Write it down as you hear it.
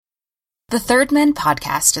The Third Men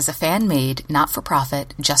podcast is a fan-made,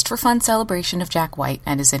 not-for-profit, just-for-fun celebration of Jack White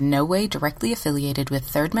and is in no way directly affiliated with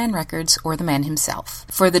Third Man Records or the man himself.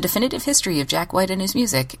 For the definitive history of Jack White and his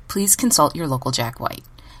music, please consult your local Jack White.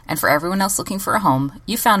 And for everyone else looking for a home,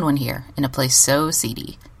 you found one here, in a place so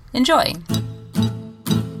seedy. Enjoy!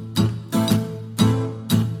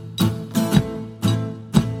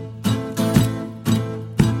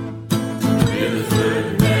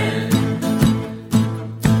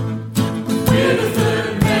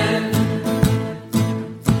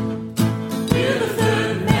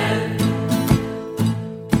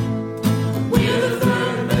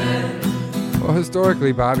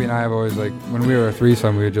 Historically, Bobby and I have always, when we were a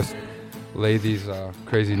threesome, we would just lay these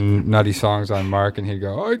crazy, nutty songs on Mark, and he'd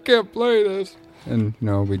go, "Oh, I can't play this." And,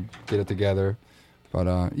 we'd get it together.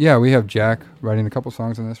 But, yeah, we have Jack writing a couple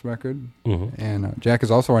songs on this record. Mm-hmm. And Jack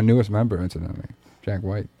is also our newest member, incidentally, Jack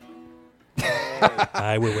White.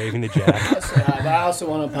 Hi, we're waving to Jack. I also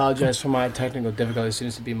want to apologize for my technical difficulties. It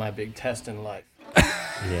seems to be my big test in life.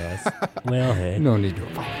 Yes. Well, hey. No need to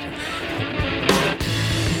apologize.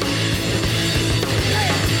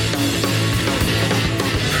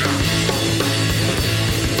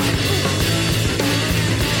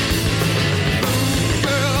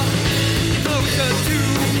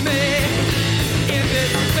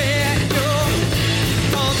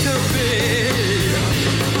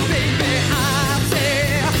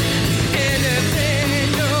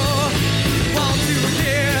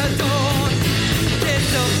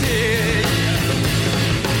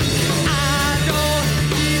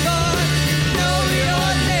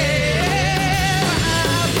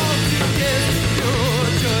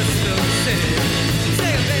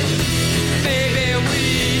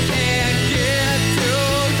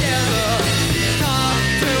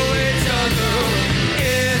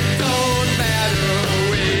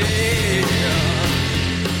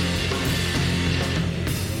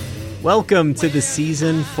 Welcome to the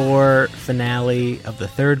Season 4 finale of the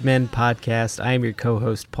Third Men podcast. I am your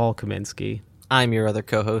co-host, Paul Kaminsky. I'm your other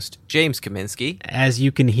co-host, James Kaminsky. As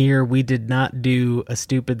you can hear, we did not do a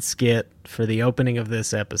stupid skit for the opening of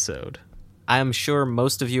this episode. I'm sure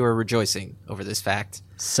most of you are rejoicing over this fact.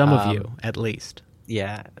 Some of you, at least.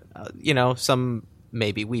 Yeah. Some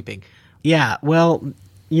maybe weeping. Yeah, well,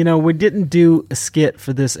 we didn't do a skit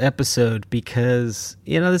for this episode because,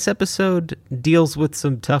 this episode deals with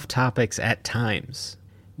some tough topics at times.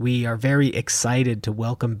 We are very excited to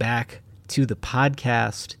welcome back to the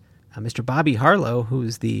podcast Mr. Bobby Harlow, who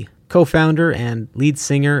is the co-founder and lead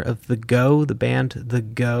singer of The Go, the band The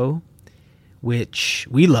Go, which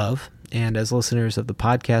we love. And as listeners of the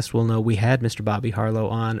podcast will know, we had Mr. Bobby Harlow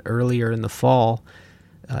on earlier in the fall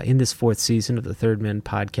in this fourth season of the Third Men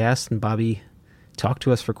podcast, and Bobby talked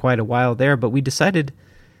to us for quite a while there, but we decided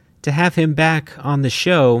to have him back on the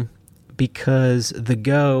show because The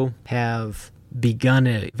Go have begun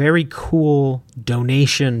a very cool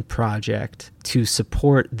donation project to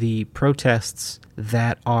support the protests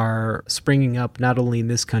that are springing up not only in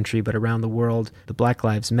this country but around the world, the Black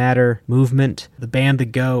Lives Matter movement. The band The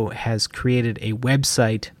Go has created a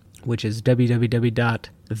website, which is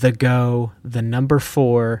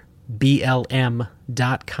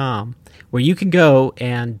www.thego4blm.com, where you can go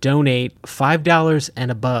and donate $5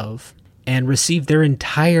 and above and receive their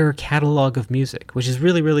entire catalog of music, which is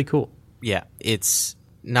really, really cool. Yeah, it's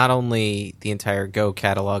not only the entire Go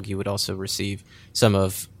catalog, you would also receive some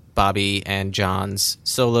of Bobby and John's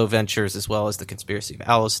solo ventures as well as the Conspiracy of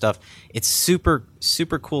Aloe stuff. It's super,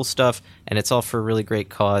 super cool stuff, and it's all for a really great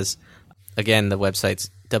cause. Again, the website's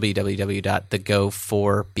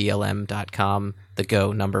www.thego4blm.com,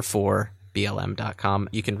 thego4blm.com.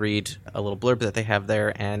 You can read a little blurb that they have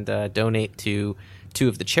there and donate to two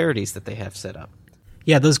of the charities that they have set up.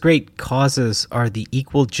 Yeah, those great causes are the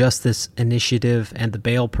Equal Justice Initiative and the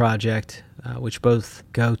Bail Project, which both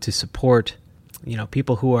go to support,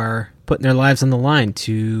 people who are putting their lives on the line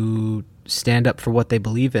to stand up for what they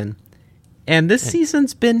believe in. And this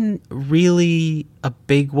season's been really a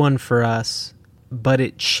big one for us, but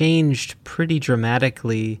it changed pretty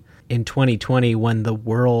dramatically in 2020 when the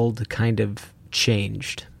world kind of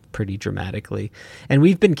changed pretty dramatically. And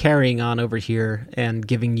we've been carrying on over here and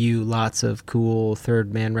giving you lots of cool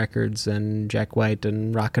Third Man Records and Jack White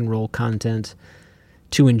and rock and roll content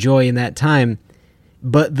to enjoy in that time.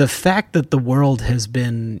 But the fact that the world has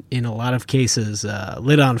been, in a lot of cases,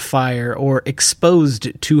 lit on fire or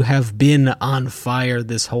exposed to have been on fire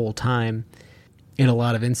this whole time, in a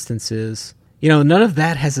lot of instances, none of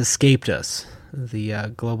that has escaped us.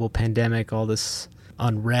 The global pandemic, all this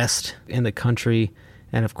unrest in the country,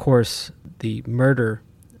 and of course, the murder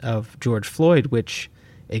of George Floyd, which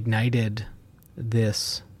ignited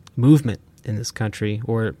this movement in this country,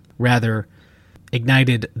 or rather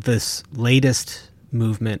ignited this latest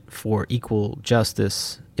movement for equal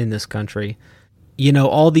justice in this country. You know,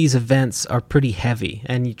 all these events are pretty heavy,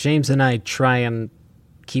 and James and I try and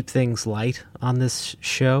keep things light on this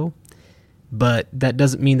show, but that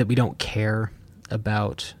doesn't mean that we don't care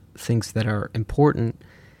about things that are important.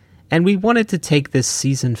 And we wanted to take this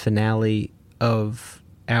season finale of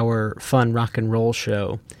our fun rock and roll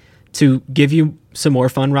show to give you some more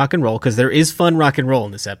fun rock and roll, because there is fun rock and roll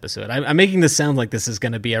in this episode. I'm making this sound like this is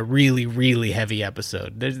going to be a really, really heavy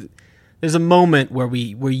episode. There's a moment where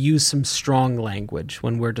we use some strong language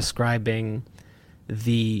when we're describing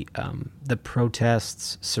the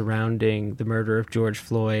protests surrounding the murder of George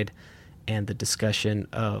Floyd and the discussion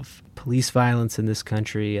of police violence in this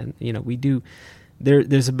country. And, you know, we do...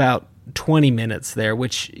 There's about 20 minutes there,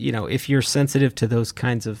 which, you know, if you're sensitive to those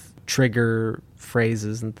kinds of trigger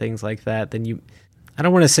phrases and things like that, then I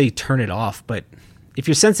don't want to say turn it off, but if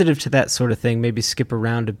you're sensitive to that sort of thing, maybe skip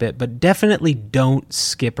around a bit, but definitely don't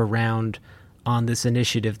skip around on this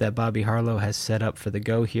initiative that Bobby Harlow has set up for the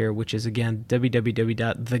Go here, which is, again,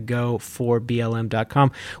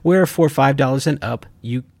 www.thego4blm.com, where for $5 and up,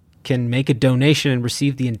 you can make a donation and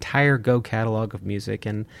receive the entire Go catalog of music.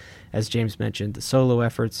 And as James mentioned, the solo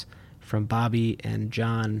efforts from Bobby and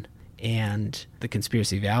John, and the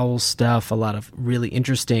Conspiracy of Owls stuff, a lot of really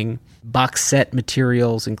interesting box set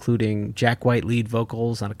materials, including Jack White lead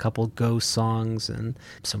vocals on a couple Go songs and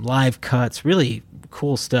some live cuts, really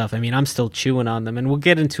cool stuff. I mean, I'm still chewing on them, and we'll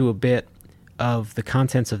get into a bit of the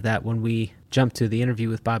contents of that when we jump to the interview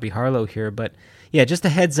with Bobby Harlow here. But yeah, just a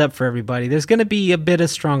heads up for everybody. There's going to be a bit of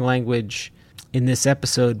strong language in this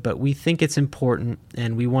episode, but we think it's important,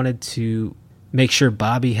 and we wanted to make sure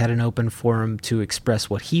Bobby had an open forum to express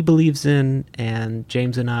what he believes in, and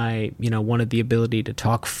James and I, you know, wanted the ability to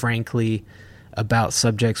talk frankly about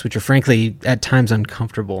subjects which are frankly at times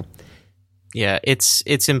uncomfortable. Yeah,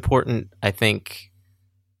 it's important, I think,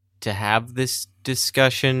 to have this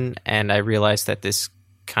discussion, and I realize that this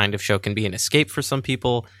kind of show can be an escape for some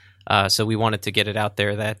people, so we wanted to get it out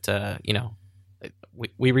there that, you know,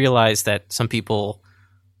 we realize that some people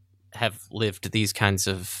have lived these kinds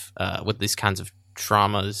of with these kinds of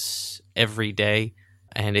traumas every day,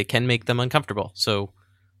 and it can make them uncomfortable. So,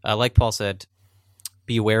 like Paul said,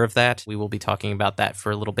 be aware of that. We will be talking about that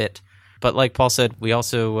for a little bit. But like Paul said, we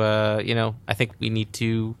also, you know, I think we need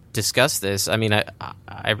to discuss this. I mean,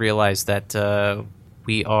 I realize that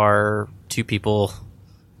we are two people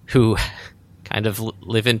who kind of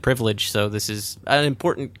live in privilege, so this is an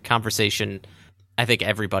important conversation I think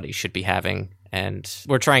everybody should be having, and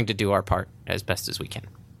we're trying to do our part as best as we can.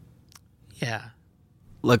 Yeah.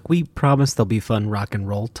 Look, we promise there'll be fun rock and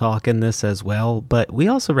roll talk in this as well, but we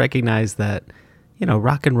also recognize that, you know,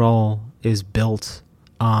 rock and roll is built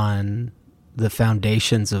on the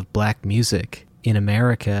foundations of black music in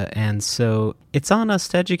America, and so it's on us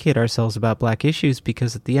to educate ourselves about black issues,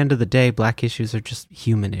 because at the end of the day, black issues are just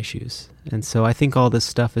human issues. And so I think all this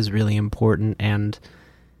stuff is really important, and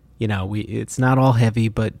you know, it's not all heavy,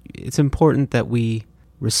 but it's important that we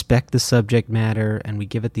respect the subject matter and we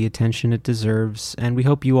give it the attention it deserves, and we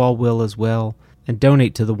hope you all will as well, and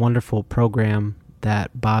donate to the wonderful program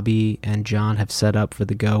that Bobby and John have set up for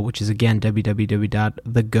the Go, which is, again,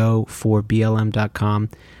 www.thego4blm.com,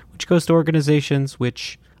 which goes to organizations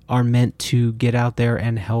which are meant to get out there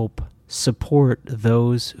and help support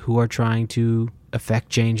those who are trying to affect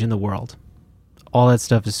change in the world. All that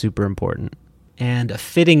stuff is super important. And a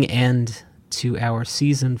fitting end to our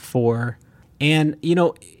season 4. And, you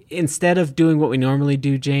know, instead of doing what we normally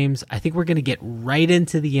do, James, I think we're going to get right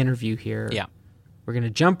into the interview here. Yeah. We're going to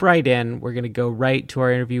jump right in. We're going to go right to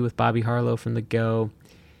our interview with Bobby Harlow from the Go.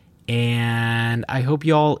 And I hope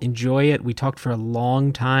you all enjoy it. We talked for a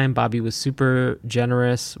long time. Bobby was super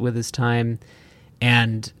generous with his time.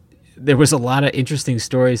 And there was a lot of interesting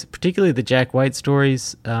stories, particularly the Jack White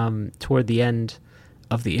stories toward the end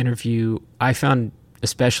of the interview. I found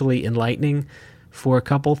especially enlightening for a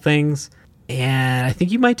couple things, and I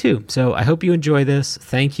think you might too. So I hope you enjoy this.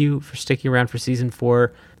 Thank you for sticking around for season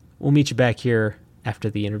 4. We'll meet you back here after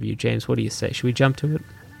the interview. James, what do you say? Should we jump to it?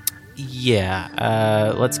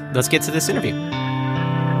 Yeah, let's get to this interview.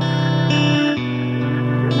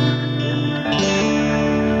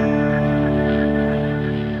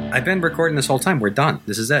 I've been recording this whole time. We're done.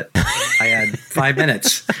 This is it. I had 5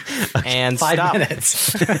 minutes. And 5 stop.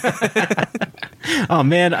 minutes. Oh,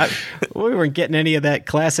 man, we weren't getting any of that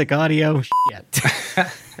classic audio yet.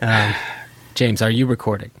 James, are you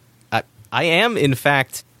recording? I am, in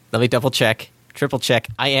fact, let me double check, triple check.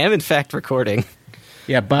 I am, in fact, recording.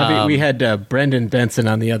 Yeah, Bobby, we had Brendan Benson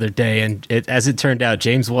on the other day, and as it turned out,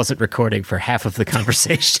 James wasn't recording for half of the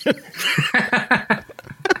conversation.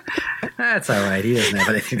 That's all right. He doesn't have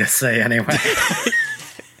anything to say anyway.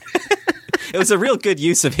 It was a real good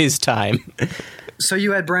use of his time. So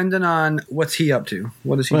you had Brendan on. What's he up to?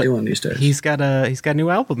 What is he doing these days? He's got a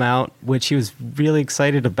new album out, which he was really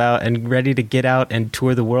excited about and ready to get out and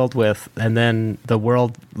tour the world with. And then the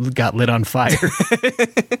world got lit on fire.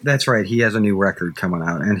 That's right. He has a new record coming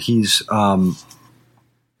out, and he's Mike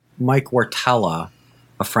Wartella,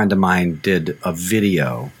 a friend of mine, did a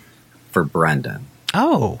video for Brendan.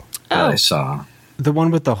 Oh, that I saw. The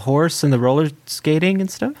one with the horse and the roller skating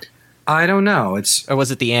and stuff? I don't know. It's Or was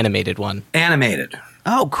it the animated one? animated.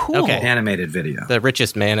 Oh, cool. Okay. Animated video. The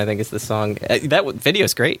Richest Man, I think, is the song. That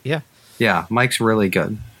video's great, yeah. Yeah, Mike's really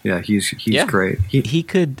good. Yeah, he's great. He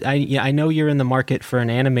could. I know you're in the market for an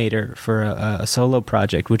animator for a solo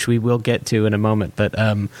project, which we will get to in a moment. But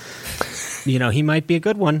he might be a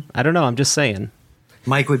good one. I don't know. I'm just saying.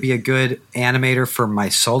 Mike would be a good animator for my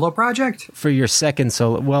solo project? For your second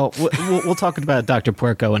solo. Well, we'll talk about Dr.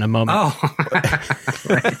 Puerco in a moment. Oh,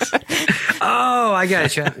 right. Oh, I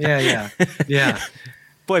got you. Yeah.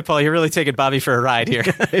 Boy, Paul, you're really taking Bobby for a ride here.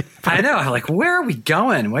 I know. Like, where are we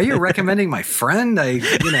going? Why are you recommending my friend? I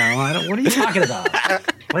don't. What are you talking about?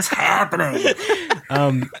 What's happening?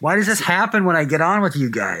 Why does this happen when I get on with you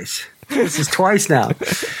guys? This is twice now.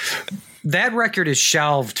 That record is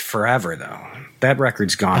shelved forever, though. That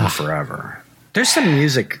record's gone forever. There's some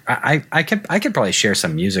music. I could probably share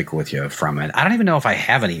some music with you from it. I don't even know if I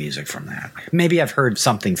have any music from that. Maybe I've heard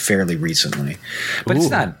something fairly recently, but It's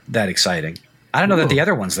not that exciting. I don't know that the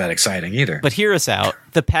other one's that exciting either. But hear us out.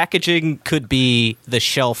 The packaging could be the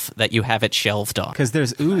shelf that you have it shelved on. Because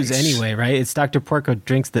there's ooze anyway, right? It's Dr. Puerco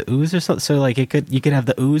drinks the ooze or something. So like you could have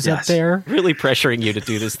the ooze up there. Really pressuring you to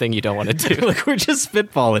do this thing you don't want to do. Look, we're just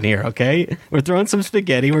spitballing here, okay? We're throwing some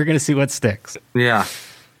spaghetti. We're going to see what sticks. Yeah.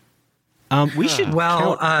 We should.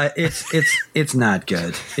 Well, it's not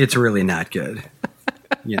good. It's really not good.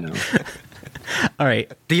 All right.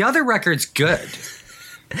 The other record's good.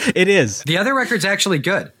 It is. The other record's actually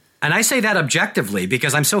good. And I say that objectively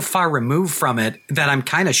because I'm so far removed from it that I'm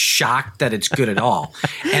kind of shocked that it's good at all.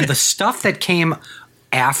 And the stuff that came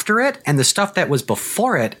after it and the stuff that was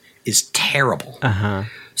before it is terrible. Uh-huh.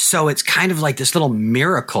 So it's kind of like this little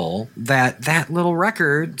miracle that little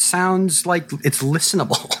record sounds like it's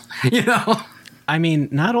listenable, I mean,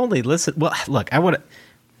 not only listen. Well, look,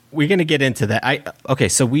 we're going to get into that. Okay,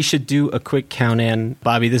 so we should do a quick count in.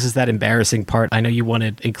 Bobby, this is that embarrassing part. I know you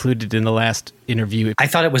wanted included in the last interview. I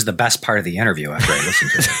thought it was the best part of the interview after I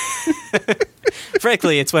listened to it.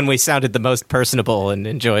 Frankly, it's when we sounded the most personable and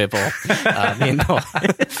enjoyable. Me and Paul.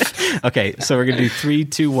 Okay, so we're going to do 3,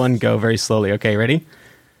 2, 1, go very slowly. Okay, ready?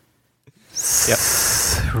 Yep.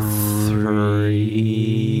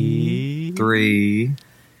 3,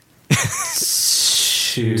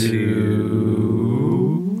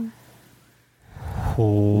 2,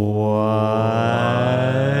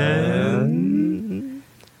 1.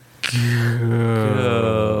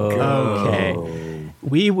 Go. Okay.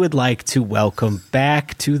 We would like to welcome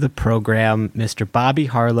back to the program Mr. Bobby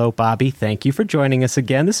Harlow. Bobby, thank you for joining us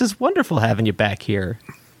again. This is wonderful having you back here.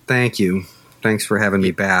 Thank you. Thanks for having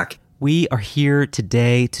me back. We are here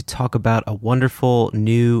today to talk about a wonderful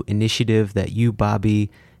new initiative that you, Bobby,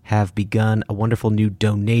 have begun, a wonderful new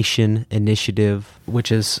donation initiative,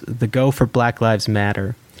 which is the Go for Black Lives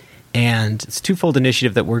Matter. And it's a twofold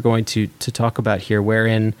initiative that we're going to talk about here,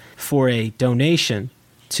 wherein for a donation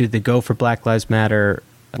to the Go for Black Lives Matter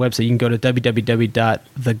website, you can go to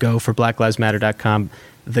www.thegoforbblacklivesmatter.com,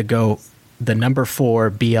 the number 4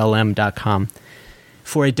 BLM.com.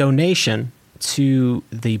 For a donation to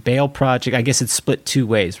the Bail Project, I guess it's split two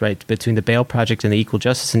ways, right? Between the Bail Project and the Equal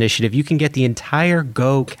Justice Initiative, you can get the entire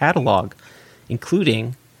Go catalog,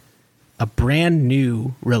 including a brand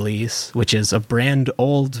new release, which is a brand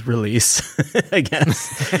old release, I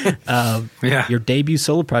guess. Your debut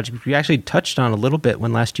solo project, which we actually touched on a little bit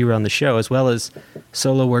when last you were on the show, as well as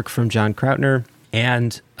solo work from John Krautner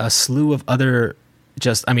and a slew of other,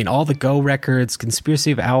 all the Go records,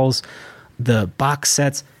 Conspiracy of Owls, the box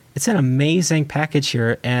sets. It's an amazing package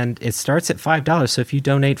here, and it starts at $5. So if you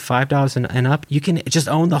donate $5 and up, you can just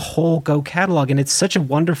own the whole Go catalog. And it's such a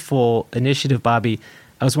wonderful initiative, Bobby.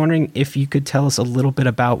 I was wondering if you could tell us a little bit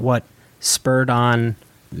about what spurred on,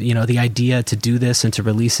 the idea to do this and to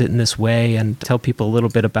release it in this way, and tell people a little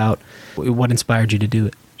bit about what inspired you to do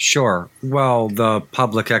it. Sure. Well, the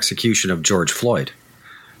public execution of George Floyd,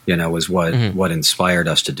 was what inspired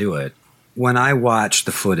us to do it. When I watched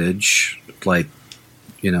the footage, like,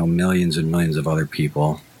 millions and millions of other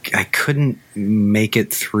people, I couldn't make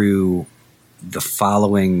it through the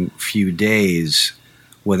following few days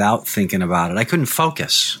without thinking about it. I couldn't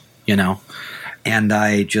focus, and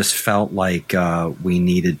I just felt like we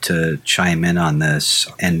needed to chime in on this.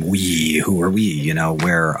 And who are we?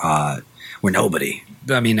 We're nobody.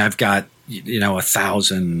 I mean, I've got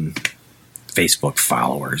 1,000 Facebook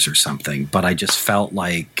followers or something, but I just felt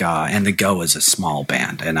like, and the Go is a small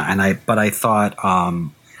band, but I thought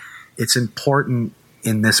it's important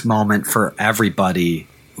in this moment for everybody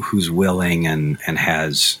who's willing and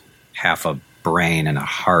has half a brain and a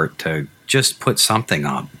heart to just put something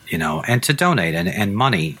up, and to donate. And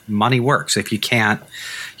money works. If you can't,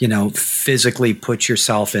 physically put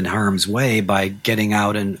yourself in harm's way by getting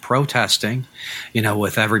out and protesting,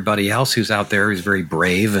 with everybody else who's out there who's very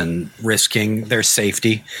brave and risking their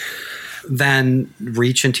safety, then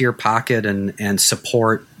reach into your pocket and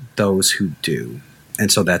support those who do.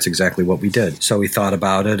 And so that's exactly what we did. So we thought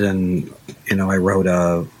about it, and, I wrote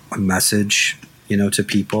a message, to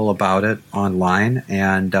people about it online.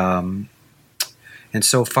 And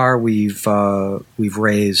so far we've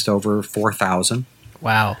raised over 4,000.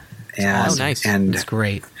 Wow. And, nice. And that's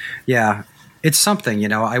great. Yeah, it's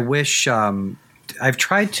something, I wish, I've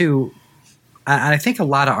tried to, and I think a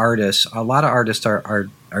lot of artists are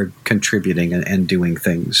contributing and doing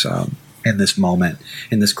things in this moment,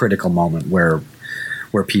 in this critical moment where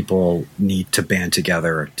people need to band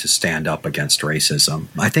together to stand up against racism.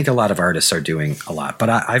 I think a lot of artists are doing a lot, but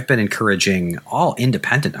I've been encouraging all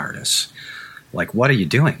independent artists. Like, what are you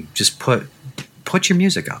doing? Just put your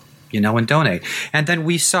music up, and donate. And then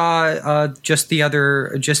we saw just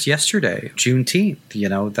yesterday,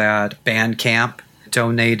 Juneteenth, that Bandcamp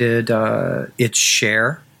donated its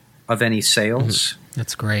share of any sales.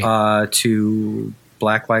 That's great. To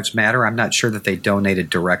Black Lives Matter. I'm not sure that they donated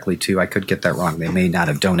directly to, I could get that wrong. They may not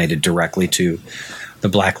have donated directly to the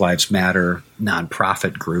Black Lives Matter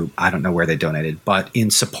nonprofit group. I don't know where they donated, but in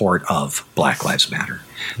support of Black Lives Matter,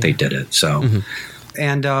 they did it. So,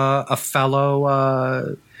 and a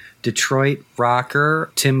fellow Detroit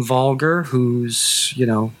rocker, Tim Vulgar, who's,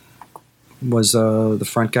 was the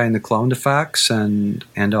front guy in the Cloned Effects and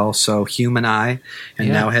also Human Eye, and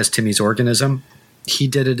now has Timmy's Organism. He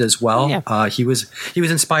did it as well. Yeah. He was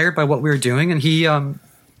inspired by what we were doing, and he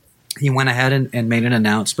went ahead and made an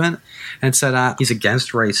announcement and said he's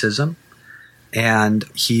against racism, and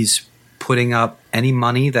he's putting up any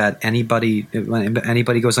money that when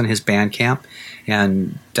anybody goes on his Bandcamp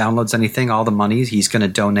and downloads anything, all the money he's going to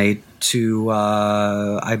donate to,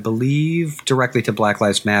 I believe, directly to Black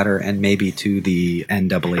Lives Matter and maybe to the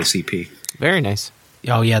NAACP. Very nice.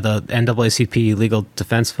 Oh yeah, the NAACP Legal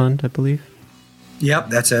Defense Fund, I believe. Yep,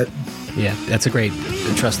 that's it. Yeah, that's a great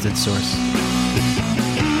trusted source.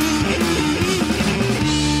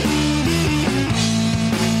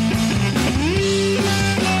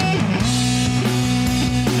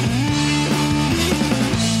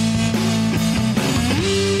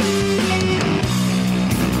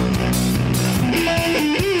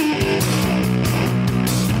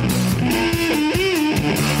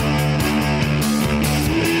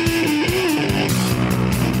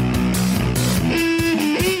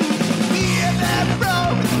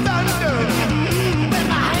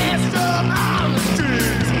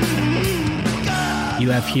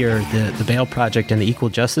 Here, the Bail Project and the Equal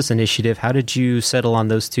Justice Initiative. How did you settle on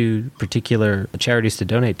those two particular charities to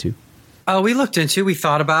donate to? We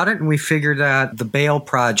thought about it, and we figured that the Bail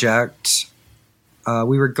Project,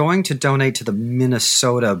 we were going to donate to the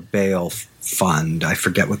Minnesota Bail Fund. I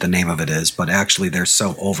forget what the name of it is, but actually they're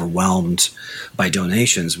so overwhelmed by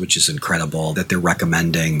donations, which is incredible, that they're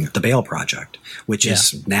recommending the Bail Project, which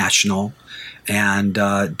is national and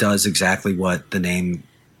does exactly what the name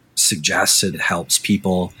suggests. It helps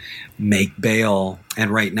people make bail.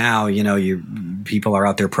 And right now, people are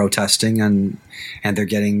out there protesting and they're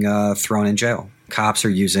getting thrown in jail. Cops are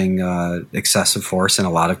using excessive force in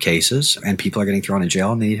a lot of cases, and people are getting thrown in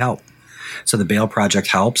jail and they need help. So the Bail Project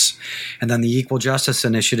helps. And then the Equal Justice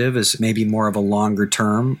Initiative is maybe more of a longer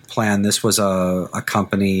term plan. This was a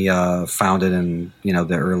company founded in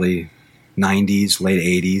the early 90s,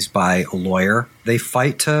 late 80s by a lawyer. They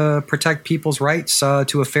fight to protect people's rights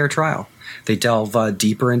to a fair trial. They delve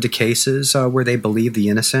deeper into cases where they believe the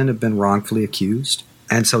innocent have been wrongfully accused.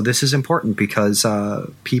 And so this is important because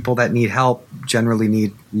people that need help generally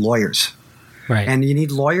need lawyers. Right. And you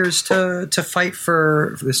need lawyers to fight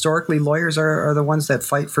for, historically, lawyers are the ones that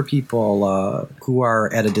fight for people who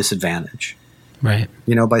are at a disadvantage. Right.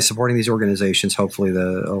 By supporting these organizations, hopefully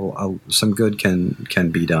some good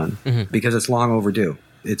can be done, because it's long overdue.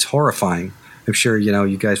 It's horrifying I'm sure,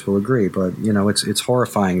 you guys will agree, but, it's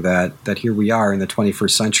horrifying that here we are in the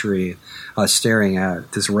 21st century staring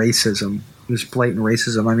at this racism, this blatant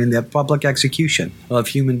racism. I mean, the public execution of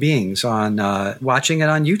human beings on watching it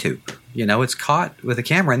on YouTube. It's caught with a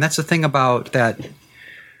camera. And that's the thing about that,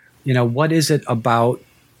 what is it about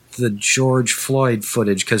the George Floyd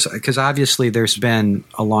footage? Because obviously there's been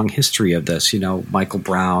a long history of this, Michael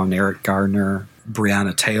Brown, Eric Gardner,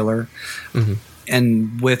 Breonna Taylor. Mm-hmm.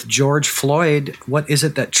 And with George Floyd, what is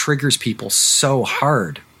it that triggers people so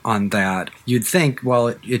hard on that? You'd think, well,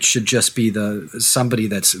 it should just be somebody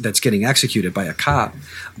that's getting executed by a cop.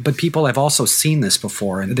 But people have also seen this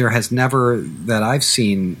before, and there has never, that I've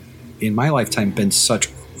seen in my lifetime, been such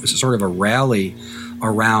sort of a rally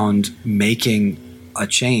around making a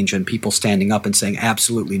change and people standing up and saying,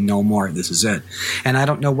 absolutely no more, this is it. And I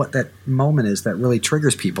don't know what that moment is that really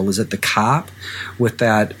triggers people. Is it the cop with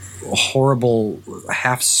that horrible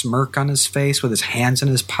half smirk on his face with his hands in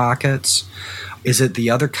his pockets? Is it the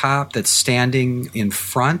other cop that's standing in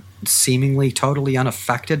front, seemingly totally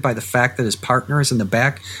unaffected by the fact that his partner is in the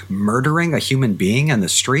back murdering a human being in the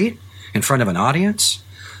street in front of an audience?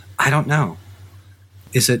 I don't know.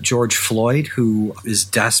 Is it George Floyd who is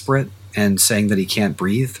desperate and saying that he can't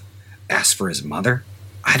breathe, asks for his mother?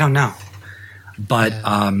 I don't know. But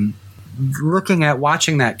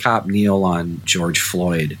watching that cop kneel on George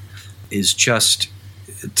Floyd is just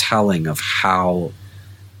telling of how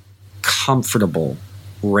comfortable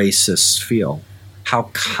racists feel, how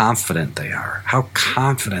confident they are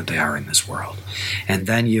in this world. And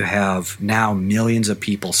then you have now millions of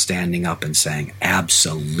people standing up and saying,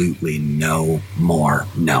 absolutely no more,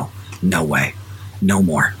 no way, no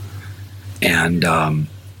more. And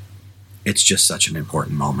it's just such an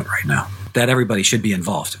important moment right now that everybody should be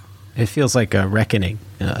involved. It feels like a reckoning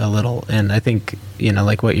a little. And I think,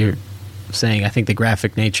 like what you're saying, I think the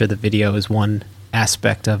graphic nature of the video is one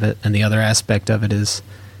aspect of it. And the other aspect of it is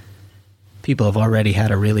people have already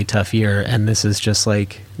had a really tough year. And this is just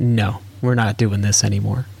like, no, we're not doing this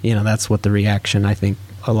anymore. That's what the reaction, I think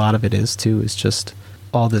a lot of it is too, is just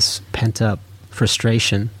all this pent up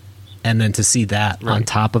frustration. And then to see that on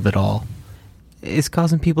top of it all, it's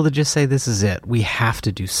causing people to just say, this is it. We have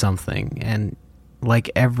to do something. And like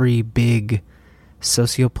every big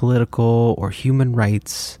socio-political or human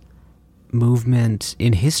rights movement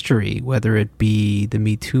in history, whether it be the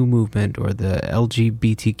Me Too movement or the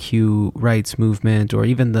LGBTQ rights movement or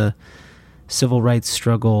even the civil rights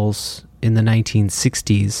struggles in the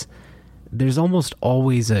 1960s, there's almost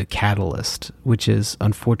always a catalyst, which is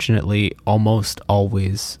unfortunately almost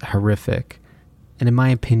always horrific. And in my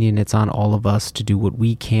opinion, it's on all of us to do what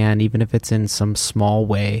we can, even if it's in some small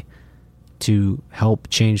way, to help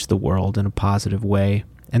change the world in a positive way.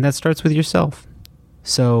 And that starts with yourself.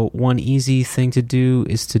 So one easy thing to do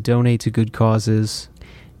is to donate to good causes.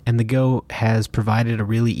 And the Go has provided a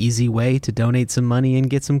really easy way to donate some money and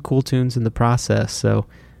get some cool tunes in the process. So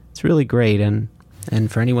it's really great. And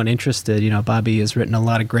for anyone interested, Bobby has written a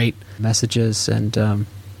lot of great messages and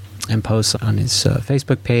posts on his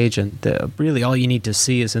Facebook page. And really all you need to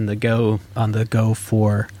see is in the Go, on the Go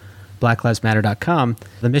for blacklivesmatter.com.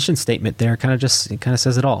 The mission statement there kind of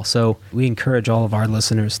says it all. So we encourage all of our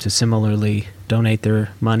listeners to similarly donate their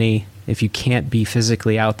money. If you can't be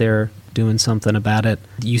physically out there doing something about it,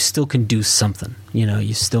 you still can do something.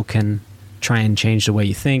 You still can try and change the way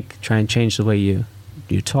you think, try and change the way you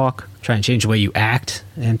talk, try and change the way you act,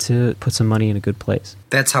 and to put some money in a good place.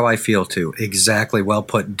 That's how I feel too. Exactly. Well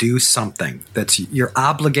put. Do something. You're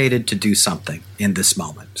obligated to do something in this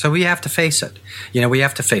moment. So we have to face it. We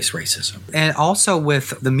have to face racism. And also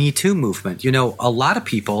with the Me Too movement, a lot of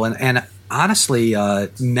people and honestly,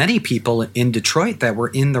 many people in Detroit that were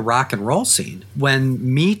in the rock and roll scene,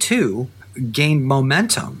 when Me Too gained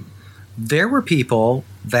momentum, there were people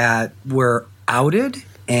that were outed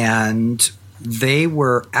and they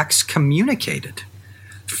were excommunicated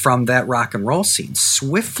from that rock and roll scene,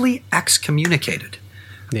 swiftly excommunicated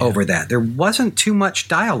over that. There wasn't too much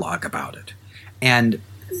dialogue about it. And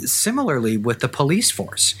similarly with the police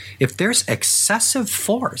force, if there's excessive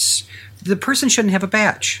force, the person shouldn't have a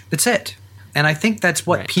badge. That's it. And I think that's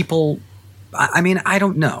what people, I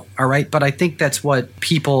don't know, all right? But I think that's what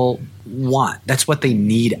people want. That's what they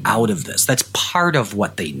need out of this. That's part of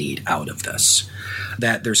what they need out of this,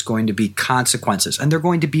 that there's going to be consequences, and they're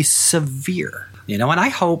going to be severe. And I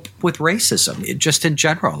hope with racism, just in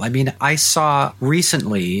general. I saw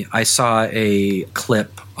a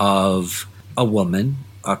clip of a woman,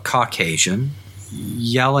 a Caucasian,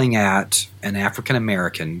 yelling at an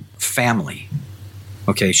African-American family.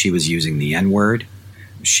 Okay, she was using the N-word.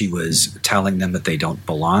 She was telling them that they don't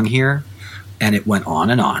belong here. And it went on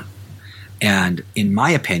and on. And in my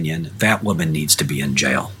opinion, that woman needs to be in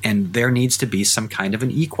jail. And there needs to be some kind of an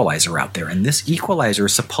equalizer out there. And this equalizer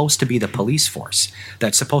is supposed to be the police force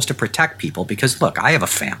that's supposed to protect people. Because, look, I have a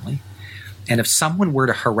family. And if someone were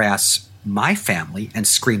to harass my family and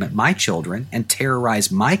scream at my children and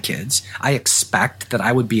terrorize my kids, I expect that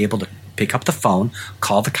I would be able to pick up the phone,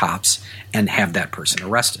 call the cops, and have that person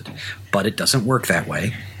arrested. But it doesn't work that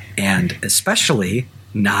way. And especially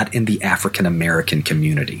not in the African American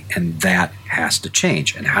community. And that has to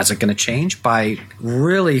change. And how's it going to change? By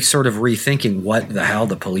really sort of rethinking what the hell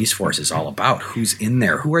the police force is all about. Who's in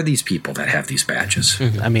there? Who are these people that have these badges?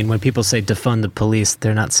 I mean, when people say defund the police,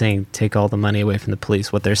 they're not saying take all the money away from the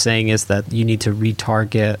police. What they're saying is that you need to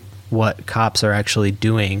retarget what cops are actually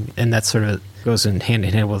doing. And that sort of goes in hand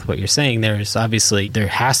with what you're saying. There's obviously, there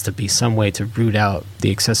has to be some way to root out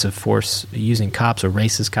the excessive force using cops or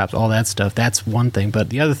racist cops, all that stuff. That's one thing.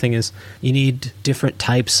 But the other thing is you need different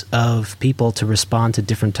types of people to respond to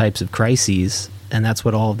different types of crises. And that's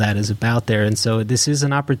what all of that is about there. And so this is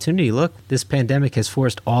an opportunity. Look, this pandemic has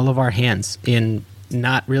forced all of our hands in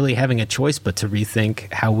not really having a choice but to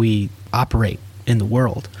rethink how we operate in the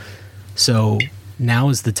world. So now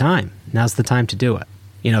is the time. Now's the time to do it.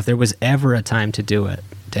 You know, if there was ever a time to do it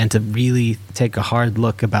and to really take a hard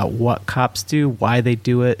look about what cops do, why they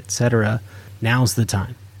do it, etc., now's the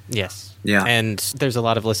time. Yes. Yeah. And there's a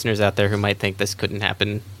lot of listeners out there who might think this couldn't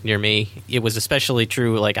happen near me. It was especially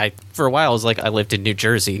true, for a while, I was I lived in New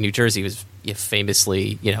Jersey. New Jersey was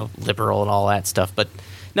famously, liberal and all that stuff. But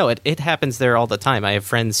no, it happens there all the time. I have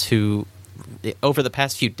friends who, over the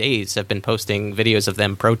past few days, have been posting videos of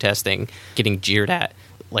them protesting, getting jeered at.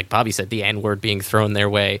 Like Bobby said, the N-word being thrown their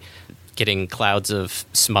way, getting clouds of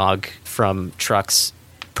smog from trucks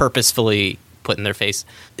purposefully put in their face.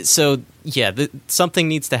 So, yeah, something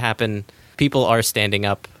needs to happen. People are standing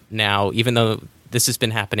up now, even though this has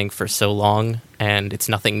been happening for so long and it's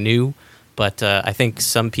nothing new. But I think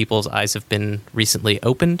some people's eyes have been recently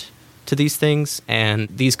opened to these things, and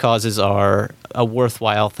these causes are a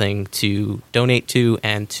worthwhile thing to donate to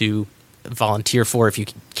and to volunteer for if you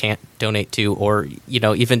can't donate to, or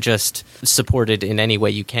even just support it in any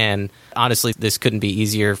way you can. Honestly, this couldn't be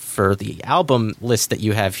easier for the album list that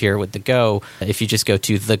you have here with The Go. If you just go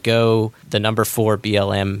to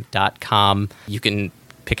thego4blm.com, you can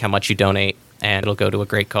pick how much you donate and it'll go to a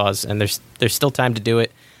great cause, and there's still time to do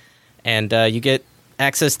it. And you get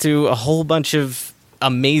access to a whole bunch of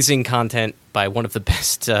amazing content by one of the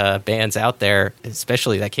best bands out there,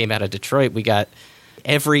 especially that came out of Detroit. We got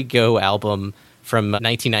every Go album from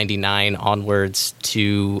 1999 onwards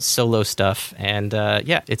to solo stuff. And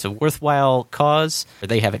it's a worthwhile cause.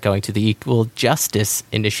 They have it going to the Equal Justice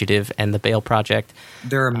Initiative and the Bail Project.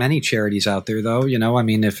 There are many charities out there, though. I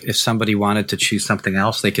mean, if somebody wanted to choose something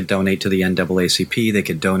else, they could donate to the NAACP. They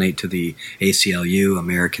could donate to the ACLU,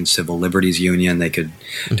 American Civil Liberties Union. They could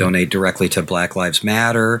donate directly to Black Lives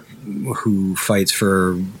Matter, who fights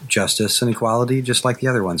for justice and equality just like the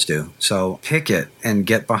other ones do. So pick it and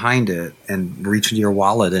get behind it and reach into your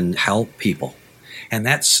wallet and help people. And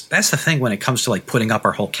that's the thing when it comes to putting up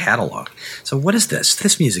our whole catalog. So what is this?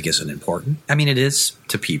 This music isn't important. I mean, it is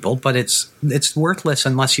to people, but it's worthless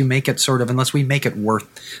unless we make it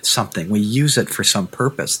worth something. We use it for some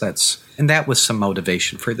purpose. That was some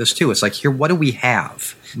motivation for this too. It's here, what do we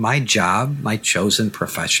have? My job, my chosen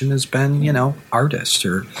profession has been, artist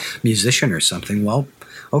or musician or something. Well,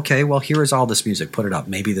 okay, here is all this music. Put it up.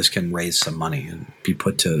 Maybe this can raise some money and be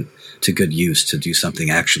put to good use to do something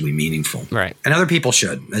actually meaningful. Right. And other people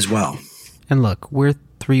should as well. And look, we're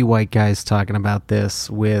three white guys talking about this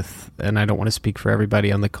and I don't want to speak for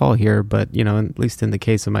everybody on the call here, but, at least in the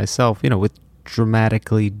case of myself, with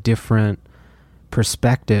dramatically different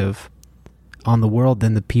perspective on the world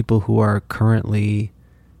than the people who are currently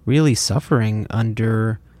really suffering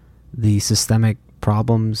under the systemic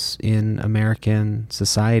problems in American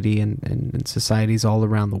society and societies all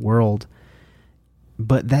around the world.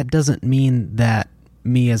 But that doesn't mean that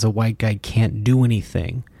me as a white guy can't do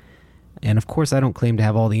anything. And of course, I don't claim to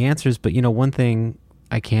have all the answers, but one thing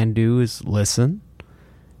I can do is listen.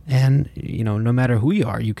 And, no matter who you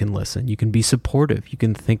are, you can listen. You can be supportive. You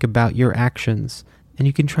can think about your actions, and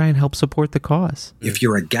you can try and help support the cause. If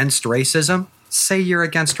you're against racism, say you're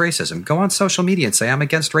against racism. Go on social media and say, I'm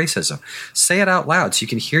against racism. Say it out loud so you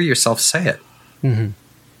can hear yourself say it. Mm-hmm.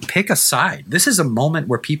 Pick a side. This is a moment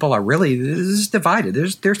where people are this is divided.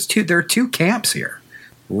 There are two camps here,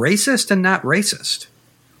 racist and not racist.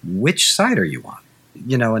 Which side are you on?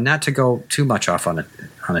 And not to go too much off on a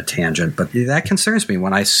tangent, but that concerns me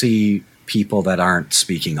when I see people that aren't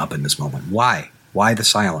speaking up in this moment. Why? Why the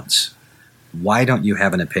silence? Why don't you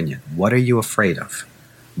have an opinion? What are you afraid of?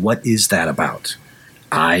 What is that about?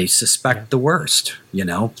 I suspect the worst,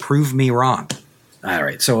 prove me wrong. All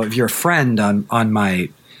right. So if you're a friend on my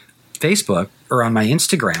Facebook or on my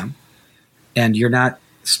Instagram and you're not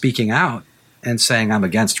speaking out and saying I'm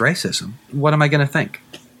against racism, what am I going to think?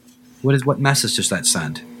 What message does that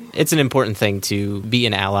send? It's an important thing to be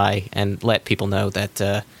an ally and let people know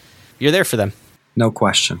that you're there for them. No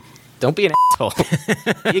question. Don't be an asshole.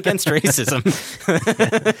 Be against racism.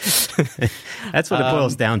 That's what it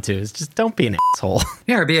boils down to, is just don't be an asshole.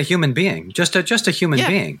 Yeah, or be a human being. Just a human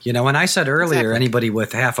being. When I said earlier, anybody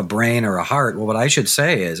with half a brain or a heart, well, what I should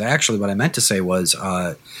say is, actually what I meant to say was,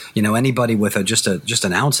 anybody with just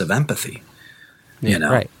an ounce of empathy.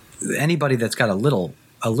 Right. Anybody that's got a little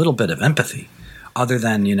bit of empathy, other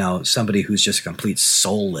than, somebody who's just a complete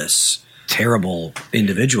soulless, terrible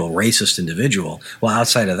individual, racist individual. Well,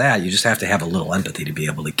 outside of that, you just have to have a little empathy to be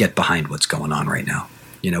able to get behind what's going on right now.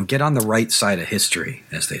 Get on the right side of history,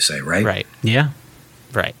 as they say, right? Right. Yeah.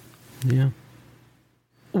 Right. Yeah.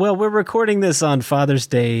 Well, we're recording this on Father's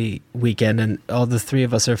Day weekend, and all the three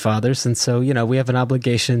of us are fathers. And so, we have an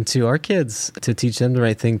obligation to our kids to teach them the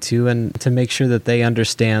right thing too, and to make sure that they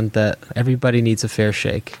understand that everybody needs a fair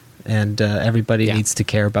shake. And everybody needs to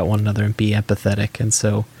care about one another and be empathetic.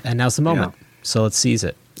 And now's the moment. Yeah. So let's seize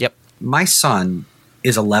it. Yep. My son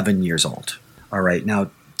is 11 years old. All right.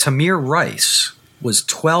 Now, Tamir Rice was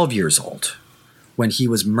 12 years old when he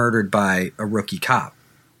was murdered by a rookie cop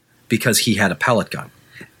because he had a pellet gun.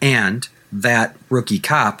 And that rookie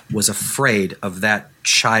cop was afraid of that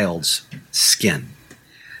child's skin.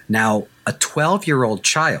 Now, a 12-year-old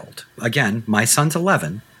child, again, my son's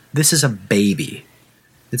 11, this is a baby.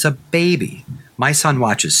 It's a baby. My son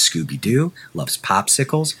watches Scooby-Doo, loves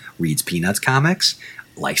popsicles, reads Peanuts comics,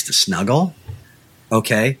 likes to snuggle.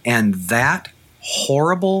 Okay? And that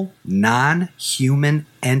horrible, non-human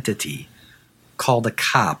entity called a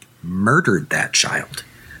cop murdered that child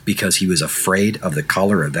because he was afraid of the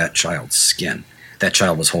color of that child's skin. That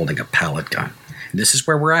child was holding a pellet gun. And this is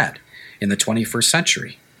where we're at in the 21st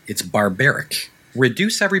century. It's barbaric.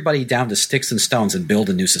 Reduce everybody down to sticks and stones and build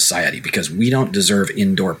a new society, because we don't deserve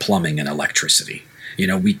indoor plumbing and electricity.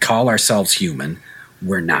 We call ourselves human.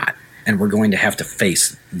 We're not. And we're going to have to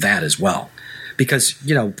face that as well. Because,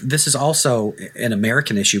 this is also an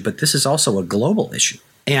American issue, but this is also a global issue.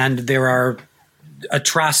 And there are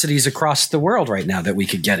atrocities across the world right now that we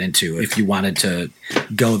could get into if you wanted to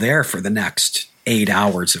go there for the next 8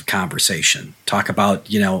 hours of conversation. Talk about,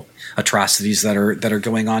 atrocities that are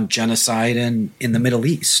going on, genocide in the Middle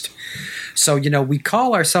East. So, we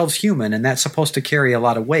call ourselves human, and that's supposed to carry a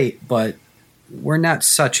lot of weight, but we're not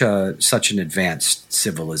such an advanced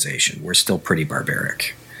civilization. We're still pretty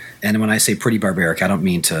barbaric. And when I say pretty barbaric, I don't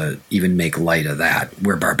mean to even make light of that.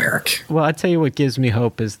 We're barbaric. Well, I tell you what gives me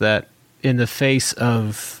hope is that in the face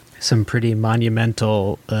of some pretty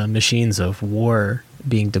monumental machines of war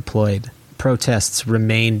being deployed, protests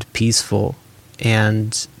remained peaceful,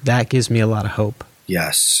 and that gives me a lot of hope.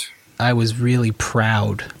 Yes. I was really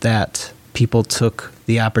proud that people took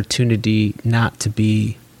the opportunity not to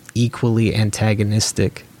be equally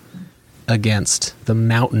antagonistic against the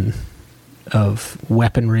mountain of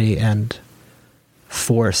weaponry and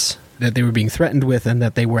force that they were being threatened with, and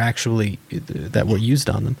that they were actually that were used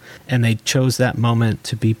on them. And they chose that moment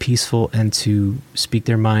to be peaceful and to speak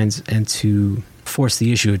their minds and to force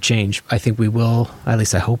the issue of change. I think we will, at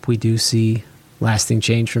least I hope we do, see lasting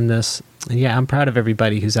change from this. And yeah, I'm proud of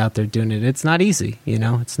everybody who's out there doing it. It's not easy,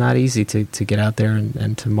 it's not easy to get out there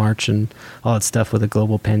and to march and all that stuff with a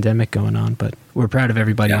global pandemic going on, but we're proud of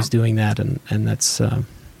everybody who's doing that, and that's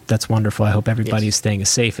wonderful. I hope everybody is staying as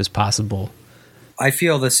safe as possible. I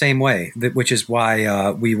feel the same way, which is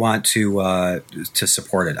why we want to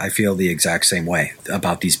support it. I feel the exact same way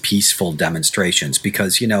about these peaceful demonstrations,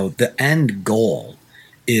 because, the end goal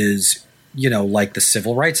is, like the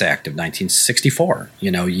Civil Rights Act of 1964.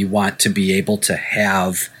 You want to be able to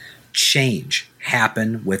have change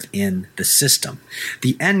happen within the system.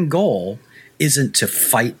 The end goal isn't to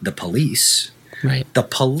fight the police. Right. The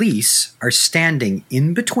police are standing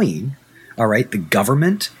in between, all right, the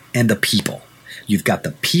government and the people. You've got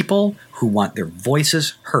the people who want their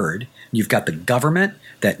voices heard. You've got the government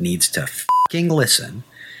that needs to fucking listen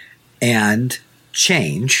and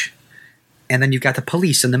change. And then you've got the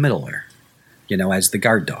police in the middle there, as the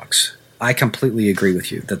guard dogs. I completely agree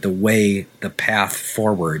with you that the path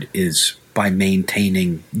forward is by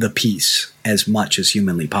maintaining the peace as much as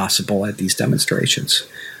humanly possible at these demonstrations.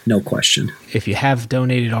 No question. If you have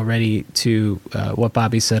donated already to what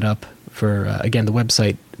Bobby set up for, again, the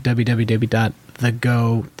website, www.thefathers.org,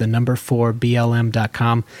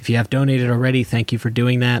 4BLM.com. If you have donated already, thank you for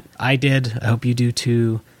doing that. I did. I hope you do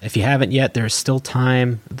too. If you haven't yet, there's still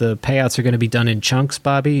time. The payouts are going to be done in chunks,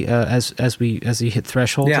 Bobby, as we hit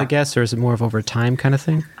thresholds, I guess, or is it more of over time kind of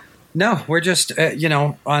thing? No, we're just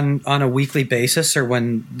on a weekly basis, or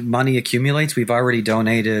when money accumulates. We've already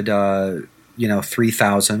donated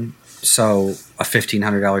 $3,000. So a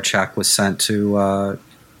 $1,500 check was sent to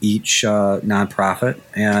each nonprofit,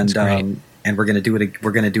 and we're going to do it.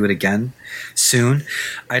 We're going to do it again soon.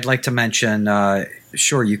 I'd like to mention,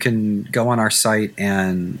 sure, you can go on our site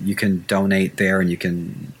and you can donate there, and you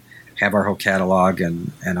can have our whole catalog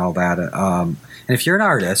and all that. And if you're an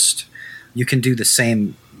artist, you can do the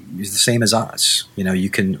same as us. You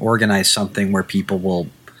can organize something where people will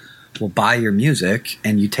buy your music,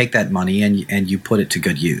 and you take that money and you put it to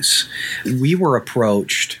good use. We were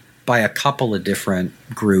approached by a couple of different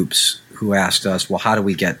groups who asked us, well, how do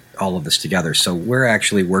we get all of this together? So we're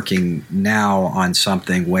actually working now on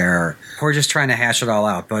something where we're just trying to hash it all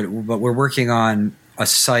out, but we're working on a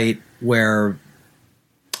site where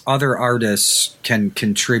other artists can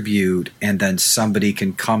contribute, and then somebody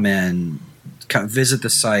can come in, visit the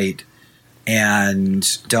site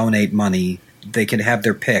and donate money. They can have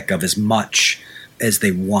their pick of as much as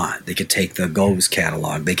they want. They could take the Go's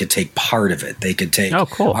catalog. They could take part of it. They could take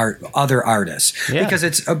other artists. Yeah.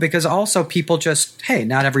 Because also people just, hey,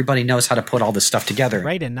 not everybody knows how to put all this stuff together.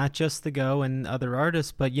 Right, and not just the Go and other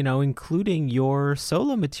artists, but, including your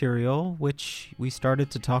solo material, which we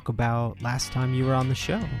started to talk about last time you were on the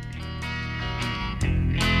show.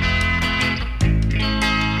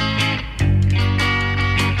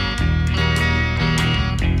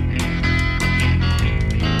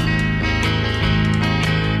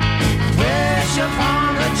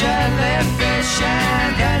 Upon a jellyfish,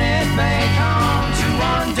 and then it may come to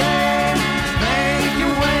one day. Make your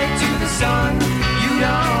way to the sun. You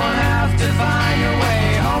don't have to find your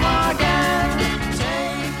way home again.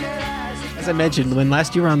 Take it as I mentioned, when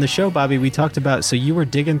last you were on the show, Bobby, we talked about, so you were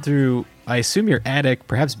digging through, I assume, your attic,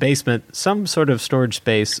 perhaps basement, some sort of storage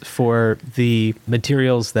space for the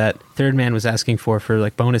materials that Third Man was asking for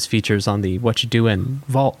like bonus features on the What You Doin'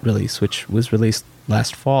 Vault release, which was released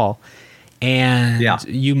last fall. And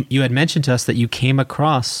you had mentioned to us that you came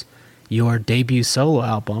across your debut solo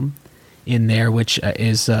album in there, which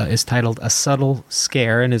is titled A Subtle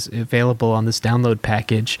Scare and is available on this download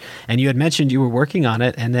package. And you had mentioned you were working on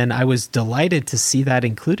it, and then I was delighted to see that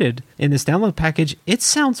included in this download package. It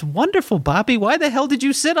sounds wonderful, Bobby. Why the hell did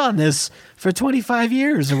you sit on this for 25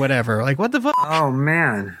 years or whatever? Like, what the fuck? Oh,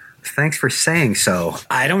 man. Thanks for saying so.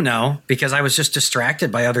 I don't know, because I was just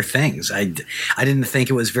distracted by other things. I didn't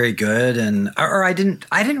think it was very good, or I didn't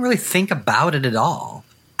really think about it at all.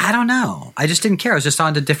 I don't know. I just didn't care. I was just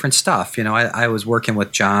on to different stuff. I was working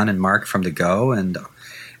with John and Mark from The Go, and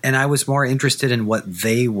I was more interested in what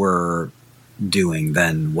they were doing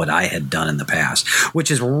than what I had done in the past,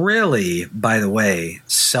 which is really, by the way,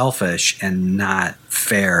 selfish and not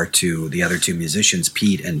fair to the other two musicians,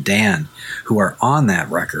 Pete and Dan, who are on that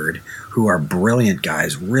record, who are brilliant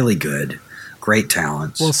guys, really good, great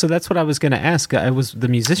talents. Well, so that's what I was going to ask. The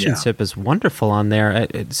musicianship is wonderful on there.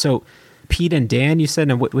 So Pete and Dan, you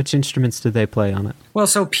said, and which instruments did they play on it? Well,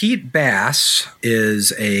 so Pete Bass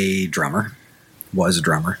is a drummer. Was a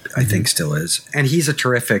drummer, I think still is. And he's a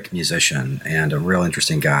terrific musician and a real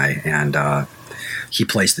interesting guy. And he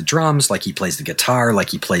plays the drums like he plays the guitar, like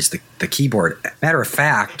he plays the keyboard. Matter of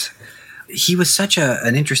fact, he was such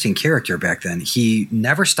an interesting character back then. He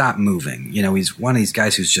never stopped moving. He's one of these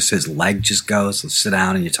guys who's just, his leg just goes. So sit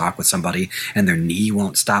down and you talk with somebody and their knee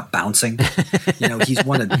won't stop bouncing. He's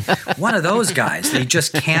one of those guys. They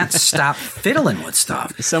just can't stop fiddling with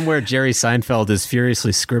stuff. Somewhere Jerry Seinfeld is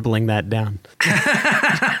furiously scribbling that down.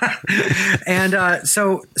 And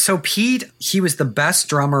so Pete, he was the best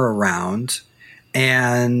drummer around.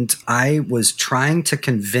 And I was trying to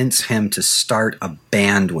convince him to start a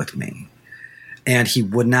band with me. And he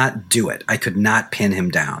would not do it. I could not pin him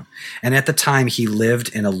down. And at the time, he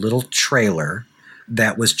lived in a little trailer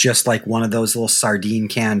that was just like one of those little sardine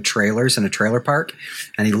can trailers in a trailer park.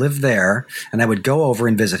 And he lived there. And I would go over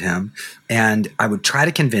and visit him. And I would try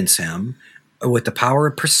to convince him with the power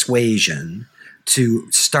of persuasion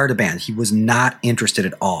to start a band. He was not interested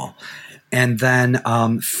at all. And then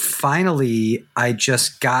finally, I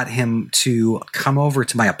just got him to come over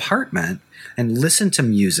to my apartment and listen to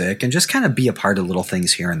music and just kind of be a part of little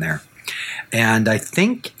things here and there. And I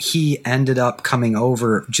think he ended up coming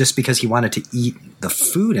over just because he wanted to eat the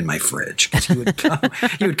food in my fridge. Because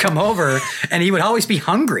he would come over and he would always be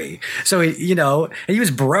hungry. So, he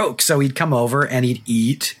was broke. So he'd come over and he'd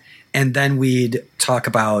eat. And then we'd talk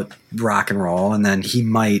about rock and roll, and then he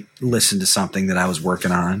might listen to something that I was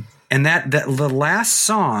working on. And that the last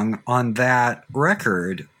song on that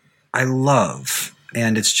record I love,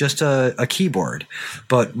 and it's just a keyboard.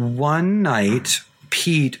 But one night,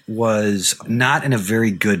 Pete was not in a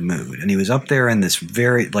very good mood, and he was up there in this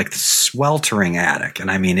very like sweltering attic, and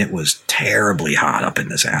I mean it was terribly hot up in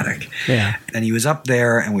this attic. Yeah, and he was up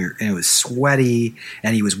there, and it was sweaty,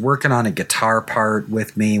 and he was working on a guitar part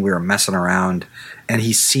with me. We were messing around, and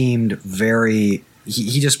he seemed very.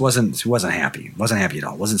 He just wasn't happy. Wasn't happy at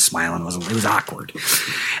all. Wasn't smiling. It was awkward,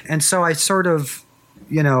 and so I sort of,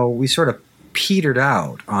 we sort of petered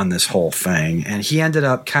out on this whole thing, and he ended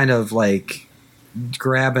up kind of like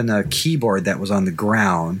grabbing a keyboard that was on the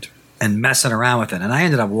ground and messing around with it, and I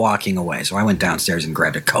ended up walking away. So I went downstairs and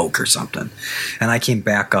grabbed a Coke or something, and I came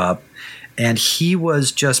back up, and he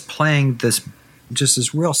was just playing this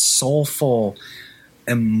real soulful,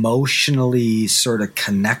 emotionally sort of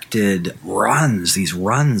connected these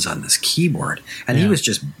runs on this keyboard, and he was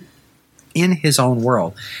just in his own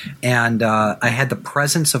world. And I had the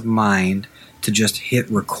presence of mind to just hit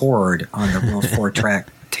record on the little 4-track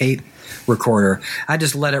tape recorder. I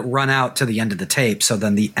just let it run out to the end of the tape, so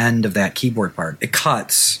then the end of that keyboard part, it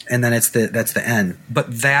cuts, and then that's the end.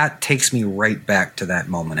 But that takes me right back to that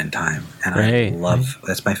moment in time, and I love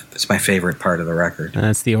that's my favorite part of the record. And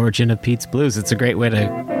that's the origin of Pete's Blues. It's a great way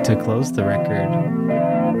to close the record.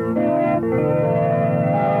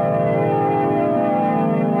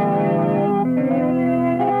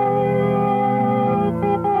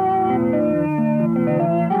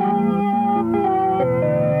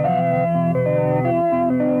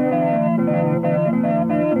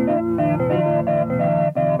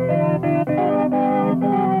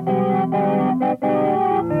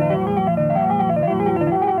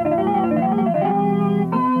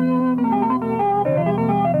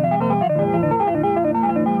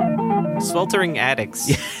 Sweltering attics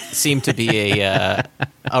seem to be a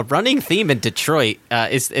running theme in Detroit.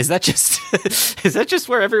 Is that just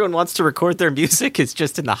where everyone wants to record their music? Is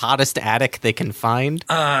just in the hottest attic they can find?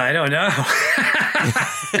 I don't know.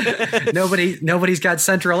 Nobody's got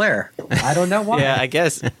central air. I don't know why. Yeah, I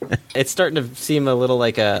guess it's starting to seem a little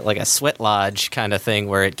like a sweat lodge kind of thing,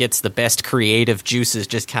 where it gets the best creative juices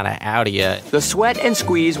just kind of out of you. The Sweat and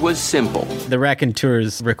Squeeze was simple. The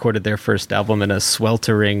Raconteurs recorded their first album in a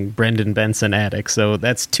sweltering Brendan Benson attic, so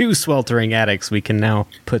that's 2 sweltering attics we can now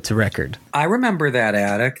put to record. I remember that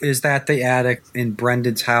attic. Is that the attic in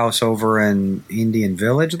Brendan's house over in Indian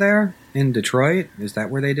Village there in Detroit? Is that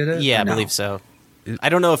where they did it? Yeah, I believe so. I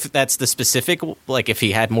don't know if that's the specific, like if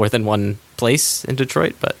he had more than one place in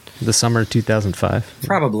Detroit, but... The summer 2005.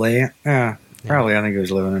 Probably. Probably. I think he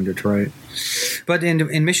was living in Detroit. But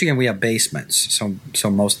in Michigan, we have basements.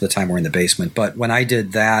 So most of the time we're in the basement. But when I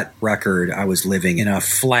did that record, I was living in a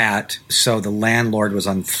flat. So the landlord was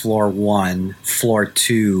on floor 1. Floor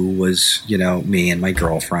 2 was, me and my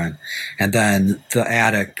girlfriend. And then the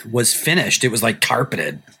attic was finished. It was like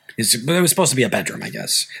carpeted. But it was supposed to be a bedroom, I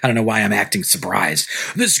guess. I don't know why I'm acting surprised.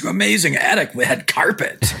 This amazing attic had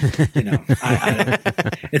carpet.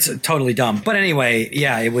 It's totally dumb. But anyway,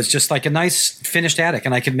 yeah, it was just like a nice finished attic,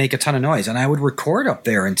 and I could make a ton of noise. And I would record up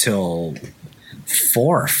there until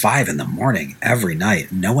 4 or 5 in the morning every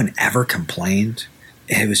night. No one ever complained.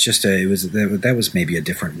 It was just that was maybe a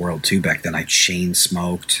different world too back then. I chain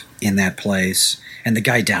smoked in that place, and the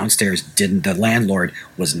guy downstairs didn't. The landlord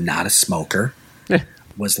was not a smoker.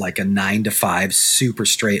 Was like a 9 to 5 super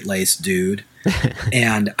straight-laced dude.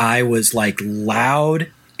 And I was like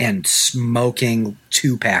loud and smoking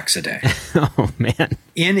 2 packs a day. Oh, man.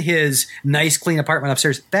 In his nice, clean apartment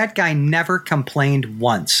upstairs. That guy never complained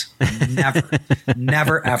once.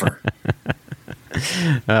 Never, ever.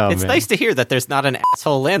 It's nice to hear that there's not an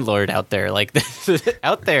asshole landlord out there. Like,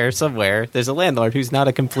 out there somewhere, there's a landlord who's not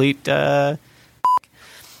a complete... that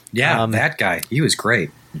guy. He was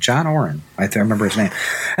great. John Oren. I remember his name.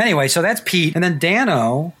 Anyway, so that's Pete. And then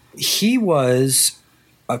Dano, he was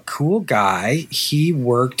a cool guy. He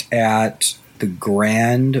worked at the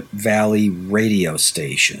Grand Valley radio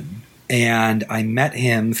station. And I met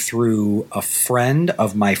him through a friend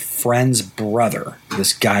of my friend's brother,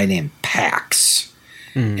 this guy named Pax.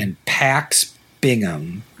 And Pax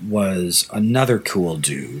Bingham was another cool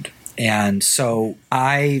dude. And so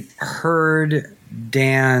I heard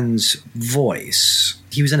Dan's voice.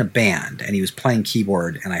 He was in a band and he was playing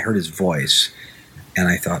keyboard, and I heard his voice and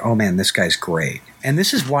I thought, oh man, this guy's great. And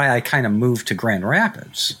this is why I kind of moved to Grand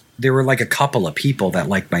Rapids. There were like a couple of people that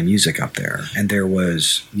liked my music up there, and there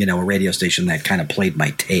was, a radio station that kind of played my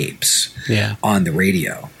tapes on the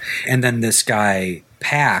radio. And then this guy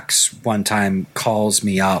Pax one time calls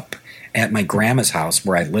me up at my grandma's house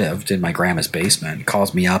where I lived in my grandma's basement,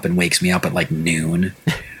 calls me up and wakes me up at like noon.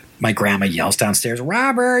 My grandma yells downstairs,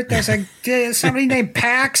 "Robert, there's somebody named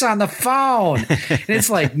Pax on the phone." And it's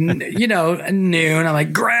like, noon. I'm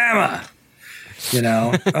like, "Grandma."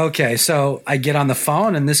 Okay, so I get on the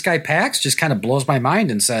phone and this guy Pax just kind of blows my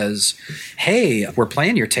mind and says, "Hey, we're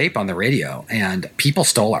playing your tape on the radio and people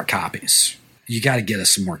stole our copies. You got to get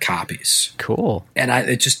us some more copies." Cool. And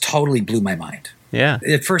it just totally blew my mind. Yeah.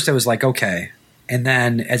 At first I was like, okay. And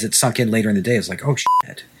then as it sunk in later in the day, I was like, oh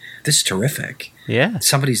shit, this is terrific. Yeah.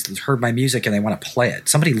 Somebody's heard my music and they want to play it.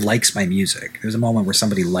 Somebody likes my music. There's a moment where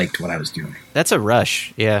somebody liked what I was doing. That's a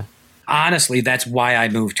rush. Yeah. Honestly, that's why I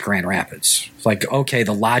moved to Grand Rapids. It's like, okay,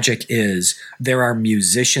 the logic is there are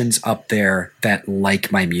musicians up there that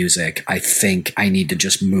like my music. I think I need to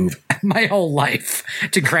just move my whole life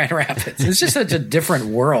to Grand Rapids. It's just such a different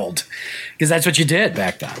world because that's what you did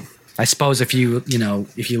back then. I suppose if you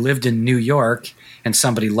lived in New York and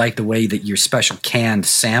somebody liked the way that your special canned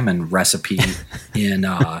salmon recipe in,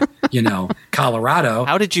 Colorado.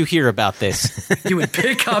 How did you hear about this? You would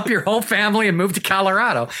pick up your whole family and move to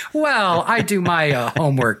Colorado. Well, I do my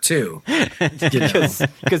homework too.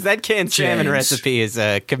 Because that canned salmon recipe is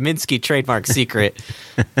a Kaminsky trademark secret.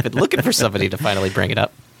 But looking for somebody to finally bring it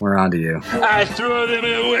up. We're on to you. I throw them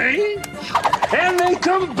away, and they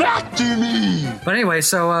come back to me. But anyway,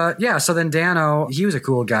 so then Dano, he was a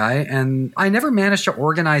cool guy, and I never managed to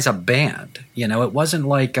organize a band. It wasn't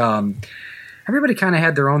like everybody kind of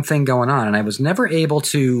had their own thing going on, and I was never able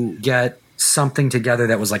to get something together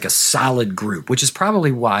that was like a solid group, which is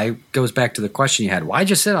probably why, goes back to the question you had, why'd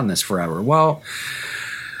you sit on this forever? Well,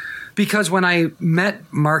 because when I met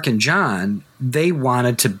Mark and John, they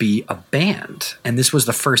wanted to be a band. And this was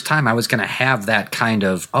the first time I was going to have that kind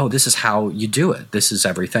of, oh, this is how you do it. This is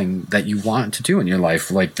everything that you want to do in your life,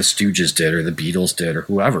 like the Stooges did or the Beatles did or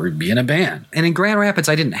whoever, be in a band. And in Grand Rapids,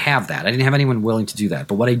 I didn't have that. I didn't have anyone willing to do that.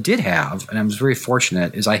 But what I did have, and I was very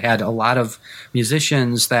fortunate, is I had a lot of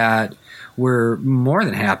musicians that were more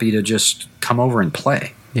than happy to just come over and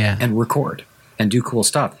play and record. And do cool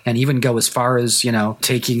stuff, and even go as far as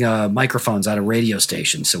taking microphones out of radio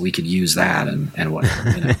stations so we could use that and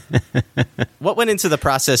whatever. What went into the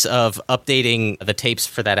process of updating the tapes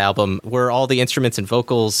for that album? Were all the instruments and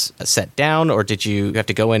vocals set down, or did you have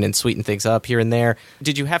to go in and sweeten things up here and there?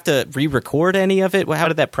 Did you have to re-record any of it? How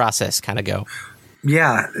did that process kind of go?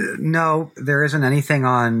 Yeah, no, there isn't anything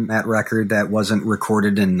on that record that wasn't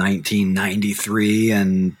recorded in 1993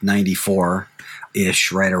 and 94.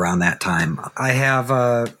 Ish, right around that time. I have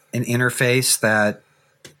an interface that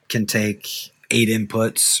can take 8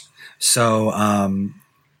 inputs. So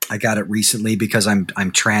I got it recently because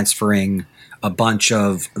I'm transferring a bunch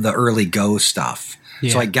of the early Go stuff.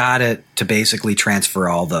 Yeah. So I got it to basically transfer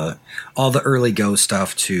all the early Go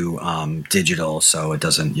stuff to digital, so it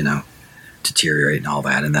doesn't deteriorate and all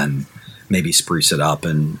that, and then maybe spruce it up,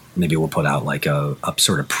 and maybe we'll put out like a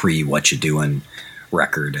sort of pre-what you doing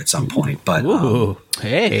record at some point. But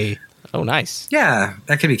hey, oh nice, yeah,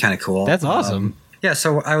 that could be kind of cool. That's awesome. Yeah,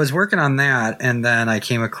 so I was working on that, and then I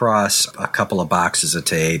came across a couple of boxes of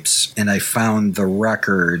tapes, and I found the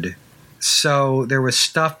record. So there was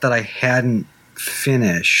stuff that I hadn't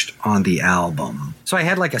finished on the album, so I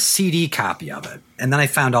had like a CD copy of it, and then I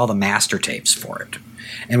found all the master tapes for it.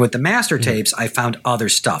 And with the master tapes, I found other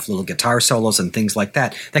stuff, little guitar solos and things like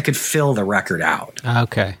that could fill the record out.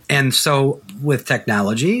 Okay. And so with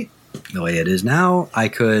technology, the way it is now, I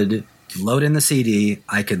could load in the CD.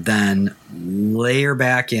 I could then layer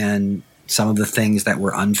back in some of the things that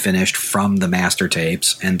were unfinished from the master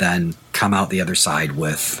tapes and then come out the other side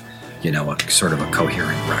with, a sort of a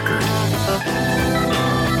coherent record.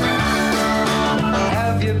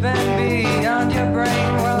 Have you been beyond your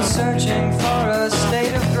brain while searching for a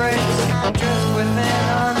state of grace? Drift within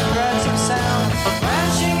on threads of sound,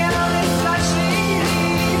 flashing out in flashing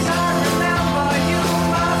leaves. I remember you,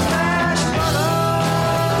 my flash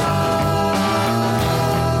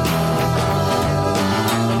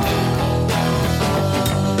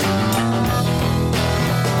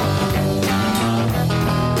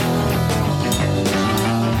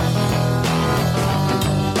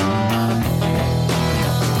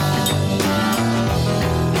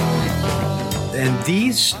And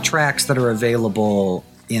these tracks that are available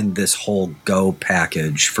in this whole Go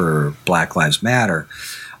package for Black Lives Matter,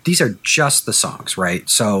 these are just the songs, right?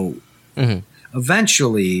 So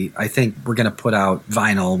eventually, I think we're going to put out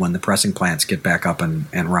vinyl when the pressing plants get back up and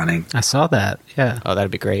running. I saw that. Yeah. Oh,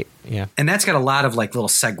 that'd be great. Yeah. And that's got a lot of like little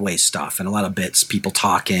segue stuff and a lot of bits, people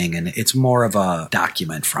talking, and it's more of a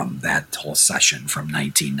document from that whole session from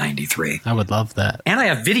 1993. I would love that. And I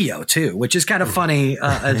have video too, which is kind of funny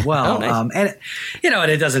as well. Oh, nice. And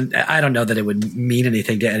and it doesn't. I don't know that it would mean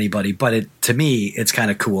anything to anybody, but to me, it's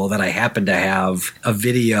kind of cool that I happen to have a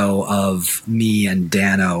video of me and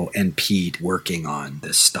Dano and Pete working on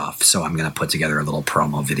this stuff. So I'm going to put together a little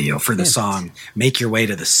promo video for the song "Make Your Way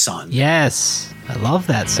to the Sun." Yes, I love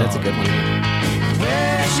that song. That's a good one.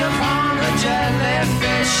 Wish upon a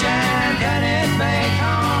jellyfish and then it may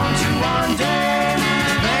come to one day.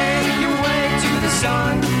 Make your way to the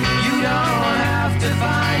sun. You don't have to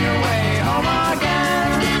find your way home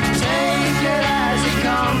again. Take it as it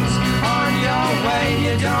comes on your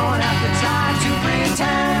way. You don't have to try to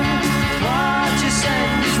pretend. What you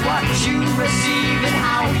send is what you receive and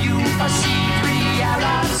how you perceive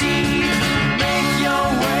reality. Make your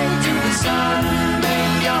way to the sun.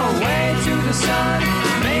 Make your way to the sun.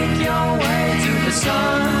 Make your way to the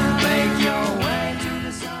sun. Make your way to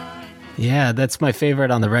the sun. Yeah, that's my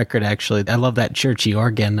favorite on the record, actually. I love that churchy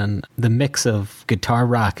organ, and the mix of guitar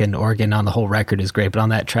rock and organ on the whole record is great, but on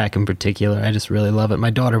that track in particular, I just really love it.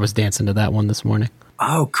 My daughter was dancing to that one this morning.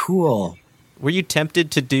 Oh, cool. Were you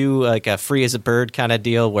tempted to do like a Free as a Bird kind of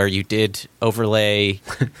deal where you did overlay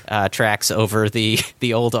tracks over the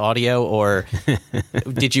old audio, or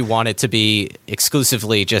did you want it to be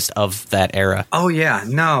exclusively just of that era? Oh, yeah.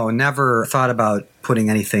 No, never thought about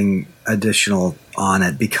putting anything additional on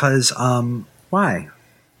it because, why?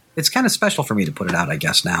 It's kind of special for me to put it out, I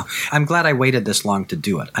guess, now. I'm glad I waited this long to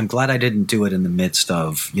do it. I'm glad I didn't do it in the midst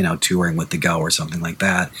of, touring with The Go or something like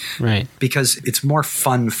that. Right. Because it's more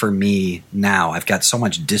fun for me now. I've got so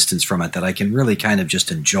much distance from it that I can really kind of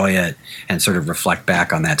just enjoy it and sort of reflect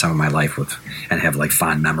back on that time of my life and have like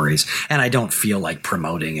fond memories. And I don't feel like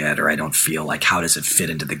promoting it, or I don't feel like how does it fit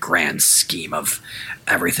into the grand scheme of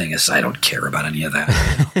everything. I don't care about any of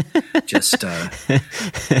that. Just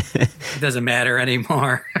it doesn't matter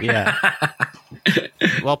anymore. Yeah.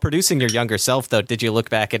 While producing your younger self, though, did you look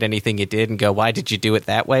back at anything you did and go, why did you do it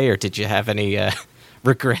that way? Or did you have any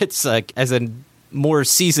regrets? As a more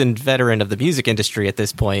seasoned veteran of the music industry at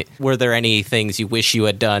this point, were there any things you wish you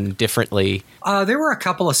had done differently? There were a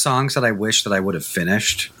couple of songs that I wish that I would have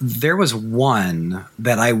finished. There was one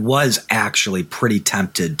that I was actually pretty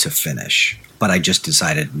tempted to finish, but I just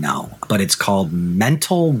decided no. But it's called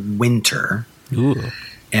Mental Winter. Ooh.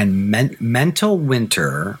 And Mental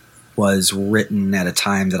Winter was written at a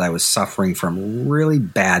time that I was suffering from really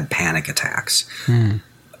bad panic attacks.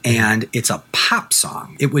 And it's a pop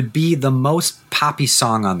song. It would be the most poppy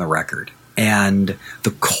song on the record. And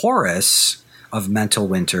the chorus of Mental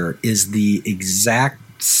Winter is the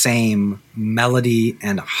exact same melody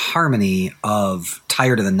and harmony of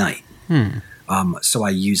Tired of the Night. So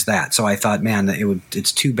I used that. So I thought, man,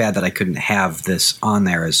 it's too bad that I couldn't have this on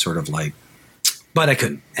there as sort of like, but I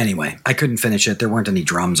couldn't. Anyway, I couldn't finish it. There weren't any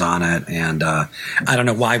drums on it. And I don't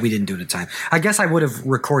know why we didn't do it at time. I guess I would have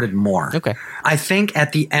recorded more. Okay. I think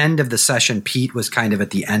at the end of the session, Pete was kind of at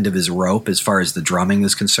the end of his rope as far as the drumming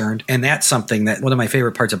is concerned. And that's something that one of my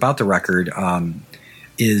favorite parts about the record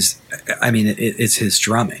is, it's his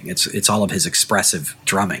drumming. It's all of his expressive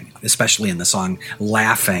drumming, especially in the song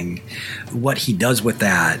Laughing. What he does with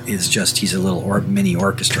that is just, he's a little mini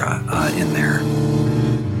orchestra in there.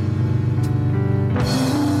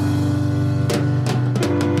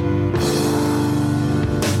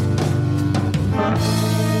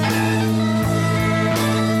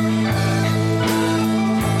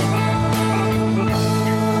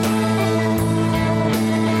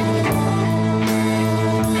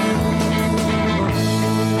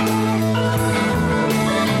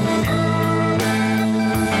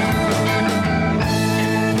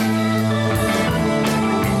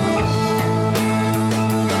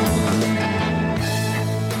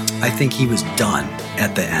 I think he was done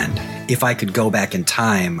at the end. If I could go back in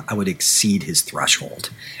time, I would exceed his threshold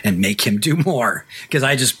and make him do more, because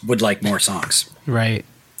I just would like more songs Right.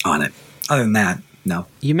 on it. Other than that, no.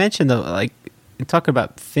 You mentioned, though, like, talk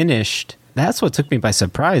about finished. That's what took me by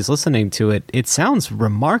surprise listening to it. It sounds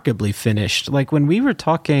remarkably finished. Like when we were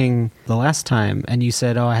talking the last time and you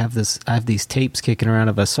said, oh, I have these tapes kicking around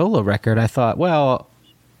of a solo record, I thought, well,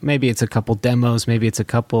 maybe it's a couple demos, maybe it's a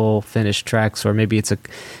couple finished tracks, or maybe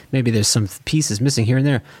there's some pieces missing here and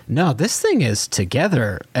there. No, this thing is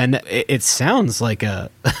together, and it sounds like a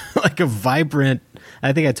like a vibrant.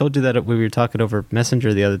 I think I told you that when we were talking over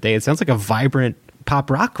Messenger the other day. It sounds like a vibrant pop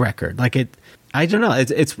rock record. Like I don't know.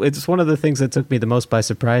 It's one of the things that took me the most by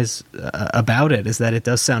surprise about it is that it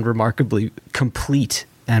does sound remarkably complete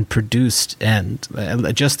and produced, and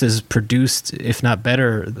just as produced, if not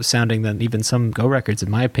better sounding than even some Go records, in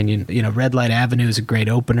my opinion. You know, Red Light Avenue is a great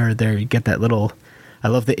opener. There, you get that little. I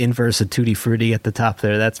love the inverse of Tutti Frutti at the top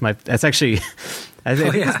there. That's actually. I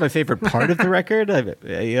think that's my favorite part of the record.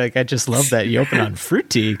 I just love that you open on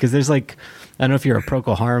Fruity, because there's like, I don't know if you're a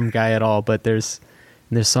Procol Harum guy at all, but there's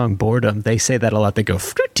in their song Boredom, they say that a lot. They go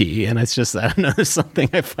Fruity, and it's just, I don't know, there's something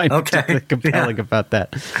I find particularly compelling about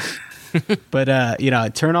that. But,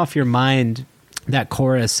 Turn Off Your Mind, that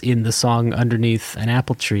chorus in the song Underneath an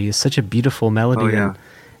Apple Tree is such a beautiful melody. Oh, yeah.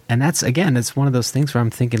 And that's, again, it's one of those things where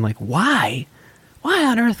I'm thinking, like, why? Why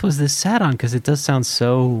on earth was this sat on? Because it does sound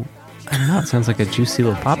so, I don't know, it sounds like a juicy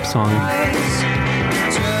little pop song.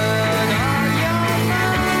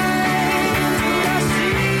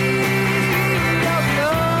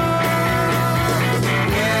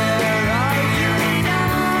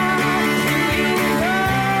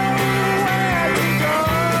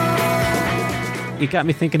 It got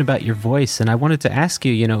me thinking about your voice, and I wanted to ask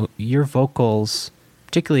you, your vocals,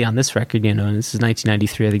 particularly on this record, and this is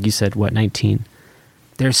 1993, I think you said, 19?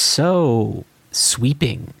 They're so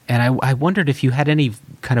sweeping, and I wondered if you had any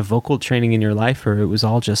kind of vocal training in your life, or it was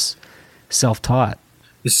all just self-taught.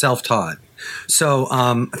 It's self-taught.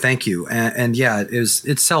 So, thank you. And yeah,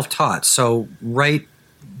 it's self-taught. So right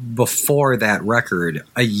before that record,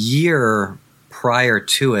 a year prior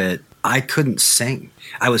to it, I couldn't sing.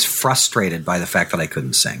 I was frustrated by the fact that I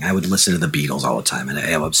couldn't sing. I would listen to the Beatles all the time, and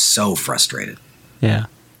I was so frustrated. Yeah.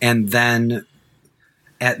 And then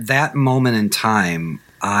at that moment in time,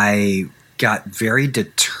 I got very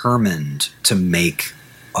determined to make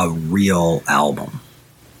a real album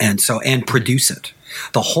and produce it.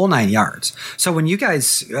 The whole 9 yards. So when you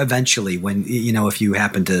guys eventually, if you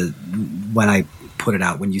happen to, when I put it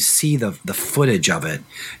out, when you see the footage of it,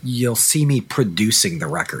 you'll see me producing the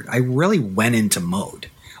record. I really went into mode,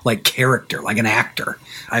 like character, like an actor.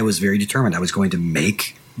 I was very determined. I was going to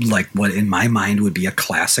make like what in my mind would be a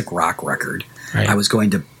classic rock record. Right. I was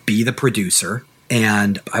going to be the producer,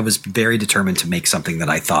 and I was very determined to make something that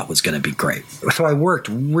I thought was going to be great. So I worked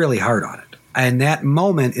really hard on it. And that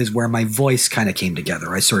moment is where my voice kind of came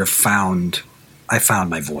together. I found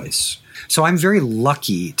my voice. So I'm very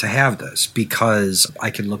lucky to have this, because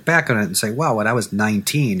I can look back on it and say, wow, when I was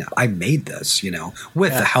 19, I made this,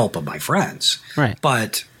 with the help of my friends. Right.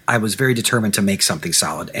 But I was very determined to make something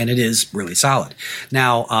solid, and it is really solid.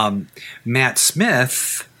 Now, Matt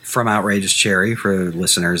Smith from Outrageous Cherry, for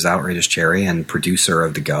listeners, Outrageous Cherry, and producer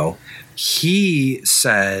of The Go, he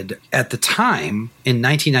said at the time in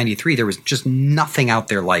 1993 there was just nothing out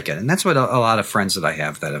there like it, and that's what a lot of friends that I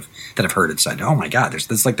have that have heard it said. Oh my God,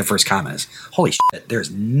 this is like the first comment is, holy shit,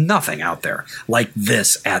 there's nothing out there like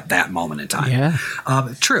this at that moment in time. Yeah,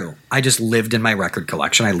 true. I just lived in my record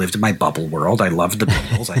collection. I lived in my bubble world. I loved the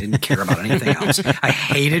Beatles. I didn't care about anything else. I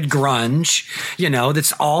hated grunge.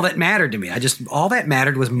 That's all that mattered to me. All that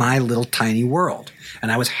mattered was my little tiny world,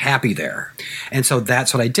 and I was happy there. And so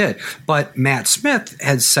that's what I did. But Matt Smith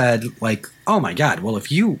had said, like, oh my God, well,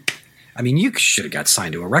 you should have got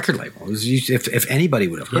signed to a record label. If anybody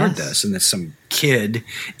would have heard this, and that some kid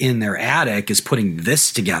in their attic is putting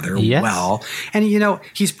this together well. And,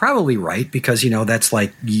 he's probably right, because, that's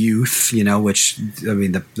like youth, which,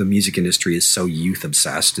 the music industry is so youth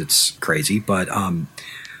obsessed. It's crazy. But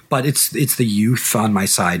it's the youth on my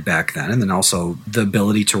side back then. And then also the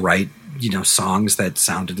ability to write, songs that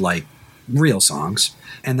sounded like real songs,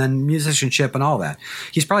 and then musicianship and all that.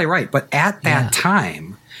 He's probably right. But at that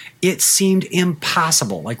time, it seemed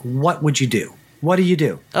impossible. Like, what would you do? What do you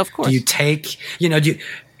do? Of course. Do you take,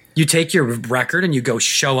 you take your record and you go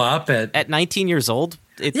show up at 19 years old?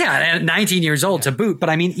 At 19 years old to boot.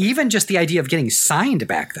 But even just the idea of getting signed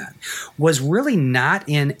back then was really not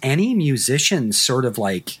in any musician's sort of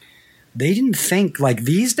like, they didn't think like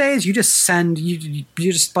these days you just you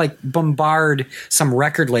just like bombard some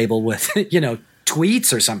record label with,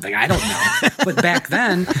 tweets or something. I don't know. But back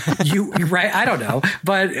then right. I don't know.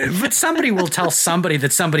 But somebody will tell somebody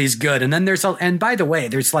that somebody's good. And then and by the way,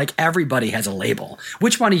 there's like everybody has a label.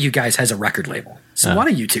 Which one of you guys has a record label? So one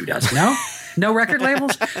of you two does, no? No record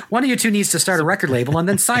labels? One of you two needs to start a record label and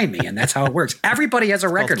then sign me, and that's how it works. Everybody has a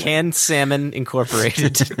record label. Canned Salmon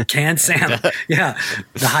Incorporated. Canned Salmon. Yeah.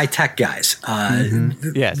 The high-tech guys.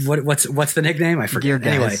 Yes. What's the nickname? I forget. Gear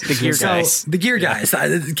guys. Anyway. The Gear Guys. The Gear Guys.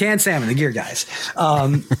 Canned Salmon, the Gear Guys.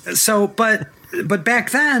 But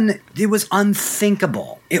back then, it was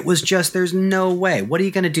unthinkable. It was just, there's no way. What are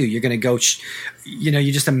you going to do? You're going to go,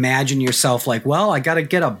 you just imagine yourself like, well,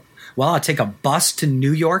 I'll take a bus to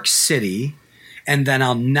New York City, and then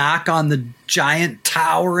I'll knock on the giant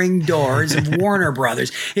towering doors of Warner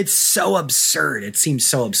Brothers. It's so absurd. It seems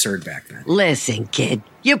so absurd back then. Listen, kid,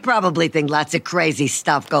 you probably think lots of crazy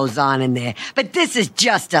stuff goes on in there, but this is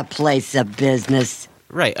just a place of business.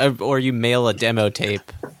 Right, or you mail a demo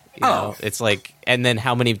tape. You know, it's like, and then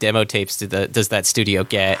how many demo tapes does that studio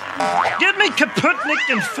get? Give me Kaputnik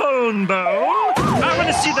and Phone Bone. I want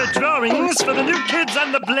to see the drawings for the New Kids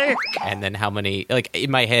on the Block. And then how many, like,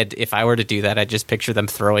 in my head, if I were to do that, I'd just picture them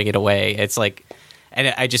throwing it away. It's like,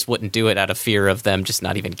 and I just wouldn't do it out of fear of them just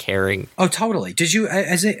not even caring. Oh, totally. Did you,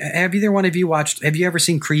 have either one of you have you ever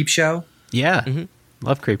seen Creepshow? Yeah.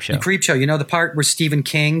 Love Creepshow. Creepshow, you know the part where Stephen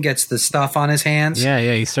King gets the stuff on his hands? Yeah,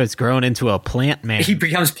 he starts growing into a plant man. He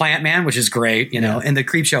becomes Plant Man, which is great, you know. And the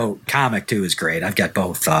Creepshow comic too is great. I've got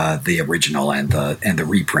both the original and the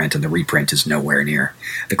reprint, and the reprint is nowhere near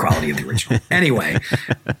the quality of the original. Anyway,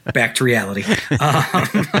 back to reality.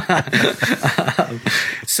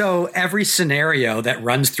 So every scenario that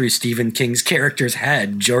runs through Stephen King's character's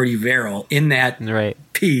head, Jordy Verrill, in that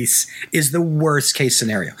piece is the worst case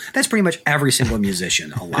scenario. That's pretty much every single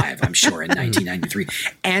musician alive, I'm sure, in 1993.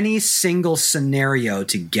 Any single scenario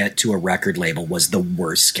to get to a record label was the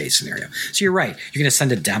worst case scenario. So you're right. You're going to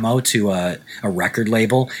send a demo to a record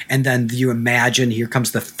label, and then you imagine, here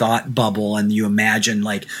comes the thought bubble, and you imagine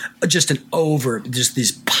like just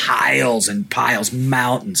these piles and piles,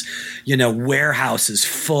 mountains, you know, warehouses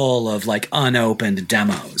full of like unopened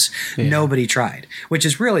demos. Yeah. Nobody tried, which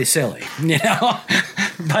is really silly, you know,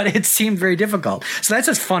 but it seemed very difficult. So that's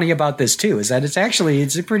what's funny about this too, is that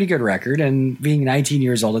it's a pretty good record, and being 19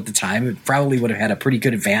 years old at the time, it probably would have had a pretty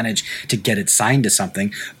good advantage to get it signed to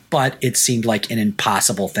something, but it seemed like an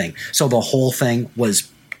impossible thing. So the whole thing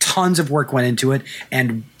was, tons of work went into it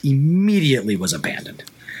and immediately was abandoned.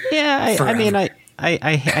 Yeah, I mean, I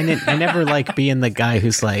never like being the guy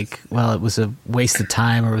who's like, well, it was a waste of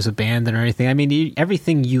time or it was abandoned or anything. I mean,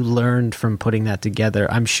 everything you learned from putting that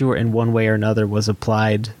together, I'm sure in one way or another was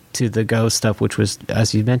applied to the Go stuff, which was,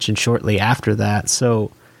 as you mentioned, shortly after that.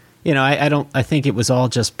 So, you know, I think it was all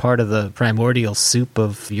just part of the primordial soup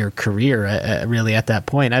of your career, really, at that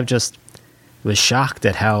point. I've just was shocked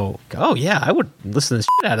at how, oh yeah, I would listen to the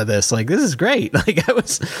shit out of this. Like, this is great. Like,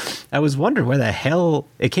 I was wondering where the hell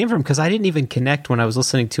it came from, because I didn't even connect when I was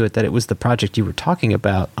listening to it that it was the project you were talking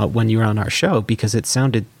about when you were on our show, because it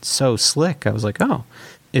sounded so slick. I was like, oh,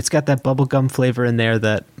 it's got that bubblegum flavor in there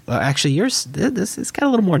that actually it's got a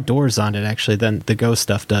little more Doors on it actually than the Go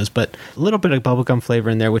stuff does, but a little bit of bubblegum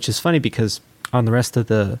flavor in there, which is funny because on the rest of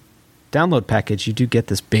the download package you do get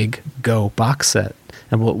this big Go box set,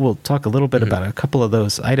 and we'll talk a little bit about a couple of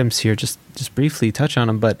those items here, just briefly touch on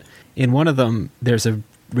them. But in one of them there's a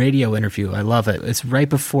radio interview. I love it. It's right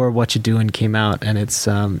before What You Doin' came out, and it's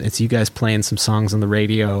you guys playing some songs on the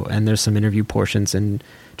radio, and there's some interview portions, and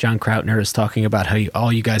John Krautner is talking about how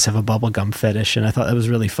all you guys have a bubblegum fetish, and I thought that was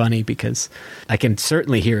really funny because I can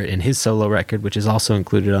certainly hear it in his solo record, which is also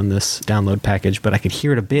included on this download package, but I could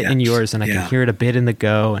hear it a bit in yours, and I can hear it a bit in the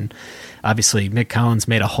Go, and obviously Mick Collins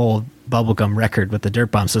made a whole bubblegum record with the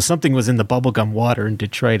Dirt Bomb, so something was in the bubblegum water in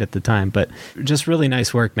Detroit at the time. But just really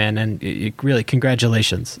nice work, man, and really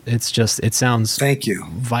congratulations. It sounds thank you,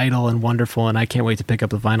 vital and wonderful, and I can't wait to pick up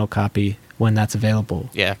the vinyl copy when that's available.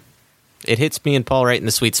 Yeah, it hits me and Paul right in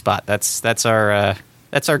the sweet spot. That's our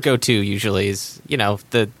go-to usually. Is, you know,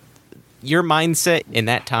 your mindset in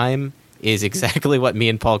that time is exactly what me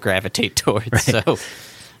and Paul gravitate towards. Right. So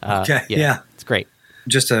it's great.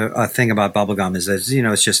 Just a thing about bubblegum is that, you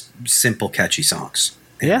know, it's just simple, catchy songs.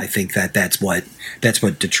 And I think that's what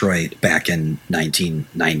Detroit back in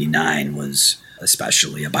 1999 was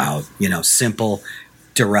especially about. You know, simple,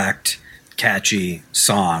 direct, catchy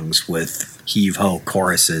songs with heave-ho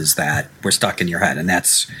choruses that were stuck in your head, and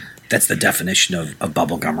that's the definition of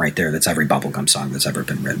bubblegum right there. That's every bubblegum song that's ever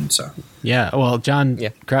been written. So yeah, well, John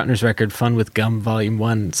Krautner's record, Fun with Gum Volume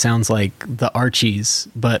 1, sounds like the Archies,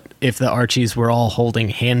 but if the Archies were all holding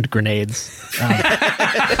hand grenades.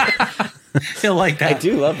 Feel like that. I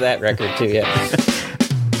do love that record too, yeah.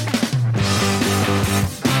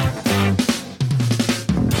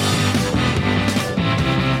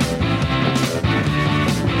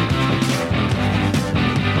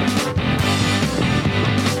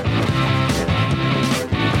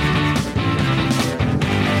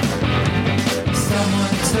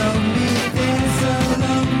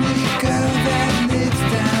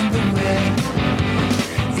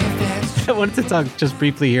 I wanted to talk just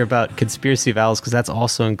briefly here about Conspiracy of Owls, because that's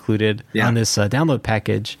also included on this download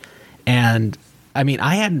package. And I mean,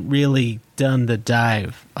 I hadn't really done the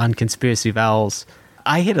dive on Conspiracy of Owls.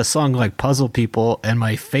 I hit a song like Puzzle People and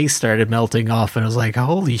my face started melting off, and I was like,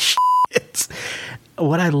 holy shit.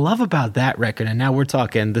 What I love about that record, and now we're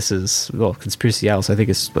talking, this is, Conspiracy Owls, I think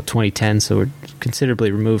it's 2010, so we're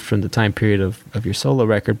considerably removed from the time period of your solo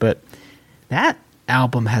record, but that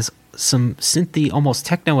album has some synthy, almost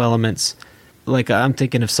techno elements. Like, I'm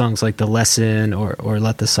thinking of songs like The Lesson or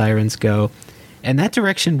Let the Sirens Go. And that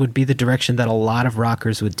direction would be the direction that a lot of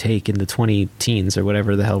rockers would take in the 2010s or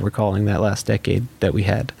whatever the hell we're calling that last decade that we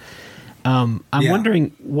had. I'm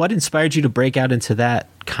wondering what inspired you to break out into that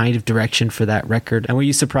kind of direction for that record, and were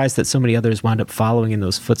you surprised that so many others wound up following in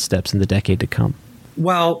those footsteps in the decade to come?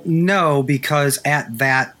 Well, no, because at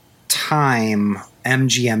that time,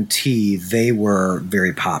 MGMT, they were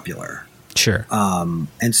very popular. Sure. And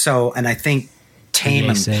I think Tame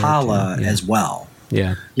Impala as well.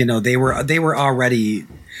 Yeah. You know, they were already,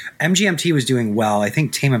 MGMT was doing well. I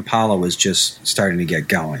think Tame Impala was just starting to get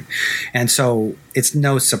going. And so it's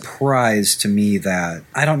no surprise to me that,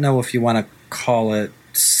 I don't know if you want to call it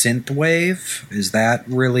synthwave. Is that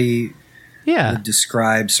really would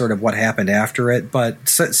describe sort of what happened after it? But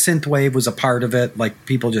synthwave was a part of it. Like,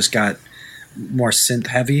 people just got more synth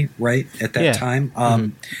heavy, right, at that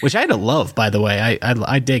time. Which I had to love, by the way.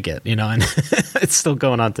 I dig it, you know, and it's still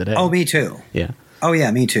going on today. Oh, me too. Yeah. Oh,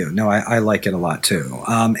 yeah, me too. No, I like it a lot too.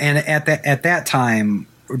 And at that time,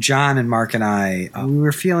 John and Mark and I, we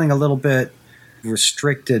were feeling a little bit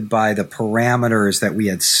restricted by the parameters that we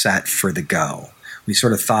had set for the Go. We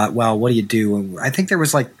sort of thought, well, what do you do? And I think there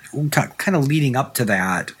was like kind of leading up to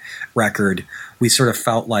that record, we sort of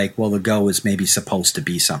felt like, well, the Go is maybe supposed to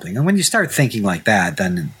be something. And when you start thinking like that,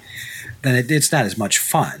 then it's not as much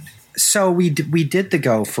fun. So we did the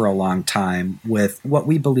Go for a long time with what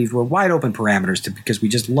we believed were wide open parameters because we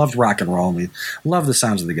just loved rock and roll and we loved the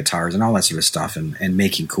sounds of the guitars and all that sort of stuff and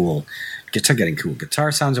getting cool guitar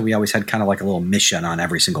sounds. And we always had kind of like a little mission on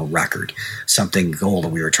every single record, something goal that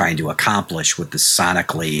we were trying to accomplish with the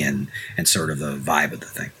sonically and sort of the vibe of the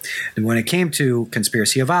thing. And when it came to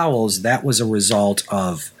Conspiracy of Owls, that was a result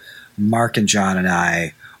of Mark and John and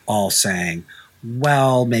I all saying,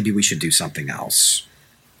 well, maybe we should do something else.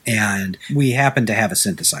 And we happened to have a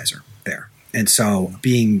synthesizer there. And so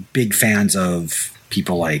being big fans of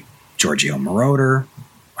people like Giorgio Moroder,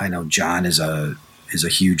 I know John is a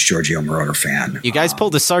huge Giorgio Moroder fan. You guys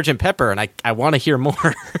pulled a Sgt. Pepper, and I want to hear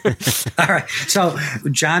more. All right. So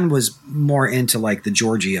John was more into like the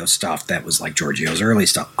Giorgio stuff that was like Giorgio's early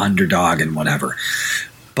stuff, Underdog and whatever.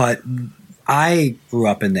 But I grew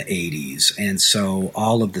up in the 80s, and so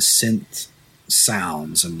all of the synth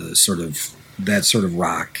sounds and the sort of that sort of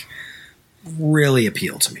rock really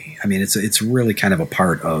appealed to me. I mean, it's really kind of a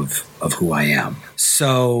part of who I am.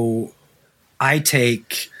 So I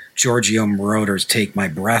take Giorgio Moroder's "Take My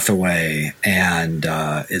Breath Away" and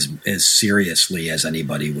as seriously as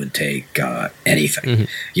anybody would take anything. Mm-hmm.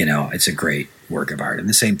 You know, it's a great work of art. And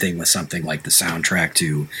the same thing with something like the soundtrack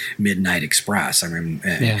to Midnight Express. I mean,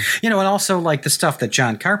 you know, and also like the stuff that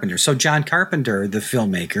John Carpenter. So John Carpenter, the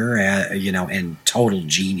filmmaker, you know, and total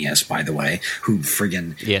genius, by the way, who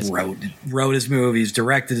friggin' wrote his movies,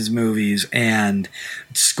 directed his movies, and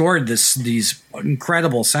scored these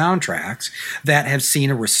incredible soundtracks that have seen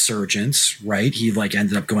a resurgence, right? He like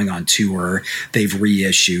ended up going on tour. They've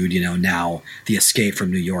reissued, you know, now the Escape from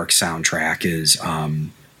New York soundtrack is,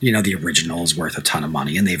 you know, the original is worth a ton of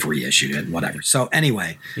money and they've reissued it, whatever. So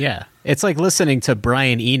anyway. Yeah. It's like listening to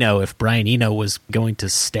Brian Eno if Brian Eno was going to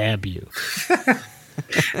stab you.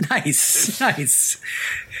 Nice.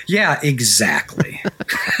 Yeah, exactly.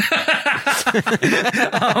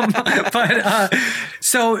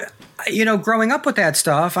 So, you know, growing up with that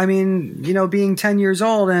stuff, I mean, you know, being 10 years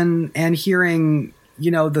old and hearing, you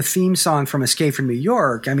know, the theme song from Escape from New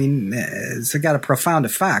York, I mean, it's got a profound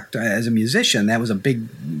effect. As a musician, that was a big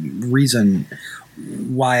reason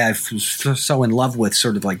why I was so in love with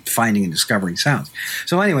sort of like finding and discovering sounds.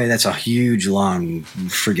 So anyway, that's a huge, long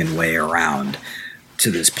friggin' way around to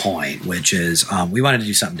this point, which is we wanted to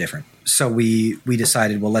do something different. So we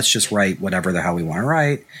decided, well, let's just write whatever the hell we want to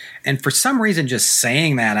write. And for some reason, just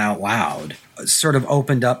saying that out loud sort of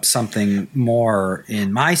opened up something more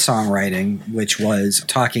in my songwriting, which was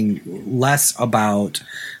talking less about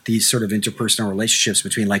these sort of interpersonal relationships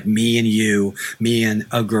between like me and you, me and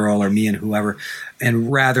a girl, or me and whoever,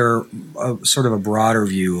 and rather sort of a broader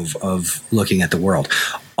view of looking at the world.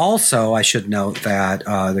 Also, I should note that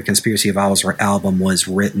the Conspiracy of Owls album was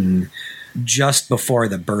written just before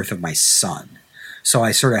the birth of my son. So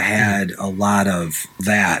I sort of had a lot of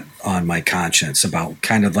that on my conscience about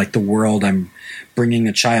kind of like the world I'm bringing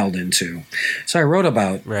a child into. So I wrote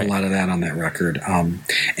about a lot of that on that record.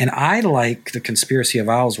 And I like the Conspiracy of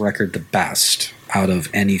Owls record the best. out of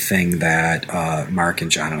anything that Mark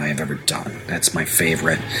and John and I have ever done. That's my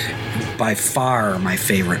favorite, by far my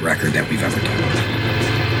favorite record that we've ever done.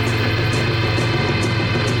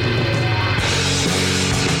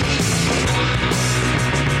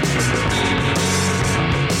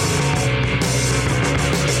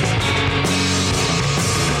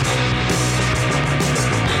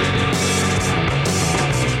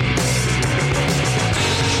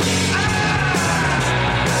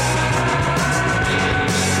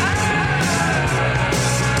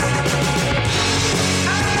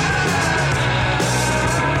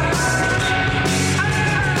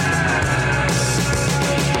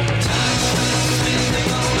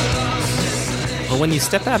 When you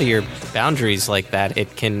step out of your boundaries like that,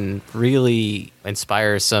 it can really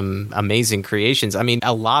inspire some amazing creations. I mean,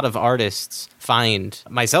 a lot of artists find,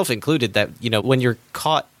 myself included, that, you know, when you're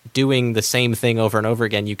caught doing the same thing over and over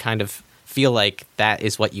again, you kind of feel like that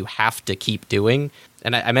is what you have to keep doing.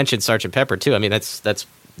 And I mentioned Sgt. Pepper too. I mean, that's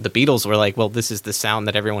the Beatles were like, well, this is the sound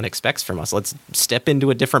that everyone expects from us. Let's step into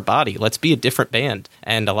a different body. Let's be a different band.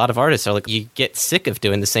 And a lot of artists are like, you get sick of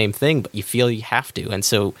doing the same thing, but you feel you have to. And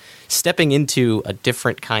so stepping into a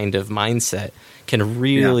different kind of mindset can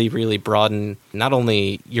really, really broaden not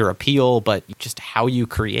only your appeal, but just how you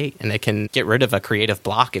create. And it can get rid of a creative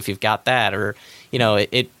block if you've got that, or, you know,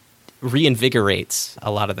 it reinvigorates a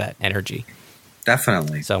lot of that energy.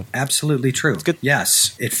 Definitely. So absolutely true. It's good.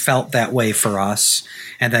 Yes, it felt that way for us.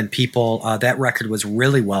 And then people, that record was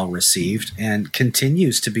really well received and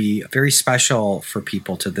continues to be very special for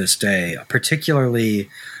people to this day, particularly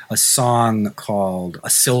a song called A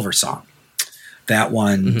Silver Song. That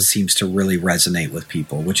one seems to really resonate with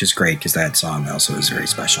people, which is great because that song also is very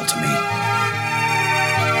special to me.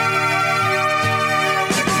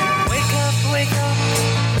 Wake up,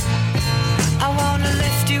 I wanna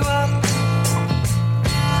lift you up,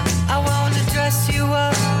 I wanna dress you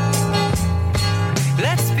up,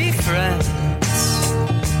 let's be friends.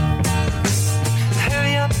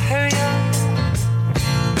 Hurry up,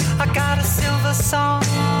 I got a silver song,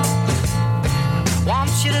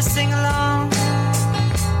 want you to sing along,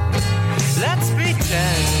 let's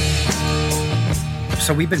pretend.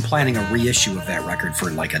 So we've been planning a reissue of that record for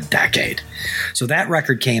like a decade. So that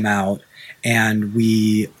record came out and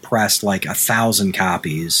we pressed like 1,000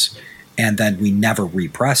 copies, and then we never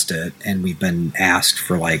repressed it. And we've been asked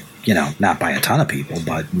for, like, you know, not by a ton of people,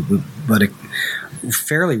 but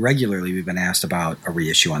fairly regularly we've been asked about a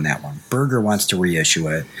reissue on that one. Berger wants to reissue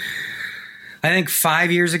it. I think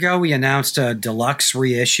 5 years ago we announced a deluxe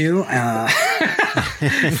reissue. 5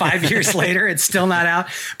 years later, it's still not out.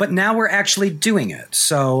 But now we're actually doing it.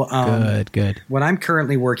 So good. What I'm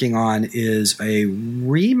currently working on is a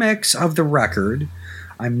remix of the record.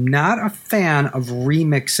 I'm not a fan of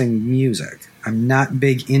remixing music. I'm not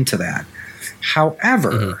big into that.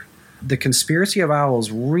 However, the Conspiracy of Owls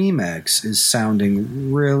remix is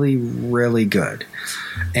sounding really, really good.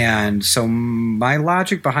 And so my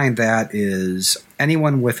logic behind that is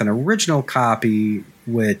anyone with an original copy,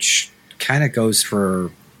 which kind of goes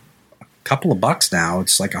for a couple of bucks now,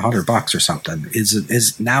 it's like $100 or something,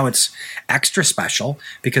 is now it's extra special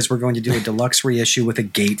because we're going to do a deluxe reissue with a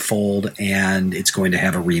gatefold, and it's going to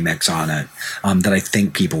have a remix on it that I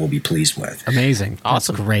think people will be pleased with. Amazing.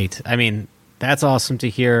 Awesome. That's great. I mean, that's awesome to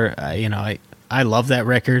hear. You know, I love that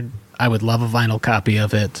record. I would love a vinyl copy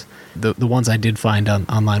of it. The ones I did find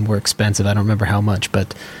online were expensive. I don't remember how much,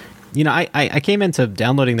 but you know, I came into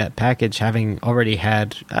downloading that package having already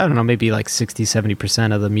had, I don't know, maybe like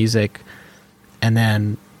 60-70% of the music, and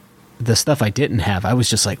then the stuff I didn't have, I was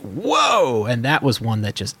just like, whoa! And that was one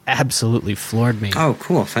that just absolutely floored me. Oh,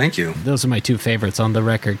 cool. Thank you. Those are my two favorites on the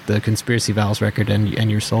record. The Conspiracy of Owls record and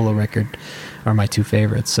your solo record are my two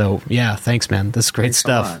favorites. So, yeah, thanks, man. This is great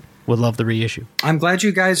stuff. Would love the reissue. I'm glad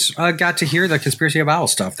you guys got to hear the Conspiracy of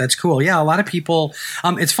Owls stuff. That's cool. Yeah, a lot of people...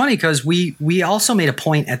 it's funny because we also made a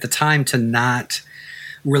point at the time to not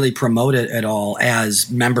really promote it at all as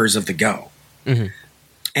members of the Go. And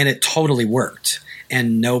it totally worked.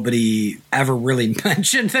 And nobody ever really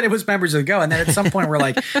mentioned that it was members of the Go. And then at some point we're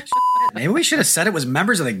like, maybe we should have said it was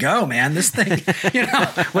members of the Go, man. This thing, you know,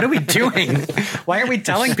 what are we doing? Why are we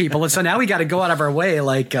telling people? And so now we got to go out of our way,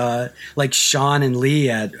 like Sean and Lee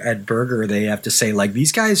at Berger. They have to say, like,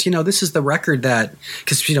 these guys, you know, this is the record that,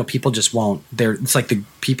 because, you know, people just won't. It's like the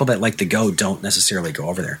people that like the Go don't necessarily go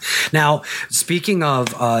over there. Now, speaking of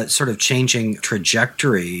sort of changing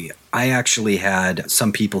trajectory, I actually had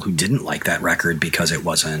some people who didn't like that record because it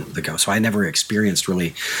wasn't the Go. So I never experienced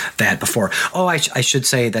really that before. Oh, I should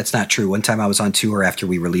say that's not true. One time I was on tour after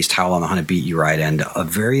we released Howl on the Haunted Beat You Ride, and a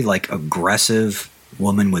very like aggressive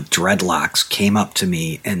woman with dreadlocks came up to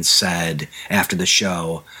me and said after the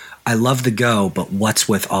show, "I love the Go, but what's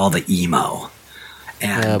with all the emo?"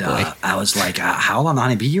 And I was like, "How long,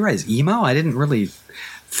 Honey Bee? You write as emo?" I didn't really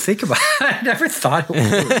think about it. I never thought it would.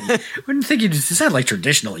 I wouldn't think it sounded like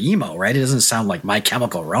traditional emo, right? It doesn't sound like My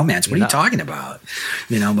Chemical Romance. What are you talking about?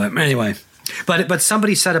 But anyway. But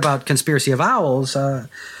somebody said about Conspiracy of Owls, I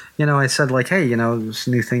said like, hey, this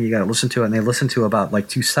new thing, you got to listen to it. And they listened to about like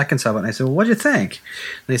 2 seconds of it. And I said, well, what'd you think?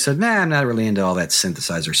 And they said, nah, I'm not really into all that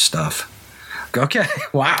synthesizer stuff. Okay.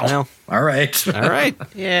 Wow. Well, all right.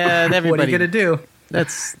 Yeah. And everybody, what are you going to do?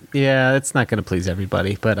 That's not going to please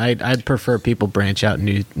everybody, but I'd prefer people branch out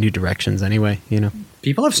in new directions anyway,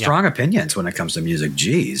 People have strong opinions when it comes to music.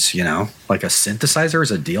 Geez, like a synthesizer is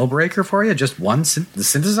a deal breaker for you. Just one the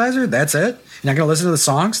synthesizer, that's it. You're not going to listen to the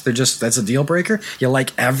songs. That's a deal breaker. You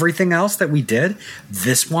like everything else that we did.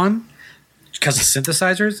 This one, because the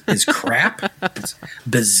synthesizers is crap. It's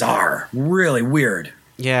bizarre, really weird.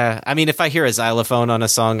 Yeah, I mean, if I hear a xylophone on a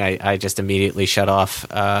song, I just immediately shut off.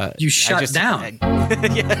 You shut down.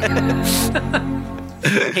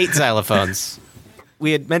 Hate xylophones.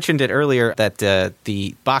 We had mentioned it earlier that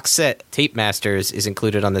the box set Tape Masters is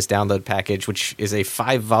included on this download package, which is a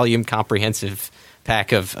 5-volume comprehensive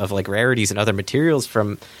pack of like rarities and other materials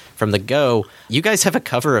from the Go. You guys have a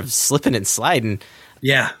cover of Slippin' and Slidin'.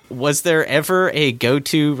 Yeah. Was there ever a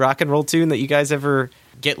go-to rock and roll tune that you guys ever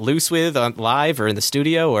get loose with on live or in the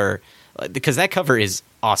studio, or because that cover is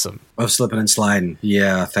awesome? Of Slippin' and Slidin'.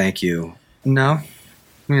 Yeah, thank you. No,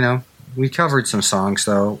 we covered some songs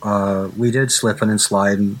though. We did Slippin' and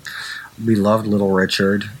Slidin'. We loved Little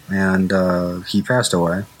Richard, and he passed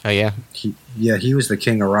away. Oh yeah, he was the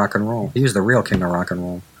king of rock and roll. He was the real king of rock and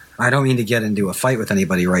roll. I don't mean to get into a fight with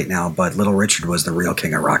anybody right now, but Little Richard was the real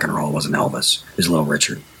king of rock and roll. It wasn't Elvis. It was Little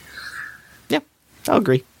Richard. Yeah, I'll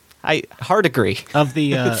agree. I hard agree. Of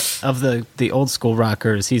the old school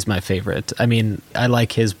rockers, he's my favorite. I mean, I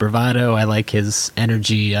like his bravado. I like his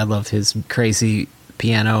energy. I love his crazy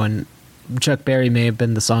piano. And Chuck Berry may have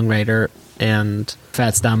been the songwriter, and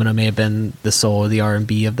Fats Domino may have been the soul or the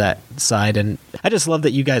R&B of that side. And I just love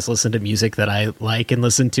that you guys listen to music that I like and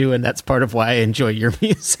listen to, and that's part of why I enjoy your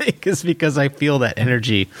music, is because I feel that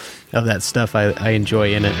energy of that stuff I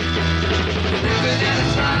enjoy in it.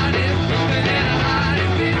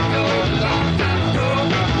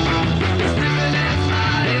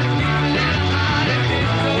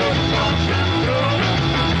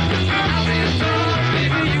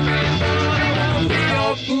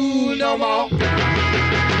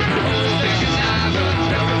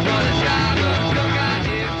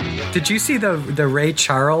 Did you see the Ray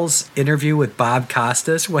Charles interview with Bob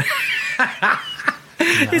Costas? He's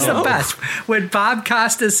the best. When Bob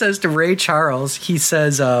Costas says to Ray Charles, he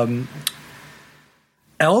says,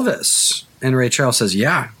 Elvis. And Ray Charles says,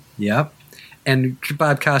 yeah, yep. And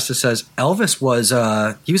Bob Costas says, Elvis was,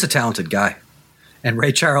 he was a talented guy. And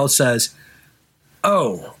Ray Charles says,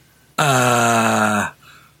 okay.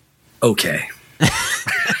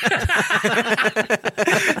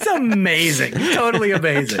 It's amazing. Totally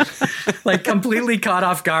amazing. Like completely caught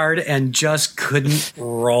off guard and just couldn't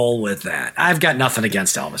roll with that. I've got nothing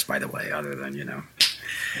against Elvis, by the way, other than,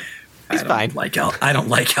 he's fine. I don't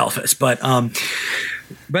like Elvis, but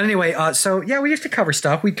anyway, so yeah, we used to cover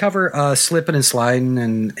stuff. We'd cover Slippin' and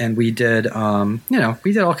Slidin', and we did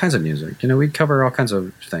we did all kinds of music. We'd cover all kinds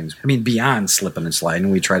of things. I mean, beyond Slippin' and Slidin',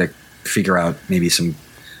 we try to figure out maybe some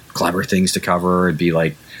clever things to cover. It'd be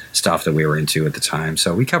like stuff that we were into at the time.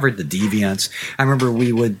 So we covered the Deviants. I remember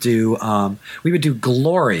we would do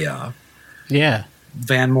Gloria. Yeah.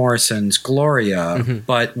 Van Morrison's Gloria,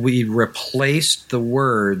 but we replaced the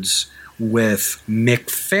words with Mick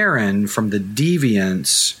Farren from the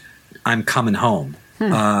Deviants, I'm Coming Home.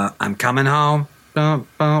 I'm coming home.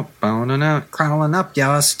 Crawling up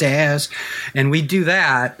your stairs. And we do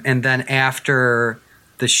that, and then after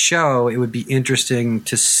the show, it would be interesting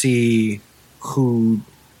to see who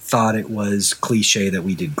thought it was cliche that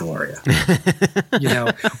we did Gloria.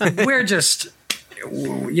 We're just,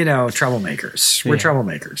 troublemakers. We're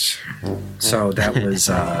troublemakers. So that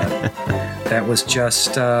was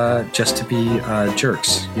just to be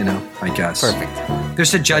jerks, I guess. Perfect.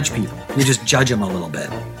 There's to judge people. You just judge them a little bit.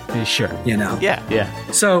 Sure. Yeah.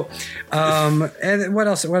 So, and what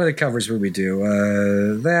else? What other covers would we do?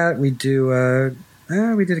 We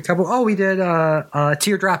did a couple. Oh, we did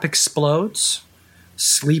Teardrop Explodes,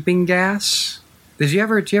 Sleeping Gas. Do you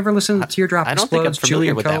ever listen to Teardrop Explodes? I don't think I'm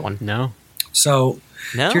familiar with that one. No.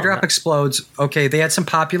 Teardrop Explodes. Okay, they had some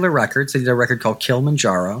popular records. They did a record called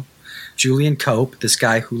Kilimanjaro. Julian Cope, this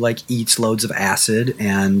guy who like eats loads of acid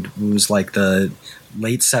and was like the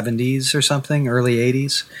late 70s or something, early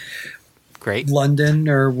 80s. Great. London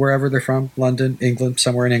or wherever they're from, London, England,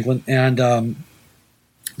 somewhere in England. And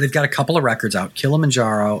they've got a couple of records out,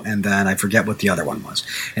 Kilimanjaro, and then I forget what the other one was.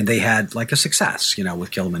 And they had like a success,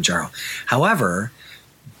 with Kilimanjaro. However,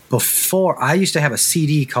 before, I used to have a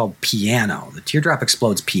CD called Piano, the Teardrop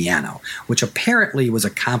Explodes Piano, which apparently was a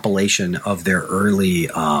compilation of their early,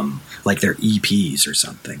 like their EPs or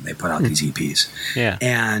something. They put out these EPs. Yeah.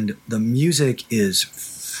 And the music is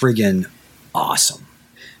friggin' awesome.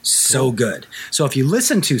 So good. So if you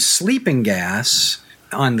listen to Sleeping Gas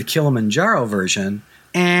on the Kilimanjaro version,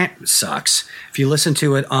 sucks. If you listen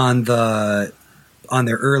to it on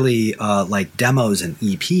their early like demos and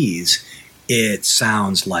EPs, it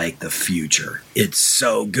sounds like the future. It's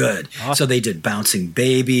so good. Awesome. So they did Bouncing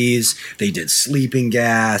Babies. They did Sleeping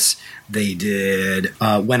Gas. They did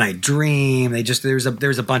When I Dream. There's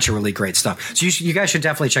a bunch of really great stuff. So you guys should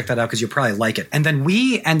definitely check that out because you'll probably like it. And then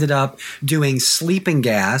we ended up doing Sleeping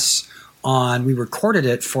Gas we recorded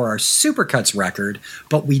it for our Supercuts record,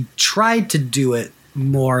 but we tried to do it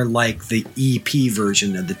more like the EP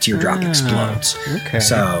version of the Teardrop Explodes. Okay.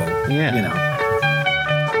 So, yeah.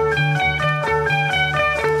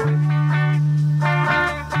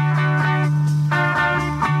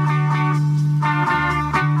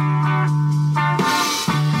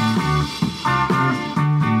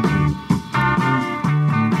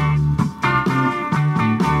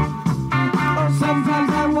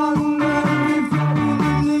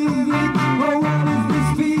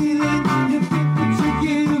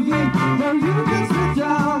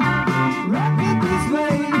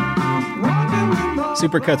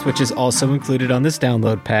 Supercuts, which is also included on this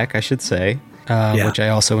download pack, I should say, which I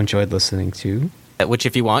also enjoyed listening to. Which,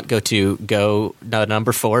 if you want, go to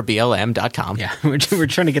go4blm.com. Yeah, we're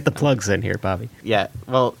trying to get the plugs in here, Bobby. Yeah,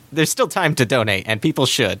 well, there's still time to donate, and people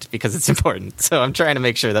should, because it's important. So I'm trying to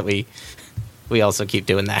make sure that we also keep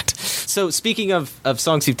doing that. So speaking of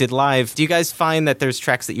songs you did live, do you guys find that there's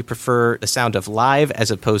tracks that you prefer the sound of live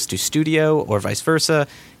as opposed to studio, or vice versa?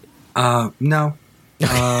 No.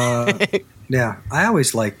 Yeah, I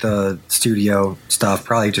always liked the studio stuff,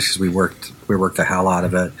 probably just because we worked the hell out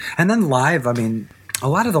of it. And then live, I mean, a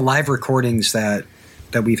lot of the live recordings that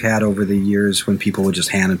we've had over the years when people would just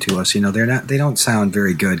hand them to us, they don't sound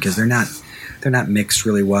very good because they're not mixed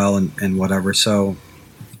really well and whatever. So,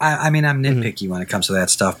 I'm nitpicky when it comes to that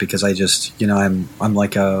stuff because I just, I'm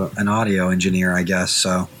like an audio engineer, I guess.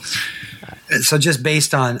 So just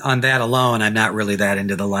based on that alone, I'm not really that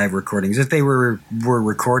into the live recordings. If they were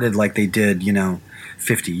recorded like they did,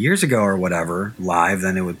 50 years ago or whatever, live,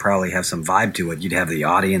 then it would probably have some vibe to it. You'd have the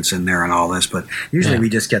audience in there and all this. But usually we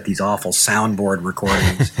just get these awful soundboard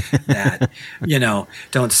recordings that,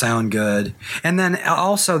 don't sound good. And then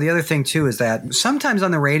also the other thing, too, is that sometimes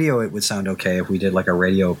on the radio it would sound okay if we did like a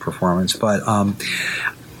radio performance. But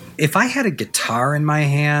if I had a guitar in my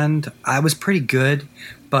hand, I was pretty good.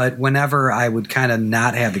 But whenever I would kind of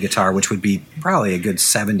not have the guitar, which would be probably a good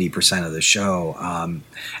 70% of the show, I'm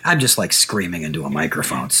just like screaming into a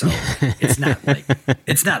microphone. So it's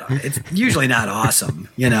usually not awesome,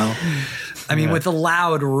 I mean, with a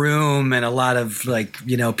loud room and a lot of like,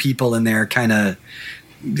 people in there kind of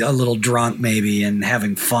a little drunk maybe and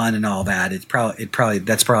having fun and all that,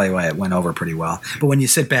 that's probably why it went over pretty well. But when you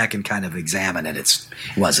sit back and kind of examine it, it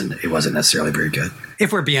wasn't necessarily very good,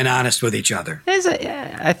 if we're being honest with each other.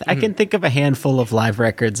 I can think of a handful of live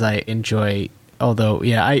records I enjoy, although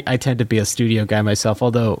I tend to be a studio guy myself,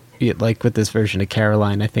 although like with this version of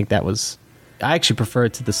Caroline, I think I actually prefer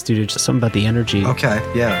it to the studio, just something about the energy. Okay,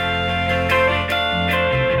 yeah.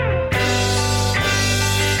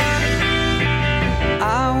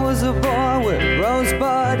 A boy with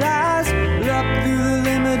rosebud eyes, looked through the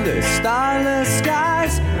limitless starless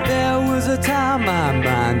skies. There was a time my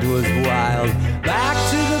mind was wild, back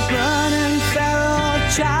to the burning feral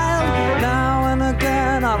child. Now and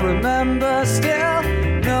again I remember still,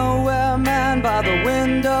 nowhere man by the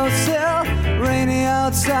windowsill, rainy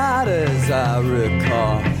outside as I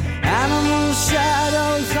recall, animal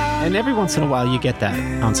shadows on. And every once in a while you get that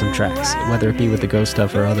on some tracks, whether it be with the Ghost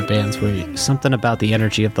stuff or other bands, where something about the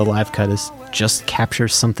energy of the live cut just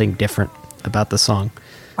captures something different about the song.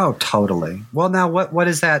 Oh, totally. Well, now what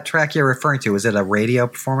is that track you're referring to? Is it a radio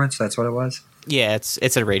performance? That's what it was? Yeah,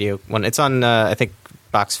 it's a radio one. It's on, I think,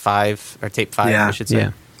 box 5 or tape 5, I should say.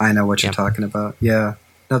 Yeah. I know what you're talking about. Yeah.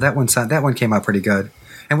 No, that one came out pretty good.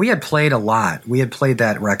 And we had played a lot. We had played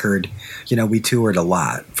that record. We toured a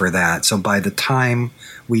lot for that. So by the time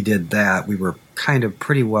we did that, we were kind of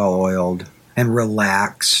pretty well oiled and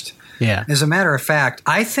relaxed. Yeah. As a matter of fact,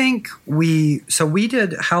 I think we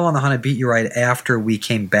did Howl on the Haunted Beat You Right after we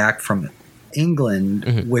came back from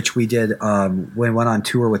England, which we did when we went on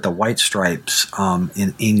tour with the White Stripes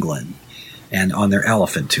in England and on their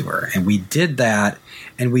Elephant tour. And we did that,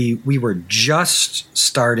 and we were just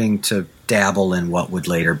starting to dabble in what would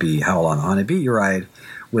later be Howl on the Haunted Beat You Right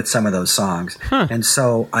with some of those songs. And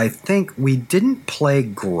so I think we didn't play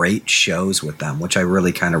great shows with them, which I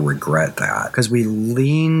really kind of regret that, because we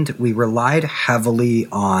relied heavily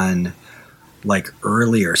on like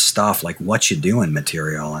earlier stuff, like What You Doing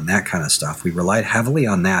material and that kind of stuff. We relied heavily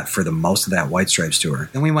on that for the most of that White Stripes tour.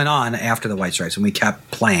 Then we went on after the White Stripes and we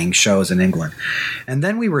kept playing shows in England. And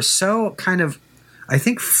then we were so kind of, I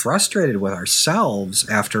think, frustrated with ourselves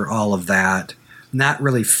after all of that, not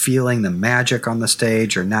really feeling the magic on the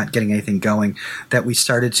stage or not getting anything going, that we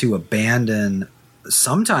started to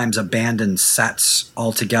sometimes abandon sets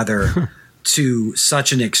altogether to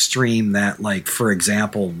such an extreme that, like, for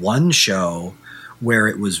example, one show where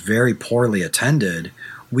it was very poorly attended,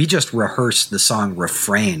 we just rehearsed the song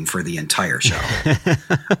Refrain for the entire show.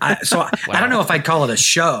 I don't know if I'd call it a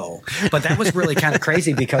show, but that was really kind of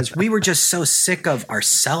crazy because we were just so sick of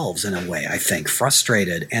ourselves in a way, I think,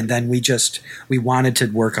 frustrated. And then we wanted to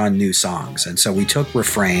work on new songs. And so we took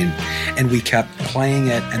Refrain and we kept playing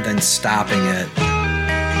it and then stopping it.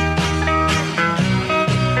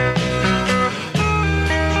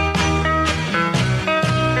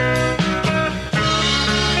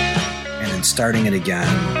 Starting it again.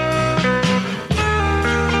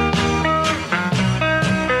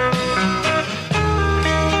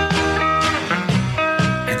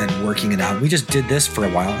 And then working it out. We just did this for a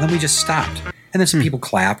while and then we just stopped. And then some people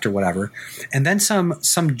clapped or whatever. And then some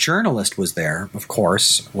journalist was there, of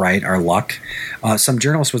course, right? Our luck. Some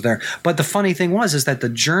journalist was there. But the funny thing is that the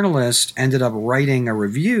journalist ended up writing a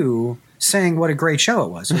review saying what a great show it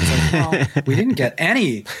was. So it's like, well, we didn't get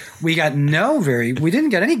any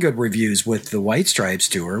good reviews with the White Stripes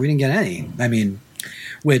tour. We didn't get any. I mean,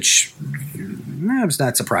 which was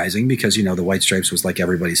not surprising because, you know, the White Stripes was like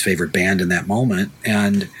everybody's favorite band in that moment.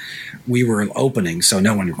 And we were opening, so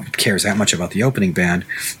no one cares that much about the opening band.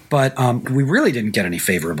 But we really didn't get any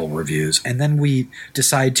favorable reviews. And then we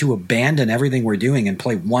decided to abandon everything we're doing and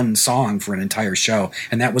play one song for an entire show.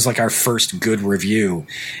 And that was like our first good review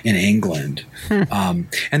in England. And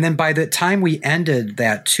then by the time we ended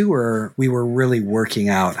that tour, we were really working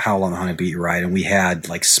out Howl on the Haunted Beat You Right. And we had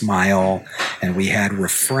like Smile and we had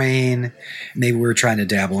Refrain. Maybe we were trying to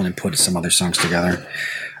dabble in and put some other songs together.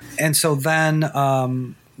 And so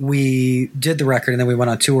then we did the record, and then we went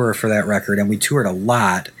on tour for that record, and we toured a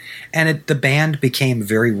lot. And the band became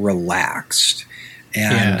very relaxed,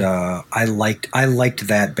 and I liked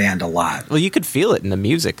that band a lot. Well, you could feel it in the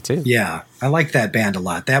music too. Yeah, I liked that band a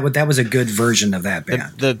lot. That was a good version of that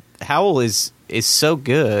band. The Howl is so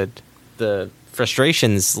good. The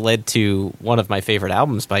Frustrations led to one of my favorite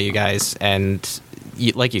albums by you guys, and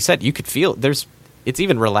like you said, you could feel it's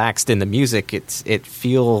even relaxed in the music. It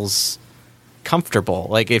feels comfortable.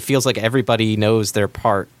 Like it feels like everybody knows their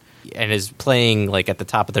part and is playing like at the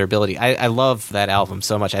top of their ability. I love that album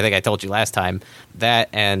so much. I think I told you last time that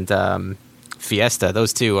and Fiesta,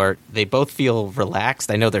 those two they both feel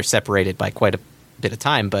relaxed. I know they're separated by quite a bit of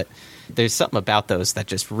time, but there's something about those that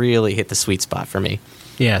just really hit the sweet spot for me.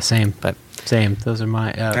 Yeah, same. Those are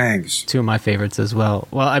my thanks. Two of my favorites as well.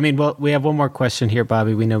 Well, I mean, we have one more question here,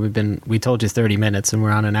 Bobby. We know we told you 30 minutes, and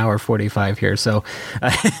we're on an hour 45 here. So,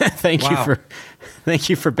 thank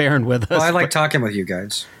you for bearing with us. Well, I like talking with you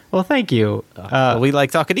guys. Well, thank you. We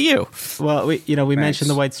like talking to you. Well, we mentioned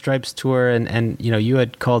the White Stripes tour, and you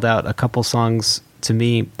had called out a couple songs to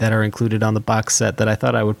me that are included on the box set that I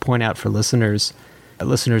thought I would point out for listeners.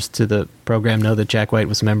 Listeners to the program know that Jack White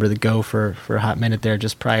was a member of the Go for a hot minute there,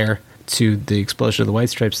 just prior to the explosion of the White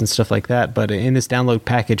Stripes and stuff like that. But in this download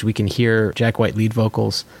package, we can hear Jack White lead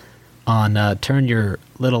vocals on Turn Your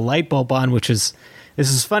Little Light Bulb On, this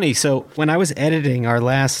is funny. So when I was editing our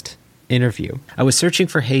last interview, I was searching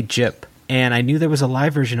for Hey Gyp, and I knew there was a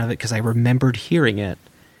live version of it because I remembered hearing it.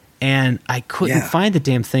 And I couldn't find the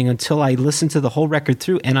damn thing until I listened to the whole record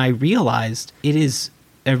through, and I realized it is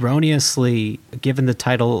erroneously given the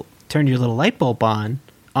title Turn Your Little Light Bulb On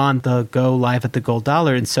the Go Live at the Gold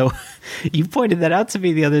Dollar. And so you pointed that out to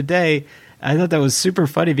me the other day. I thought that was super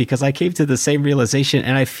funny because I came to the same realization,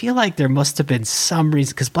 and I feel like there must have been some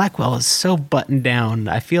reason, because Blackwell is so buttoned down.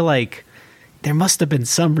 I feel like there must have been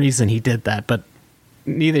some reason he did that, but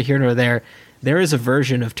neither here nor there. There is a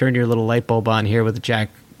version of Turn Your Little Light Bulb On here with Jack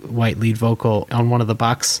White lead vocal on one of the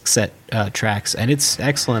box set tracks, and it's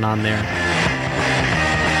excellent on there.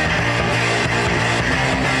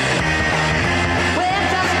 Well,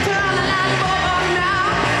 just turn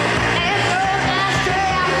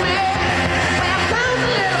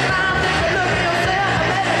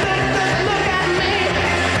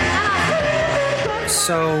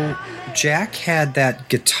Jack had that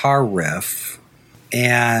guitar riff,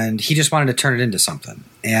 and he just wanted to turn it into something.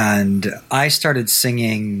 And I started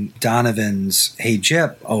singing Donovan's "Hey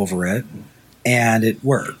Gyp" over it, and it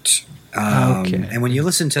worked. And when you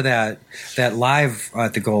listen to that live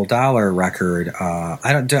at the Gold Dollar record,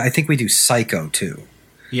 I think we do "Psycho" too.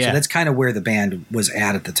 Yeah, so that's kind of where the band was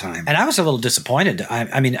at the time, and I was a little disappointed.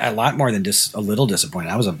 I mean, a lot more than just a little disappointed.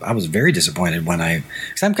 I was very disappointed when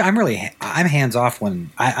because I'm hands off when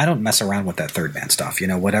I don't mess around with that third band stuff. You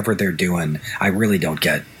know, whatever they're doing, I really don't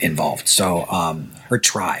get involved. So or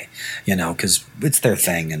try, you know, because it's their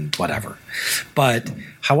thing and whatever. But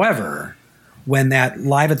however, when that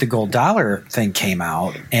Live at the Gold Dollar thing came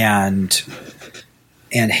out and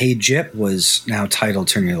 "Hey Gyp" was now titled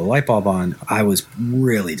 "Turn Your Light Bulb On," I was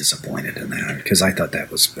really disappointed in that because I thought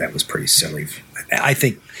that was pretty silly. I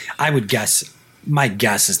think my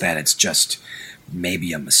guess is that it's just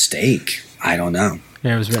maybe a mistake. I don't know.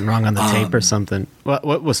 Yeah, it was written wrong on the tape or something.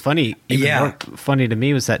 What was funny, more funny to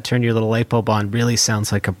me was that "Turn Your Little Light Bulb On" really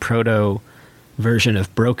sounds like a proto version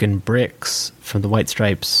of "Broken Bricks" from the White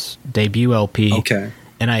Stripes debut LP. Okay.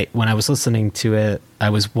 And when I was listening to it, I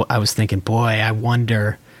was thinking, boy, I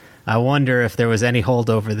wonder if there was any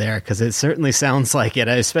holdover there, because it certainly sounds like it.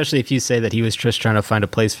 Especially if you say that he was just trying to find a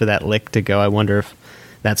place for that lick to go. I wonder if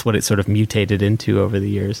that's what it sort of mutated into over the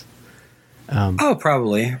years.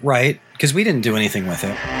 Probably right, because we didn't do anything with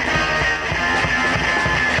it.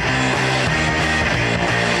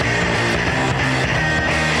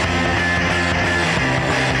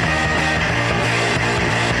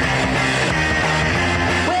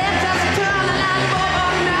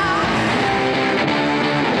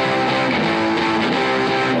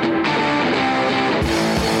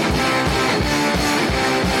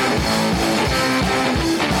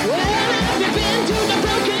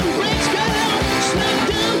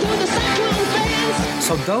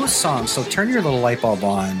 Those songs, so "Turn Your Little Light Bulb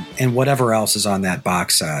On" and whatever else is on that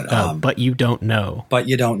box set. But You Don't Know. But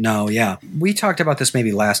You Don't Know, yeah. We talked about this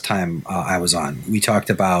maybe last time I was on. We talked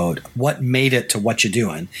about what made it to What You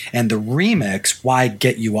Doing, and the remix, why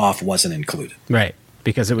Get You Off, wasn't included. Right,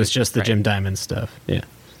 because it was just the Jim Diamond stuff. Yeah.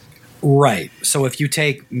 Right. So if you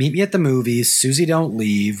take "Meet Me at the Movies," "Susie Don't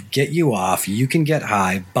Leave," "Get You Off," "You Can Get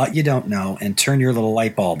High," "But You Don't Know," and "Turn Your Little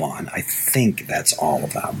Light Bulb On," I think that's all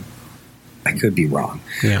of them. I could be wrong.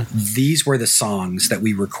 Yeah. These were the songs that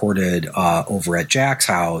we recorded over at Jack's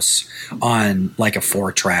house on like a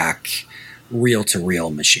 4-track reel-to-reel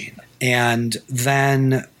machine. And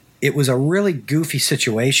then it was a really goofy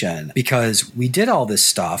situation because we did all this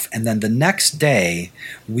stuff, and then the next day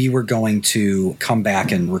we were going to come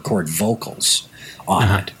back and record vocals on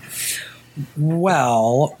it.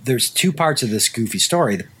 Well, there's two parts of this goofy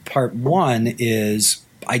story. Part one is,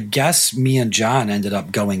 I guess me and John ended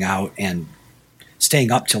up going out and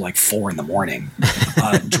staying up till like 4 a.m,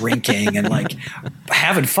 drinking and like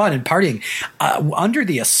having fun and partying, under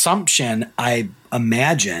the assumption, I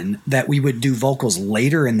imagine, that we would do vocals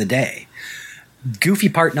later in the day. Goofy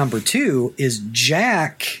part number 2 is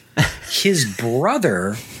Jack, his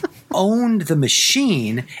brother, owned the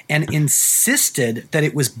machine and insisted that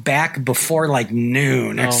it was back before like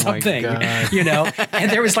noon or something, you know, and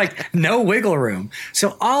there was like no wiggle room.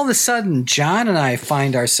 So all of a sudden, John and I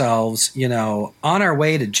find ourselves, you know, on our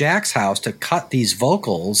way to Jack's house to cut these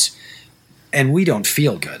vocals, and we don't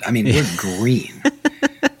feel good. I mean, we're green.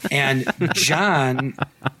 And John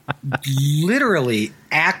literally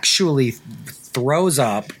actually throws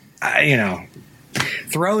up,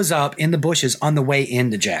 throws up in the bushes on the way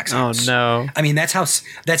into Jack's house. Oh no! I mean, that's how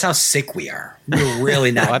sick we are. We're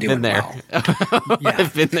really not doing well. Yeah.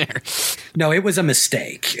 I've been there. No, it was a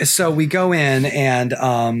mistake. So we go in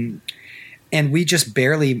and we just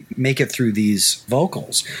barely make it through these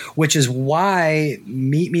vocals, which is why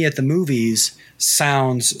 "Meet Me at the Movies"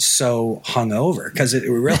 sounds so hungover, because it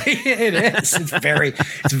really it is. It's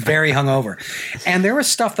very hungover, and there was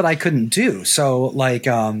stuff that I couldn't do. So like.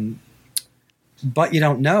 But You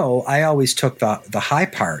Don't Know, I always took the high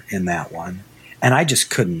part in that one, and I just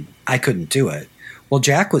couldn't do it. Well,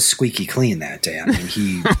 Jack was squeaky clean that day. I mean,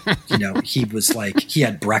 he, he was like, he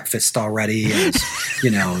had breakfast already and,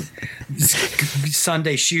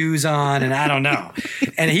 Sunday shoes on, and I don't know.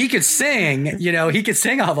 And he could sing, he could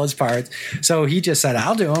sing all those parts. So he just said,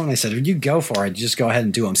 "I'll do them." And I said, "You go for it. Just go ahead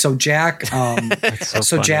and do them." So Jack,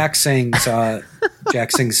 Jack sings the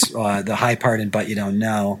high part in "But You Don't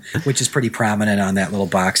Know," which is pretty prominent on that little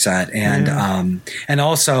box set. And, and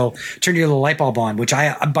also "Turn Your Little Light Bulb On," which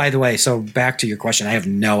by the way, so back to your question, I have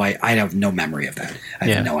no memory of that. I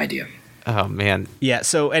have no idea. Oh, man. Yeah,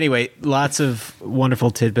 so anyway, lots of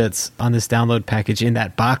wonderful tidbits on this download package in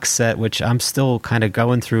that box set, which I'm still kind of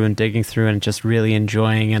going through and digging through and just really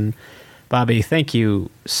enjoying. And Bobby, thank you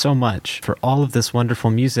so much for all of this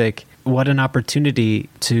wonderful music. What an opportunity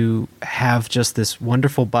to have just this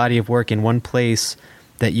wonderful body of work in one place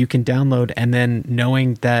that you can download, and then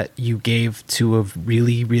knowing that you gave to a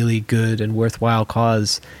really, really good and worthwhile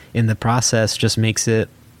cause in the process just makes it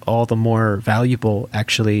all the more valuable,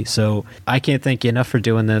 actually. So I can't thank you enough for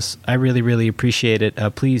doing this. I really, really appreciate it.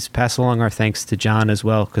 Please pass along our thanks to John as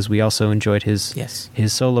well, because we also enjoyed his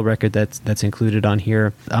solo record that's included on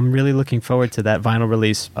here. I'm really looking forward to that vinyl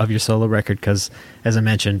release of your solo record because, as I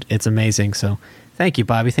mentioned, it's amazing. So thank you,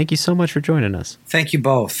 Bobby. Thank you so much for joining us. Thank you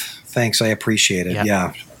both. Thanks. I appreciate it.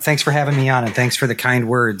 Yeah. Thanks for having me on, and thanks for the kind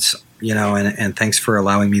words, and thanks for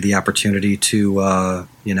allowing me the opportunity to,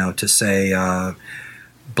 to say,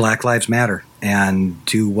 Black Lives Matter, and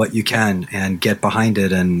do what you can and get behind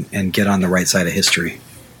it and get on the right side of history.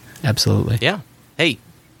 Absolutely. Yeah. Hey,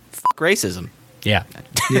 fuck racism. Yeah.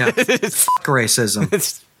 Yeah. Fuck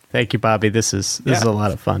racism. Thank you, Bobby. This is a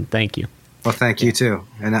lot of fun. Thank you. Well, thank you too.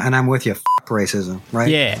 And I'm with you. Fuck racism, right?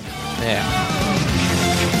 Yeah. Yeah.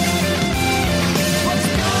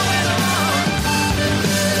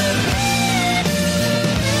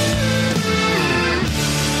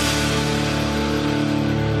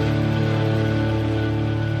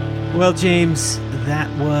 Well, James, that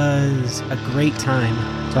was a great time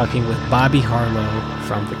talking with Bobby Harlow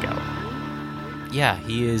from The Go. Yeah,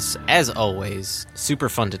 he is, as always, super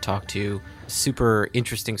fun to talk to, super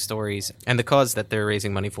interesting stories, and the cause that they're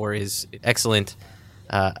raising money for is excellent.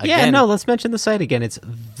 Let's mention the site again. It's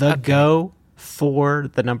BLM.com.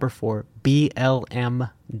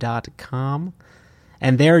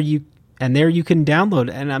 And there you can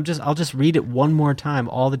download, and I'll just read it one more time,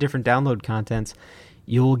 all the different download contents.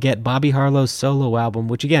 You'll get Bobby Harlow's solo album,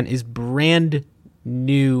 which again is brand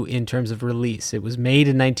new in terms of release. It was made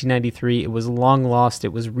in 1993. It was long lost.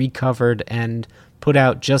 It was recovered and put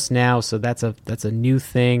out just now, so that's a new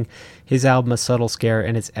thing. His album, A Subtle Scare,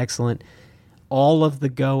 and it's excellent. All of the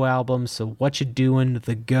Go albums, so What You Doin',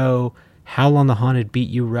 The Go, Howl on the Haunted Beat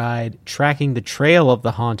You Ride, Tracking the Trail of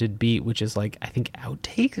the Haunted Beat, which is like, I think,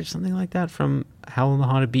 outtakes or something like that from Howl on the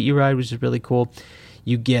Haunted Beat You Ride, which is really cool.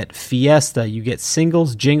 You get Fiesta, you get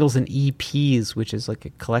singles, jingles, and EPs, which is like a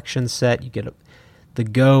collection set. You get the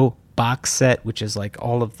Go box set, which is like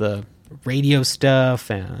all of the radio stuff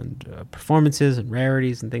and performances and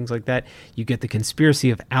rarities and things like that. You get the Conspiracy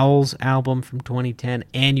of Owls album from 2010,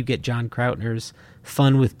 and you get John Krautner's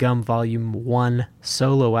Fun with Gum Volume 1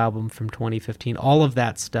 solo album from 2015. All of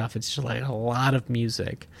that stuff. It's just like a lot of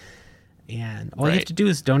music. And all you have to do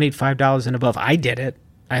is donate $5 and above. I did it.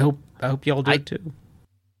 I hope y'all do it too.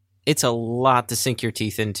 It's a lot to sink your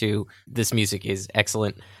teeth into. This music is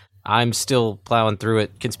excellent. I'm still plowing through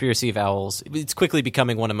it. Conspiracy of Owls. It's quickly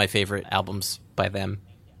becoming one of my favorite albums by them.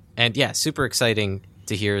 And yeah, super exciting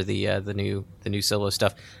to hear the new solo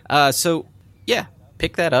stuff. So yeah,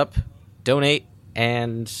 pick that up, donate,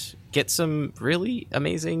 and get some really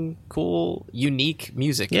amazing, cool, unique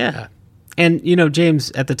music. Yeah. And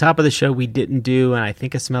James, at the top of the show, we didn't do, I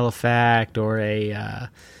think, a smell of fact or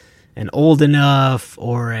an old enough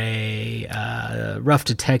or a rough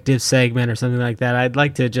detective segment or something like that. I'd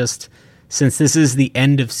like to just, since this is the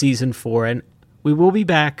end of season 4, and we will be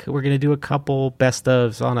back, we're going to do a couple best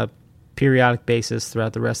ofs on a periodic basis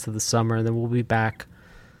throughout the rest of the summer, and then we'll be back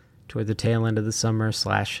toward the tail end of the summer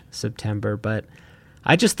 / September. But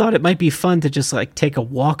I just thought it might be fun to just like take a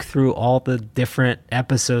walk through all the different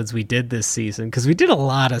episodes we did this season, because we did a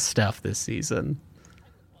lot of stuff this season.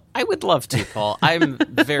 I would love to, Paul. I'm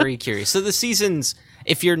very curious. So the seasons,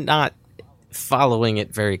 if you're not following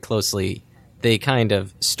it very closely, they kind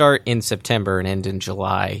of start in September and end in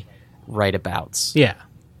July, right abouts. Yeah.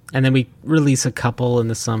 And then we release a couple in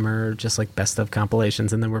the summer, just like best of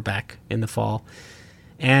compilations, and then we're back in the fall.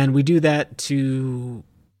 And we do that to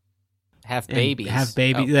have babies. Oh.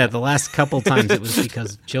 Yeah, the last couple times it was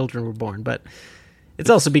because children were born. But it's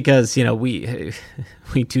also because, we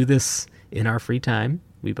do this in our free time.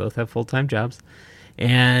 We both have full-time jobs,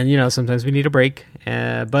 and, sometimes we need a break.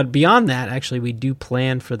 But beyond that, actually, we do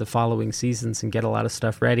plan for the following seasons and get a lot of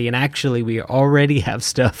stuff ready. And actually, we already have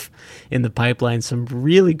stuff in the pipeline, some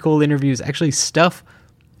really cool interviews, actually stuff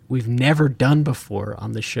we've never done before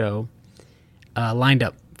on the show, lined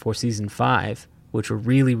up for season 5, which we're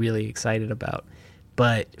really, really excited about.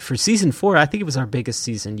 But for season 4, I think it was our biggest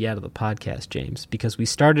season yet of the podcast, James, because we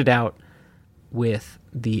started out with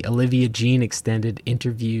the Olivia Jean extended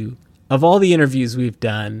interview. Of all the interviews we've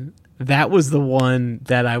done, that was the one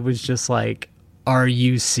that I was just like, are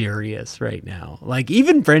you serious right now? Like,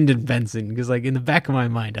 even Brendan Benson, because, like, in the back of my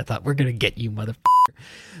mind, I thought, we're going to get you, motherfucker.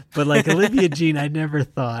 But, like, Olivia Jean, I never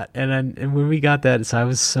thought. And when we got that, so I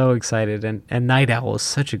was so excited. And Night Owl is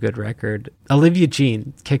such a good record. Olivia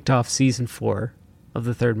Jean kicked off season 4 of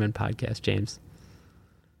the Third Man podcast, James.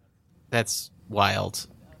 That's wild.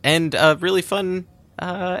 And a really fun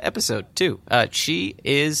episode, too. She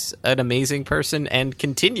is an amazing person and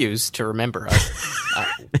continues to remember us.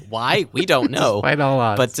 Why? We don't know. Despite all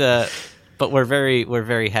odds. But we're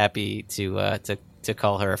very happy to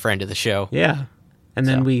call her a friend of the show. Yeah. And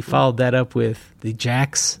then we followed that up with the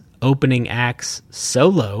Jack's opening acts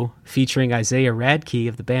solo featuring Isaiah Radke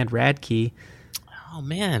of the band Radke. Oh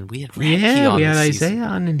man, we had Radke on. We had this Isaiah season.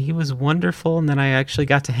 on, and he was wonderful. And then I actually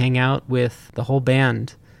got to hang out with the whole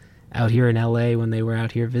band out here in LA when they were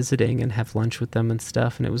out here visiting and have lunch with them and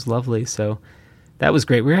stuff, and it was lovely. So that was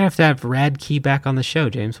great. We're gonna have to have Radke back on the show,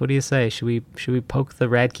 James. What do you say? Should we poke the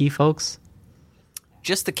Radke folks?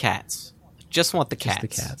 Just the cats. Just want the cats.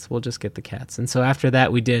 Just the cats. We'll just get the cats. And so after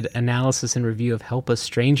that, we did analysis and review of Help Us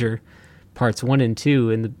Stranger, parts 1 and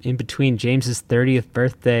 2, in between James's 30th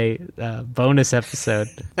birthday bonus episode,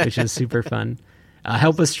 which is super fun.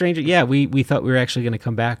 Help Us Stranger, yeah, we thought we were actually going to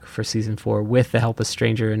come back for season 4 with the Help Us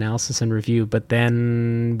Stranger analysis and review, but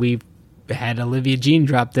then we had Olivia Jean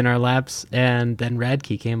dropped in our laps, and then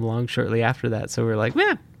Radke came along shortly after that, so we were like,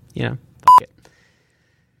 fuck it.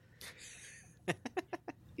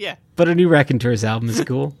 Yeah. But a new Raconteurs album is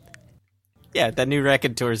cool. Yeah, that new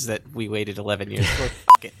Raconteurs that we waited 11 years for.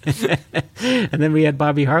 Fuck it. And then we had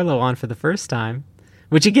Bobby Harlow on for the first time,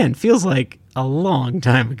 which again feels like a long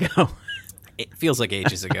time ago. It feels like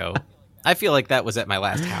ages ago. I feel like that was at my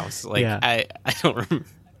last house. Like Yeah. I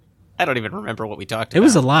don't even remember what we talked about. It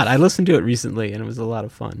was a lot. I listened to it recently, and it was a lot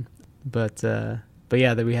of fun. But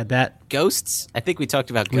yeah, then we had that. Ghosts? I think we talked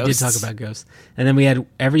about ghosts. We did talk about ghosts. And then we had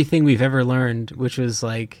Everything We've Ever Learned, which was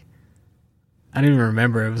like, I don't even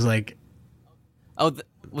remember. It was like... Oh,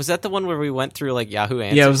 was that the one where we went through like Yahoo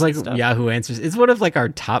Answers? Yeah, it was like and stuff? Yahoo Answers. It's one of like our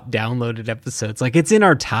top downloaded episodes. Like, it's in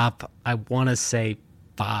our top, I want to say,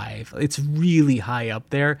 5. It's really high up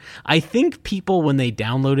there. I think people, when they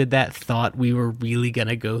downloaded that, thought we were really going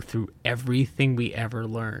to go through everything we ever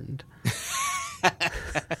learned.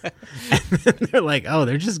 And then they're like, oh,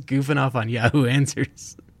 they're just goofing off on Yahoo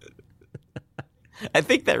Answers. I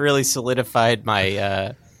think that really solidified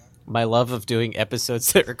my my love of doing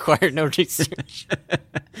episodes that require no research.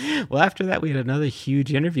 Well, after that, we had another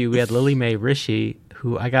huge interview. We had Lily Mae Rishi,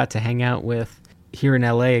 who I got to hang out with here in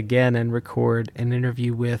LA again and record an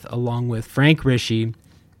interview with, along with Frank Rishi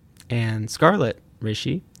and Scarlett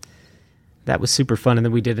Rishi. That was super fun. And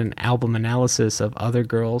then we did an album analysis of Other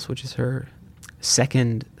Girls, which is her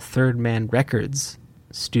second Third Man Records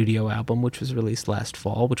studio album, which was released last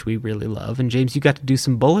fall, which we really love. And James, you got to do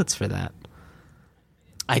some bullets for that.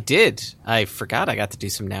 I did. I forgot I got to do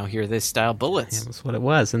some Now Hear This style bullets. That was what it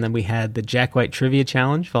was. And then we had the Jack White Trivia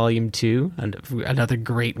Challenge, Volume 2, and another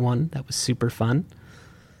great one. That was super fun.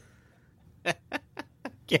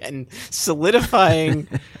 Again, solidifying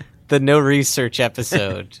the no research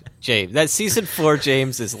episode, James. That season 4,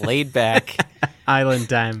 James is laid back. Island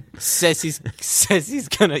Time. Says he's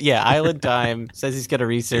gonna Island Time. Says he's gonna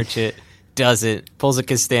research it. Doesn't. Pulls a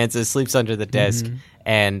Costanza, sleeps under the desk,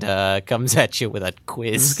 and comes at you with a quiz.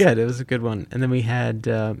 It was good. It was a good one. And then we had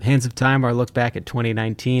Hands of Time, our look back at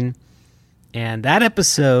 2019. And that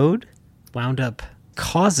episode wound up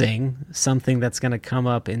causing something that's going to come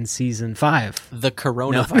up in season 5. The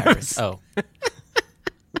coronavirus. No.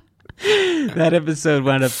 That episode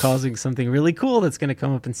wound up causing something really cool that's going to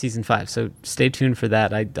come up in season 5. So stay tuned for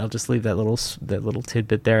that. I'll just leave that little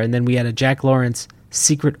tidbit there. And then we had a Jack Lawrence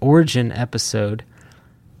Secret Origin episode.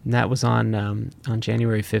 And that was on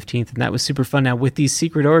January 15th. And that was super fun. Now, with these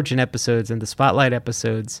Secret Origin episodes and the Spotlight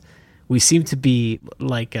episodes, we seem to be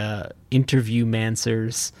like interview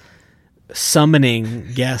mancers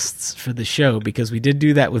summoning guests for the show, because we did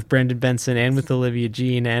do that with Brendan Benson and with Olivia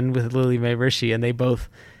Jean and with Lily Mae Rishi, and they both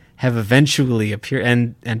have eventually appeared,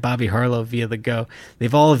 and Bobby Harlow via the Go.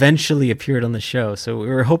 They've all eventually appeared on the show. So we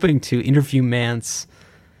were hoping to interview Mance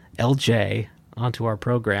LJ onto our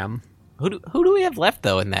program. Who do we have left,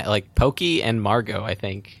 though, in that? Like, Pokey and Margot, I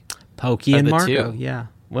think. Pokey and the Margot, two. Yeah.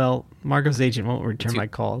 Well, Margot's agent won't return my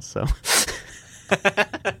calls, so...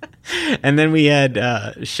 And then we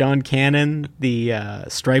had Sean Cannon, the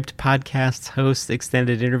Striped Podcasts host,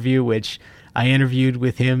 extended interview, which I interviewed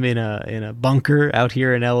with him in a bunker out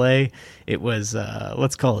here in LA. It was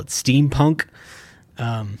let's call it steampunk.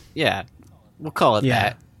 Yeah, we'll call it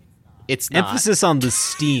that. It's not. Emphasis on the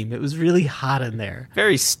steam. It was really hot in there.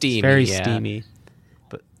 Very steamy. Very steamy.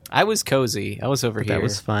 I was cozy. I was over here. That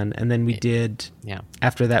was fun. And then we did, yeah.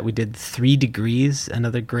 After that, we did 3 Degrees,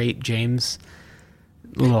 another great James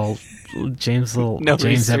James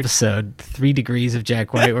research. episode, 3 Degrees of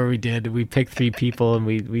Jack White, where we picked 3 people and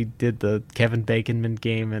we did the Kevin Baconman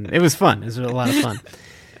game, and it was fun. It was a lot of fun.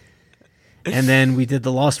 And then we did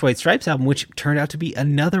the Lost White Stripes album, which turned out to be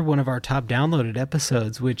another one of our top downloaded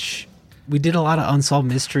episodes, which we did a lot of Unsolved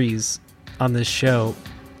Mysteries on this show.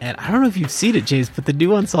 And I don't know if you've seen it, James, but the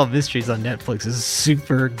new Unsolved Mysteries on Netflix is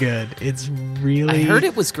super good. It's really... I heard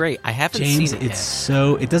it was great. I haven't seen it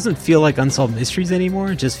yet. It doesn't feel like Unsolved Mysteries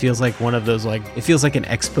anymore. It just feels like one of those, like... It feels like an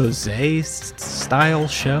expose-style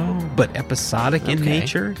show, but episodic in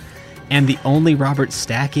nature. And the only Robert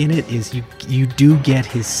Stack in it is you do get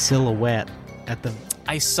his silhouette at the...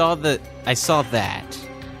 I saw that.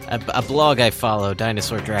 A blog I follow,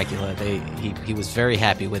 Dinosaur Dracula, he was very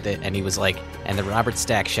happy with it, and he was like, and the Robert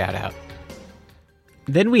Stack shout out.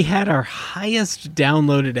 Then we had our highest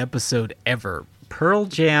downloaded episode ever, Pearl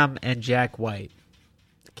Jam and Jack White.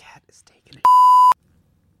 The cat is taking it.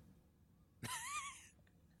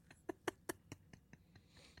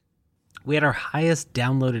 We had our highest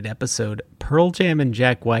downloaded episode, Pearl Jam and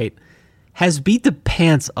Jack White, has beat the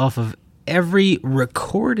pants off of every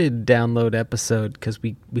recorded download episode, because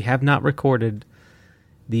we have not recorded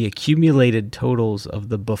the accumulated totals of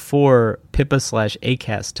the before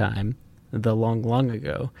Pippa/Acast time, the long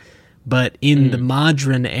ago. But in the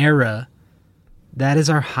modern era, that is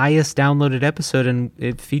our highest downloaded episode, and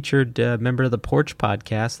it featured a member of the Porch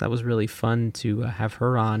podcast. That was really fun to have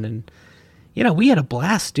her on, and we had a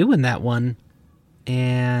blast doing that one.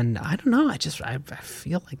 And I don't know, I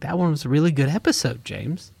feel like that one was a really good episode,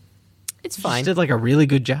 James. It's fine. You did like a really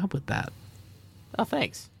good job with that. Oh,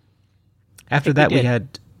 thanks. After that, we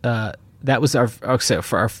had that was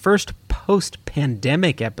for our first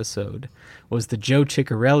post-pandemic episode was the Joe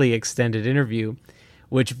Ciccarelli extended interview,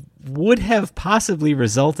 which would have possibly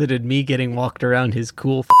resulted in me getting walked around his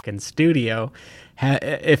cool fucking studio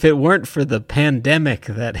if it weren't for the pandemic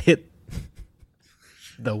that hit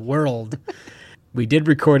the world. We did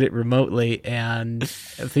record it remotely, and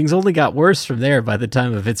things only got worse from there by the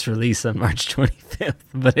time of its release on March 25th,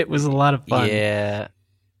 but it was a lot of fun. Yeah.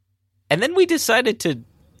 And then we decided to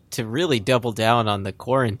really double down on the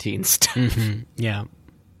quarantine stuff. Mm-hmm. Yeah.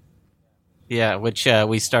 Yeah, which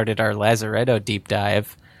we started our Lazaretto deep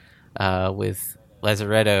dive with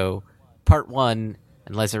Lazaretto Part 1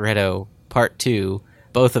 and Lazaretto Part 2.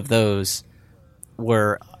 Both of those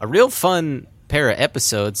were a real fun pair of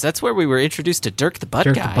episodes. That's where we were introduced to Dirk the Butt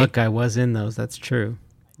Guy. Dirk the Butt Guy was in those, that's true.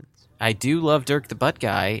 I do love Dirk the Butt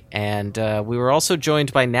Guy, and we were also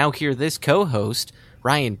joined by Now Hear This co-host,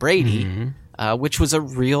 Ryan Brady, which was a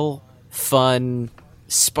real fun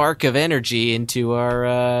spark of energy into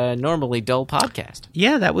our normally dull podcast.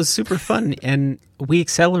 Yeah, that was super fun, and we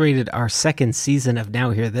accelerated our second season of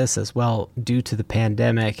Now Hear This as well due to the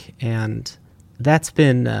pandemic, and that's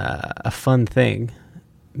been a fun thing,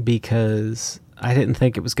 because I didn't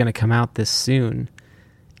think it was going to come out this soon,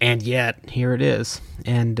 and yet here it is.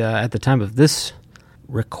 And at the time of this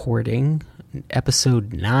recording,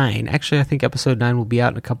 episode 9, actually I think episode 9 will be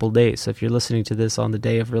out in a couple days, so if you're listening to this on the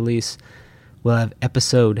day of release, we'll have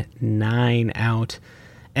episode 9 out.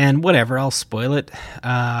 And whatever, I'll spoil it.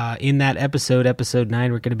 In that episode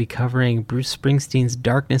 9, we're going to be covering Bruce Springsteen's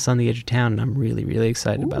Darkness on the Edge of Town, and I'm really, really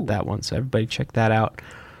excited about that one, so everybody check that out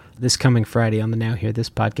this coming Friday on the Now Hear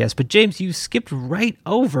This podcast. But James, you skipped right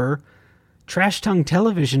over Trash Tongue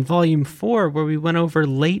Television Volume 4, where we went over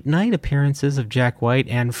late night appearances of Jack White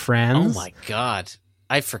and friends. Oh my God.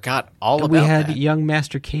 I forgot all about that. We had young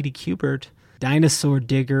Master Katie Kubert, Dinosaur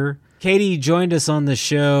Digger. Katie joined us on the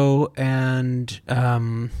show and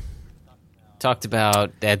talked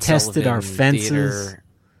about Ed tested Sullivan our fences. Theater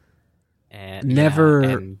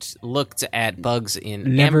and looked at bugs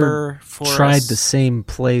in amber for tried us. The same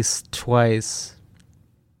place twice.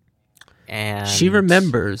 And she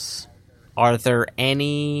remembers. Are there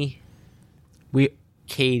any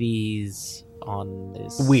Katie's on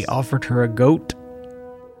this? We offered her a goat.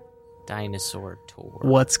 Dinosaur tour.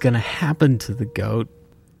 What's going to happen to the goat?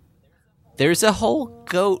 There's a whole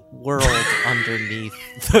goat world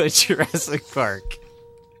underneath the Jurassic Park.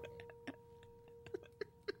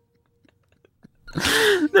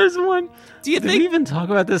 There's one. Did we even talk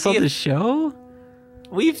about this on the show?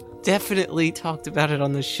 We've definitely talked about it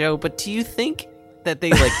on the show, but do you think that they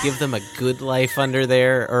give them a good life under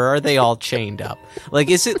there, or are they all chained up?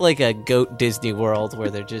 Is it like a goat Disney World where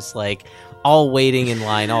they're just all waiting in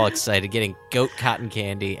line, all excited, getting goat cotton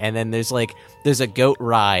candy, and then there's a goat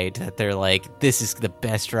ride that they're this is the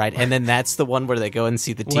best ride, and then that's the one where they go and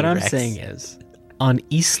see the T-Rex. What I'm saying is, on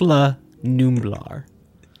Isla Nublar,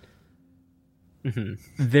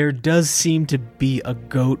 there does seem to be a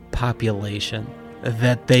goat population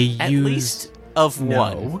that they use. At least of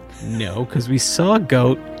one. No, because we saw a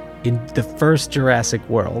goat in the first Jurassic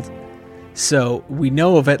World. So we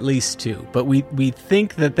know of at least 2, but we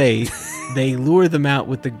think that they lure them out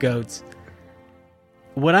with the goats.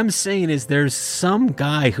 What I'm saying is there's some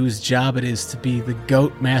guy whose job it is to be the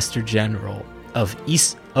goat master general of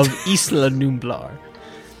Isla Nublar.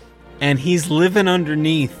 And he's living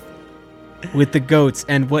underneath with the goats.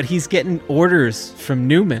 And what he's getting orders from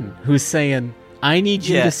Newman, who's saying, I need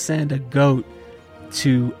you to send a goat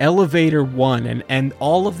to elevator 1. And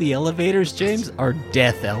all of the elevators, James, are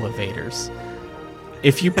death elevators.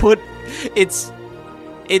 If you put...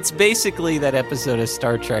 It's basically that episode of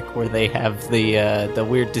Star Trek where they have the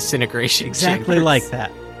weird disintegration exactly chambers. Like that.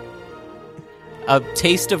 A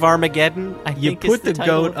Taste of Armageddon, you put the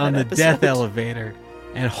goat on the death elevator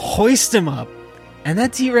and hoist him up, and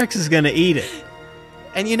that T-Rex is going to eat it.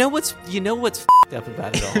 And you know what's f***ed up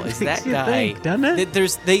about it all is that guy. Doesn't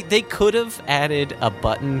it? They could have added a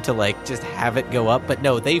button to like just have it go up, but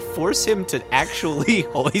no, they force him to actually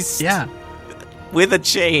hoist with a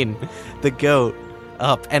chain the goat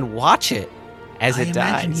up and watch it as it dies. I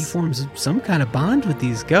imagine he forms some kind of bond with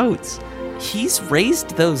these goats. He's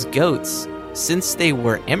raised those goats since they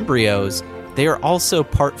were embryos. They are also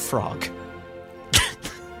part frog.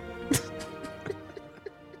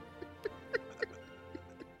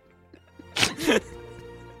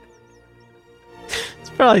 It's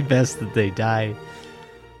probably best that they die.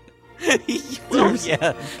 Well,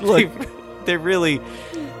 yeah. Look, they really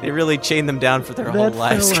chain them down for their whole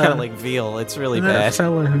lives, kind of like veal. It's really bad. That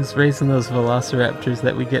fella who's raising those velociraptors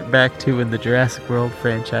that we get back to in the Jurassic World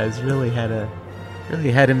franchise really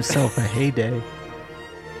had himself a heyday.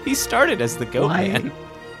 He started as the goat man.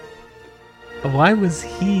 Why was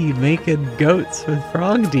he making goats with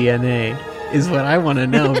frog DNA? Is what I want to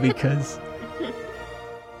know, because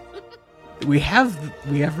we have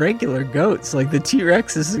regular goats. Like the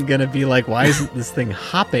T-Rex isn't gonna be like, why isn't this thing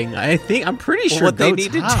hopping? I'm pretty sure goats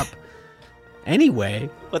hop. Anyway,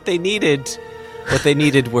 what they needed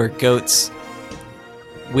were goats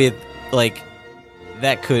with like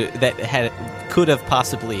that could have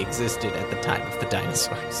possibly existed at the time of the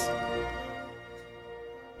dinosaurs.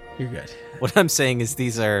 You're good. What I'm saying is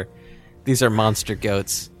these are monster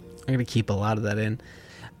goats. I'm gonna keep a lot of that in.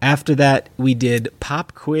 After that, we did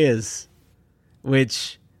Pop Quiz,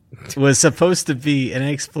 which was supposed to be an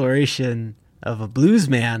exploration of a blues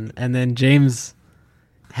man, and then James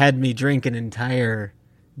had me drink an entire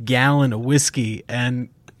gallon of whiskey and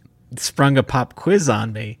sprung a pop quiz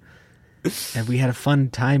on me. And we had a fun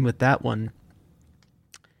time with that one.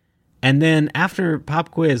 And then after Pop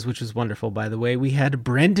Quiz, which was wonderful, by the way, we had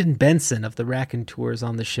Brendan Benson of the Raconteurs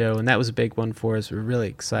on the show, and that was a big one for us. We're really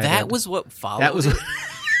excited. That was what followed. That was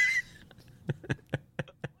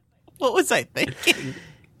what was I thinking?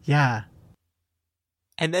 Yeah.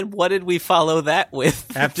 And then what did we follow that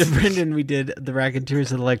with? After Brendan, we did The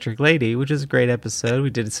Raconteurs of the Electric Lady, which was a great episode. We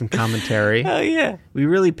did some commentary. Oh, yeah. We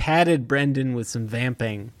really padded Brendan with some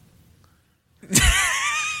vamping.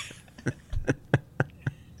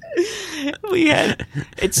 We had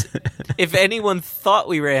if anyone thought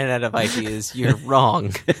we ran out of ideas, you're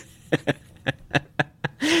wrong.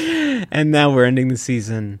 And now we're ending the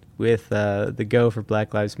season with the Go for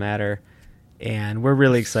Black Lives Matter, and we're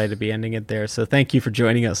really excited to be ending it there. So thank you for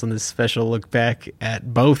joining us on this special look back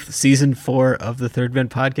at both season 4 of the Third Men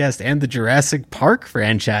podcast and the Jurassic Park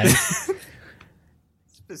franchise.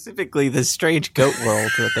 Specifically the strange goat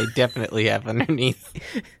world that they definitely have underneath.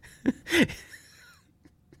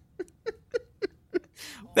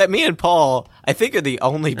 That me and Paul, I think, are the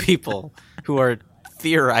only people who are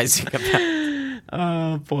theorizing about.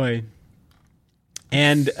 Oh, boy.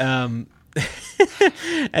 And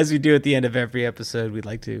as we do at the end of every episode, we'd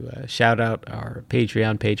like to shout out our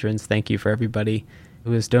Patreon patrons. Thank you for everybody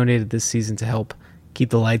who has donated this season to help keep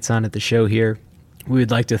the lights on at the show here. We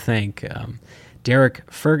would like to thank Derek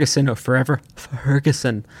Ferguson, or Forever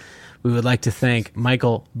Ferguson. We would like to thank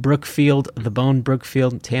Michael Brookfield, The Bone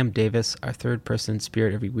Brookfield, Tam Davis, our third person in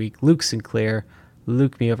spirit every week, Luke Sinclair,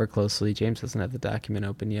 Luke me over closely, James doesn't have the document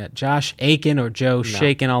open yet, Josh Aiken, or Joe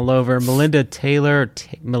Shaken all over, Melinda Taylor,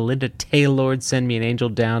 Melinda Taylord, Send Me an Angel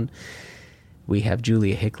Down. We have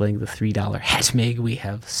Julia Hickling, the $3 Hatmig. We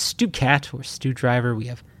have Stu Cat, or Stu Driver. We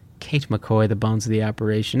have Kate McCoy, The Bones of the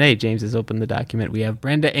Operation. Hey, James has opened the document. We have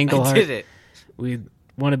Brenda Engelhart. I did it. We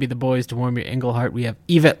want to be the boys to warm your Engelhart. We have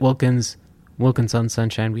Yvette Wilkins on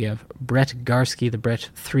Sunshine. We have Brett Garsky, the Brett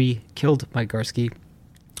 3 killed Mike Garsky.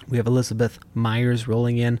 We have Elizabeth Myers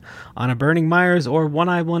rolling in on a Burning Myers or One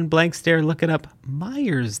Eye One Blank Stare. Look it up,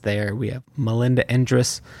 Myers there. We have Melinda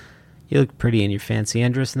Endress. You look pretty in your fancy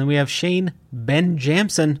Endress. And then we have Shane Ben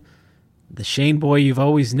Jamson, the Shane boy you've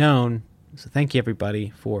always known. So thank you,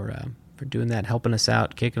 everybody, for doing that, helping us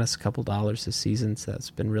out, kicking us a couple dollars this season. So that's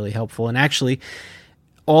been really helpful. And actually,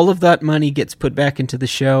 all of that money gets put back into the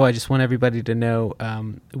show. I just want everybody to know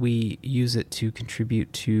we use it to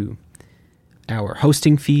contribute to our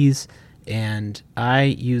hosting fees, and I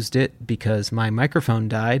used it because my microphone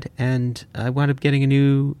died, and I wound up getting a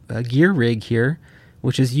new gear rig here,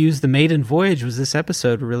 which is used. The maiden voyage was this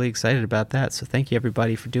episode. We're really excited about that, so thank you,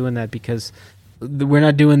 everybody, for doing that, because we're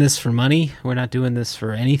not doing this for money. We're not doing this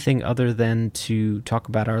for anything other than to talk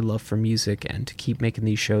about our love for music and to keep making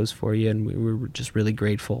these shows for you, and we're just really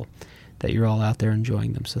grateful that you're all out there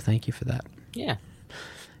enjoying them, so thank you for that. Yeah.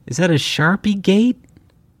 Is that a Sharpie gate?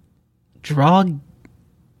 Draw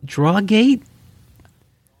gate? Drawn gate.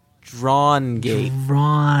 Drawn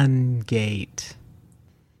gate.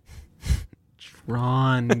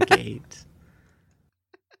 Drawn gate.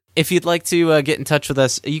 If you'd like to get in touch with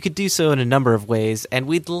us, you could do so in a number of ways, and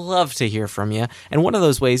we'd love to hear from you. And one of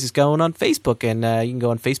those ways is going on Facebook, and you can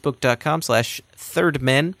go on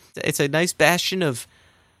facebook.com/thirdmen. It's a nice bastion of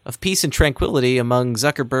peace and tranquility among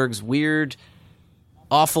Zuckerberg's weird,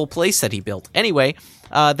 awful place that he built. Anyway,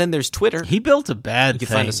 then there's Twitter. He built a bad thing. You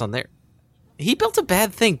can find us on there. He built a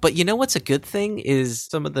bad thing, but you know what's a good thing is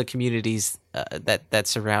some of the communities that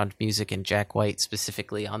surround music and Jack White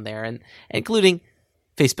specifically on there, and including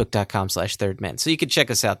facebook.com/thirdmen. So you can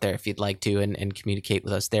check us out there if you'd like to and communicate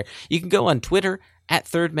with us there. You can go on Twitter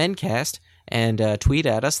 @thirdmencast and tweet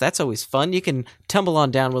at us. That's always fun. You can tumble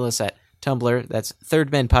on down with us at Tumblr. That's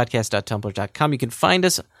thirdmenpodcast.tumblr.com. You can find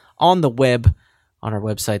us on the web on our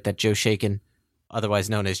website that Joe Shakin, otherwise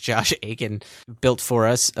known as Josh Aiken, built for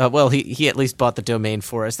us. Well, he at least bought the domain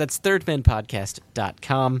for us. That's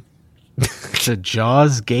thirdmenpodcast.com. It's a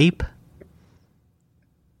Jaws gape.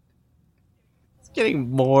 It's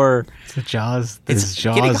getting more. It's a Jaws. It's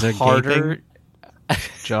Jaws getting harder.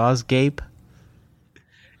 Jaws gape.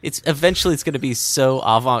 It's eventually it's going to be so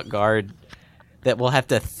avant-garde that we'll have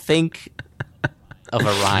to think of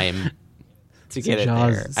a rhyme to get it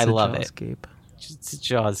there. I love it. Gape. It's a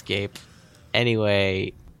Jaws gape.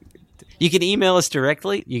 Anyway, you can email us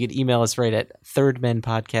directly. You can email us right at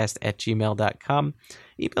thirdmenpodcast@gmail.com.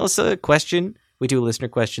 Email us a question. We do listener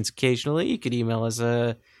questions occasionally. You could email us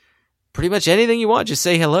pretty much anything you want. Just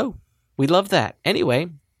say hello. We love that. Anyway,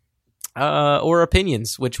 or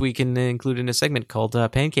opinions, which we can include in a segment called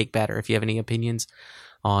Pancake Batter. If you have any opinions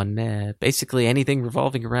on basically anything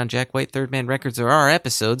revolving around Jack White, Third Man Records, or our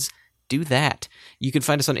episodes, do that. You can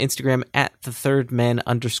find us on Instagram at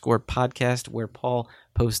 @thirdmen_podcast, where Paul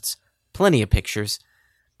posts plenty of pictures.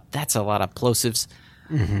 That's a lot of plosives.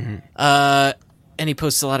 Mm-hmm. And he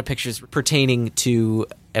posts a lot of pictures pertaining to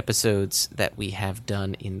episodes that we have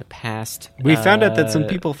done in the past. We found out that some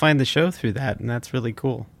people find the show through that, and that's really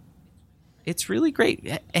cool. It's really great.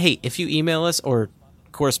 Hey, if you email us or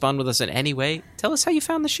correspond with us in any way, tell us how you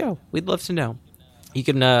found the show. We'd love to know. You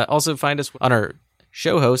can also find us on our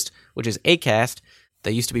show host, which is Acast.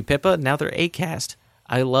 They used to be Pippa, now they're Acast.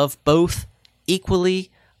 I love both equally.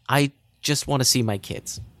 I just want to see my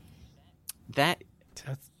kids.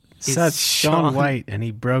 That's Sean White, and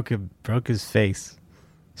he broke his face.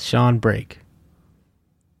 Sean Break.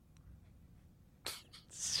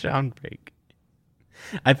 Sean Break.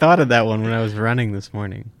 I thought of that one when I was running this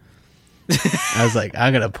morning. I was like,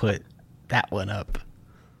 I'm going to put that one up.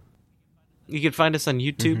 You can find us on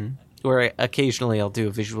YouTube, where occasionally I'll do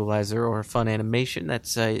a visualizer or a fun animation.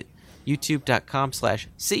 That's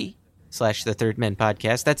youtube.com/C/The Third Men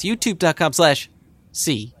Podcast. That's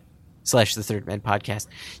youtube.com/C/The Third Men Podcast.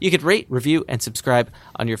 You could rate, review, and subscribe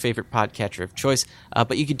on your favorite podcatcher of choice,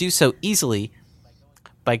 but you could do so easily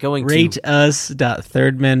by going to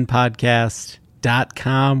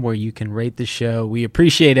rateus.thirdmenpodcast.com, where you can rate the show. We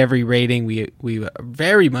appreciate every rating. We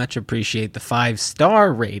very much appreciate the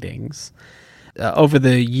 5-star ratings. Over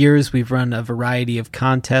the years, we've run a variety of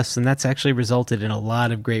contests, and that's actually resulted in a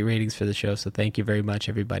lot of great ratings for the show. So thank you very much,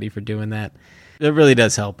 everybody, for doing that. It really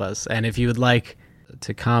does help us. And if you would like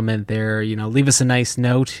to comment there, leave us a nice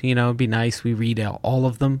note. It'd be nice. We read all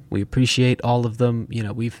of them. We appreciate all of them.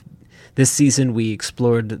 This season we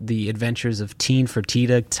explored the adventures of Teen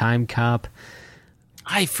Fertitta, Time Cop.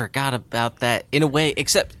 I forgot about that in a way,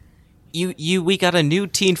 except we got a new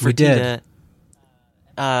Teen Fertitta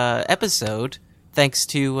episode thanks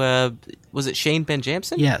to was it Shane Ben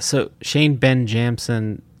Jamson? Yeah, so Shane Ben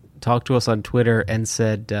Jamson talked to us on Twitter and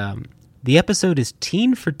said The episode is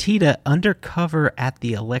Teen Fertitta undercover at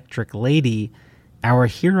the Electric Lady. Our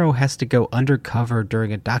hero has to go undercover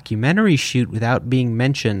during a documentary shoot without being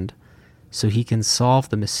mentioned so he can solve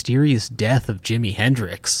the mysterious death of Jimi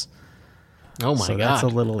Hendrix. Oh my so God. That's a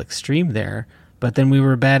little extreme there. But then we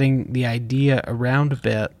were batting the idea around a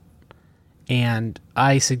bit, and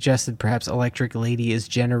I suggested perhaps Electric Lady is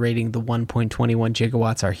generating the 1.21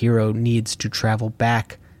 gigawatts our hero needs to travel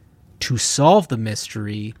back to solve the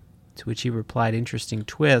mystery, to which he replied, interesting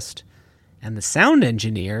twist. And the sound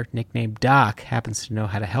engineer, nicknamed Doc, happens to know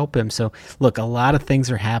how to help him. So, look, a lot of things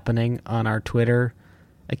are happening on our Twitter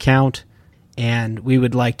account, and we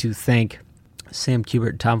would like to thank Sam Kubert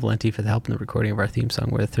and Tom Valenti for the help in the recording of our theme song,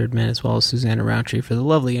 We're the Third Man, as well as Susanna Roundtree for the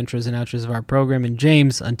lovely intros and outros of our program. And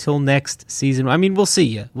James, until next season, I mean, we'll see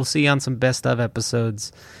you. We'll see you on some best of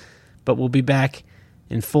episodes, but we'll be back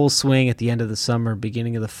in full swing at the end of the summer,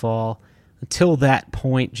 beginning of the fall. Until that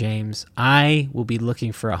point, James, I will be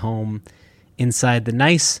looking for a home inside the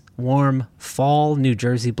nice, warm fall New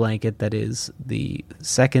Jersey blanket that is the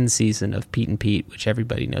second season of Pete and Pete, which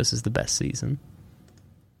everybody knows is the best season.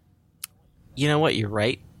 You know what? You're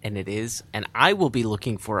right, and it is. And I will be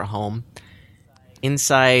looking for a home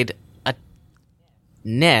inside a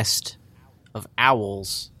nest of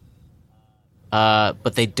owls.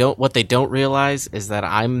 But they don't. What they don't realize is that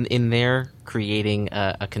I'm in there creating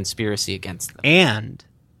a conspiracy against them. And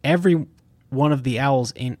every one of the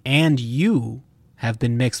owls and you have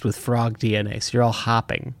been mixed with frog DNA, so you're all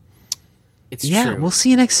hopping. It's true. We'll see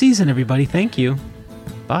you next season, everybody. Thank you.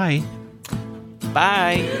 Bye.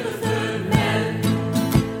 Bye.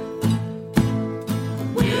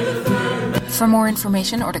 For more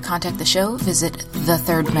information or to contact the show, visit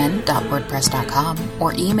thethirdmen.wordpress.com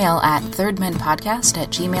or email at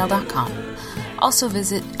thirdmenpodcast@gmail.com. Also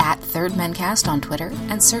visit @thirdmencast on Twitter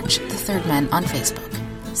and search The Third Men on Facebook.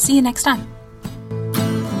 See you next time.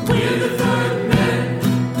 We're the Third Men.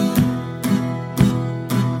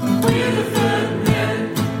 We're the Third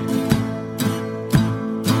Men.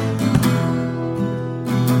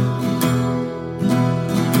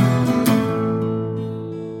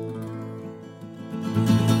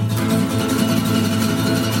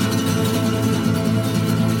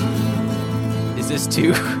 Is this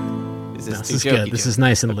too? Is this This too is jokey? good. This is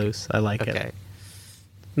nice and loose. I like Okay. it.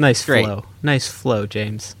 Nice Great. flow. Nice flow,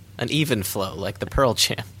 James. An even flow, like the Pearl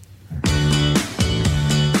Jam.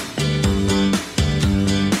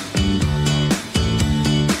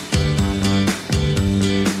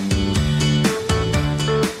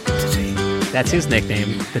 That's his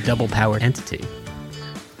nickname, the double-powered entity.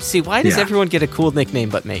 See, why does Yeah. everyone get a cool nickname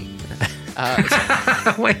but me?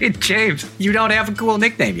 Wait, James, you don't have a cool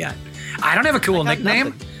nickname yet. I don't have a cool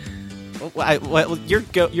nickname. Well, you're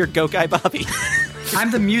Go Guy Bobby.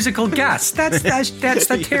 I'm the musical guest. That's the It's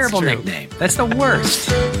terrible true. nickname. That's the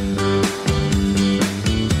worst.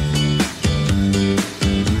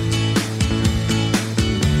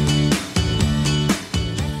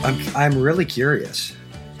 I'm really curious.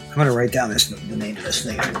 I'm gonna write down the name of this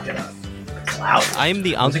thing. I'm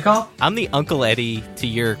the What's it called? I'm the Uncle Eddie to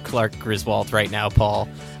your Clark Griswold right now, Paul.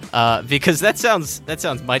 Because that sounds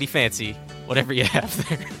mighty fancy. Whatever you have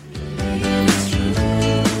there.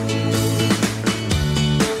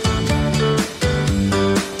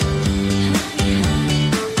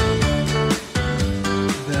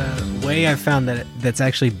 The way I found that's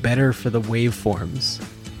actually better for the waveforms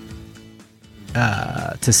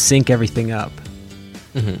to sync everything up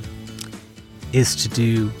is to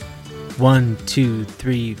do 1, 2,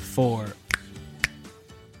 3, 4, and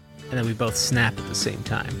then we both snap at the same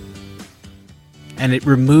time. And it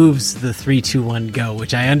removes the 3, 2, 1, go,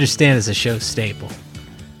 which I understand is a show staple.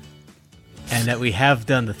 And that we have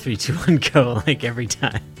done the 3, 2, 1, go like every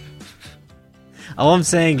time. All I'm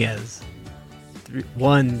saying is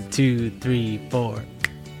 1, 2, 3, 4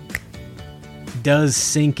 does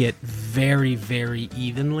sync it very, very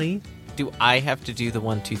evenly. Do I have to do the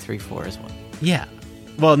 1, 2, 3, 4 as well? Yeah.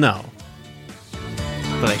 Well, no.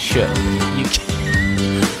 But I should. You can.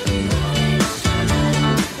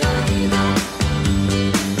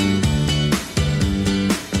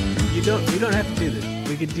 You don't have to do this.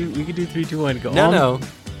 We could do 3, 2, 1, go. No.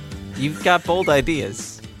 You've got bold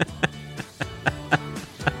ideas.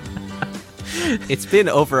 It's been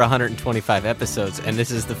over 125 episodes, and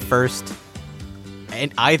this is the first.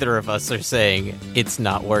 And either of us are saying it's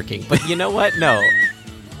not working. But you know what? No.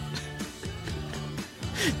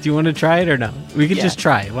 Do you want to try it or no? We could Yeah. just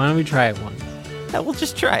try it. Why don't we try it once? No, we'll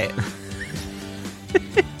just try it.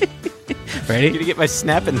 Ready? I'm gonna get my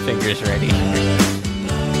snapping fingers ready.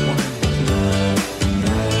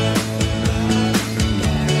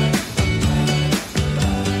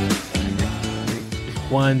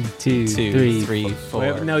 1, 2, 3, 3, 4.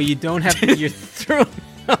 Wait, no, you don't have to. You're throwing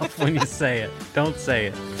off when you say it. Don't say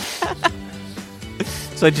it.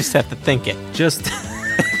 So I just have to think it. Just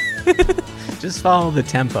follow the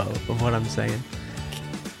tempo of what I'm saying.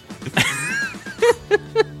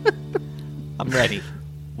 I'm ready.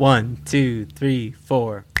 1, 2, 3,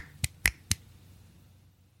 4.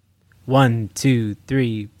 1, 2,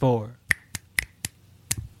 3, 4.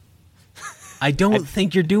 I don't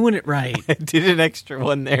think you're doing it right. I did an extra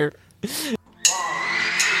one there. I'm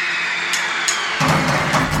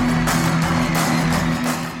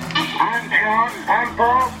John. I'm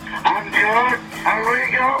Bob. I'm George. I'm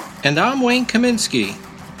Rigo. And I'm Wayne Kaminsky.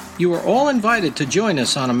 You are all invited to join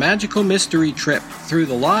us on a magical mystery trip through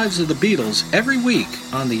the lives of the Beatles every week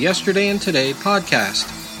on the Yesterday and Today podcast.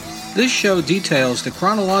 This show details the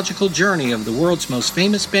chronological journey of the world's most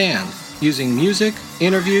famous band, using music,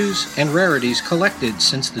 interviews, and rarities collected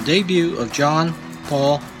since the debut of John,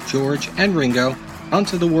 Paul, George, and Ringo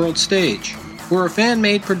onto the world stage. We're a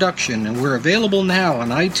fan-made production, and we're available now on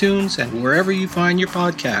iTunes and wherever you find your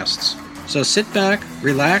podcasts. So sit back,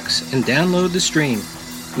 relax, and download the stream.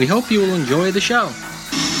 We hope you will enjoy the show.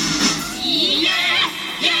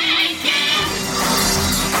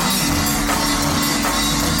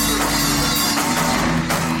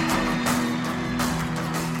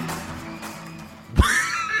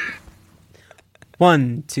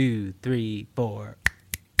 One, 2, 3, 4.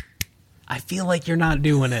 I feel like you're not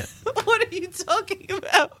doing it. What are you talking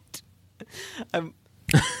about? I'm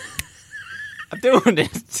doing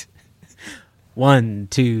it. 1,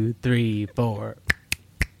 2, 3, 4.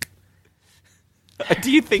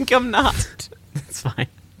 Do you think I'm not? It's fine.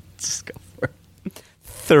 Just go for it.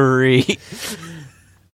 3.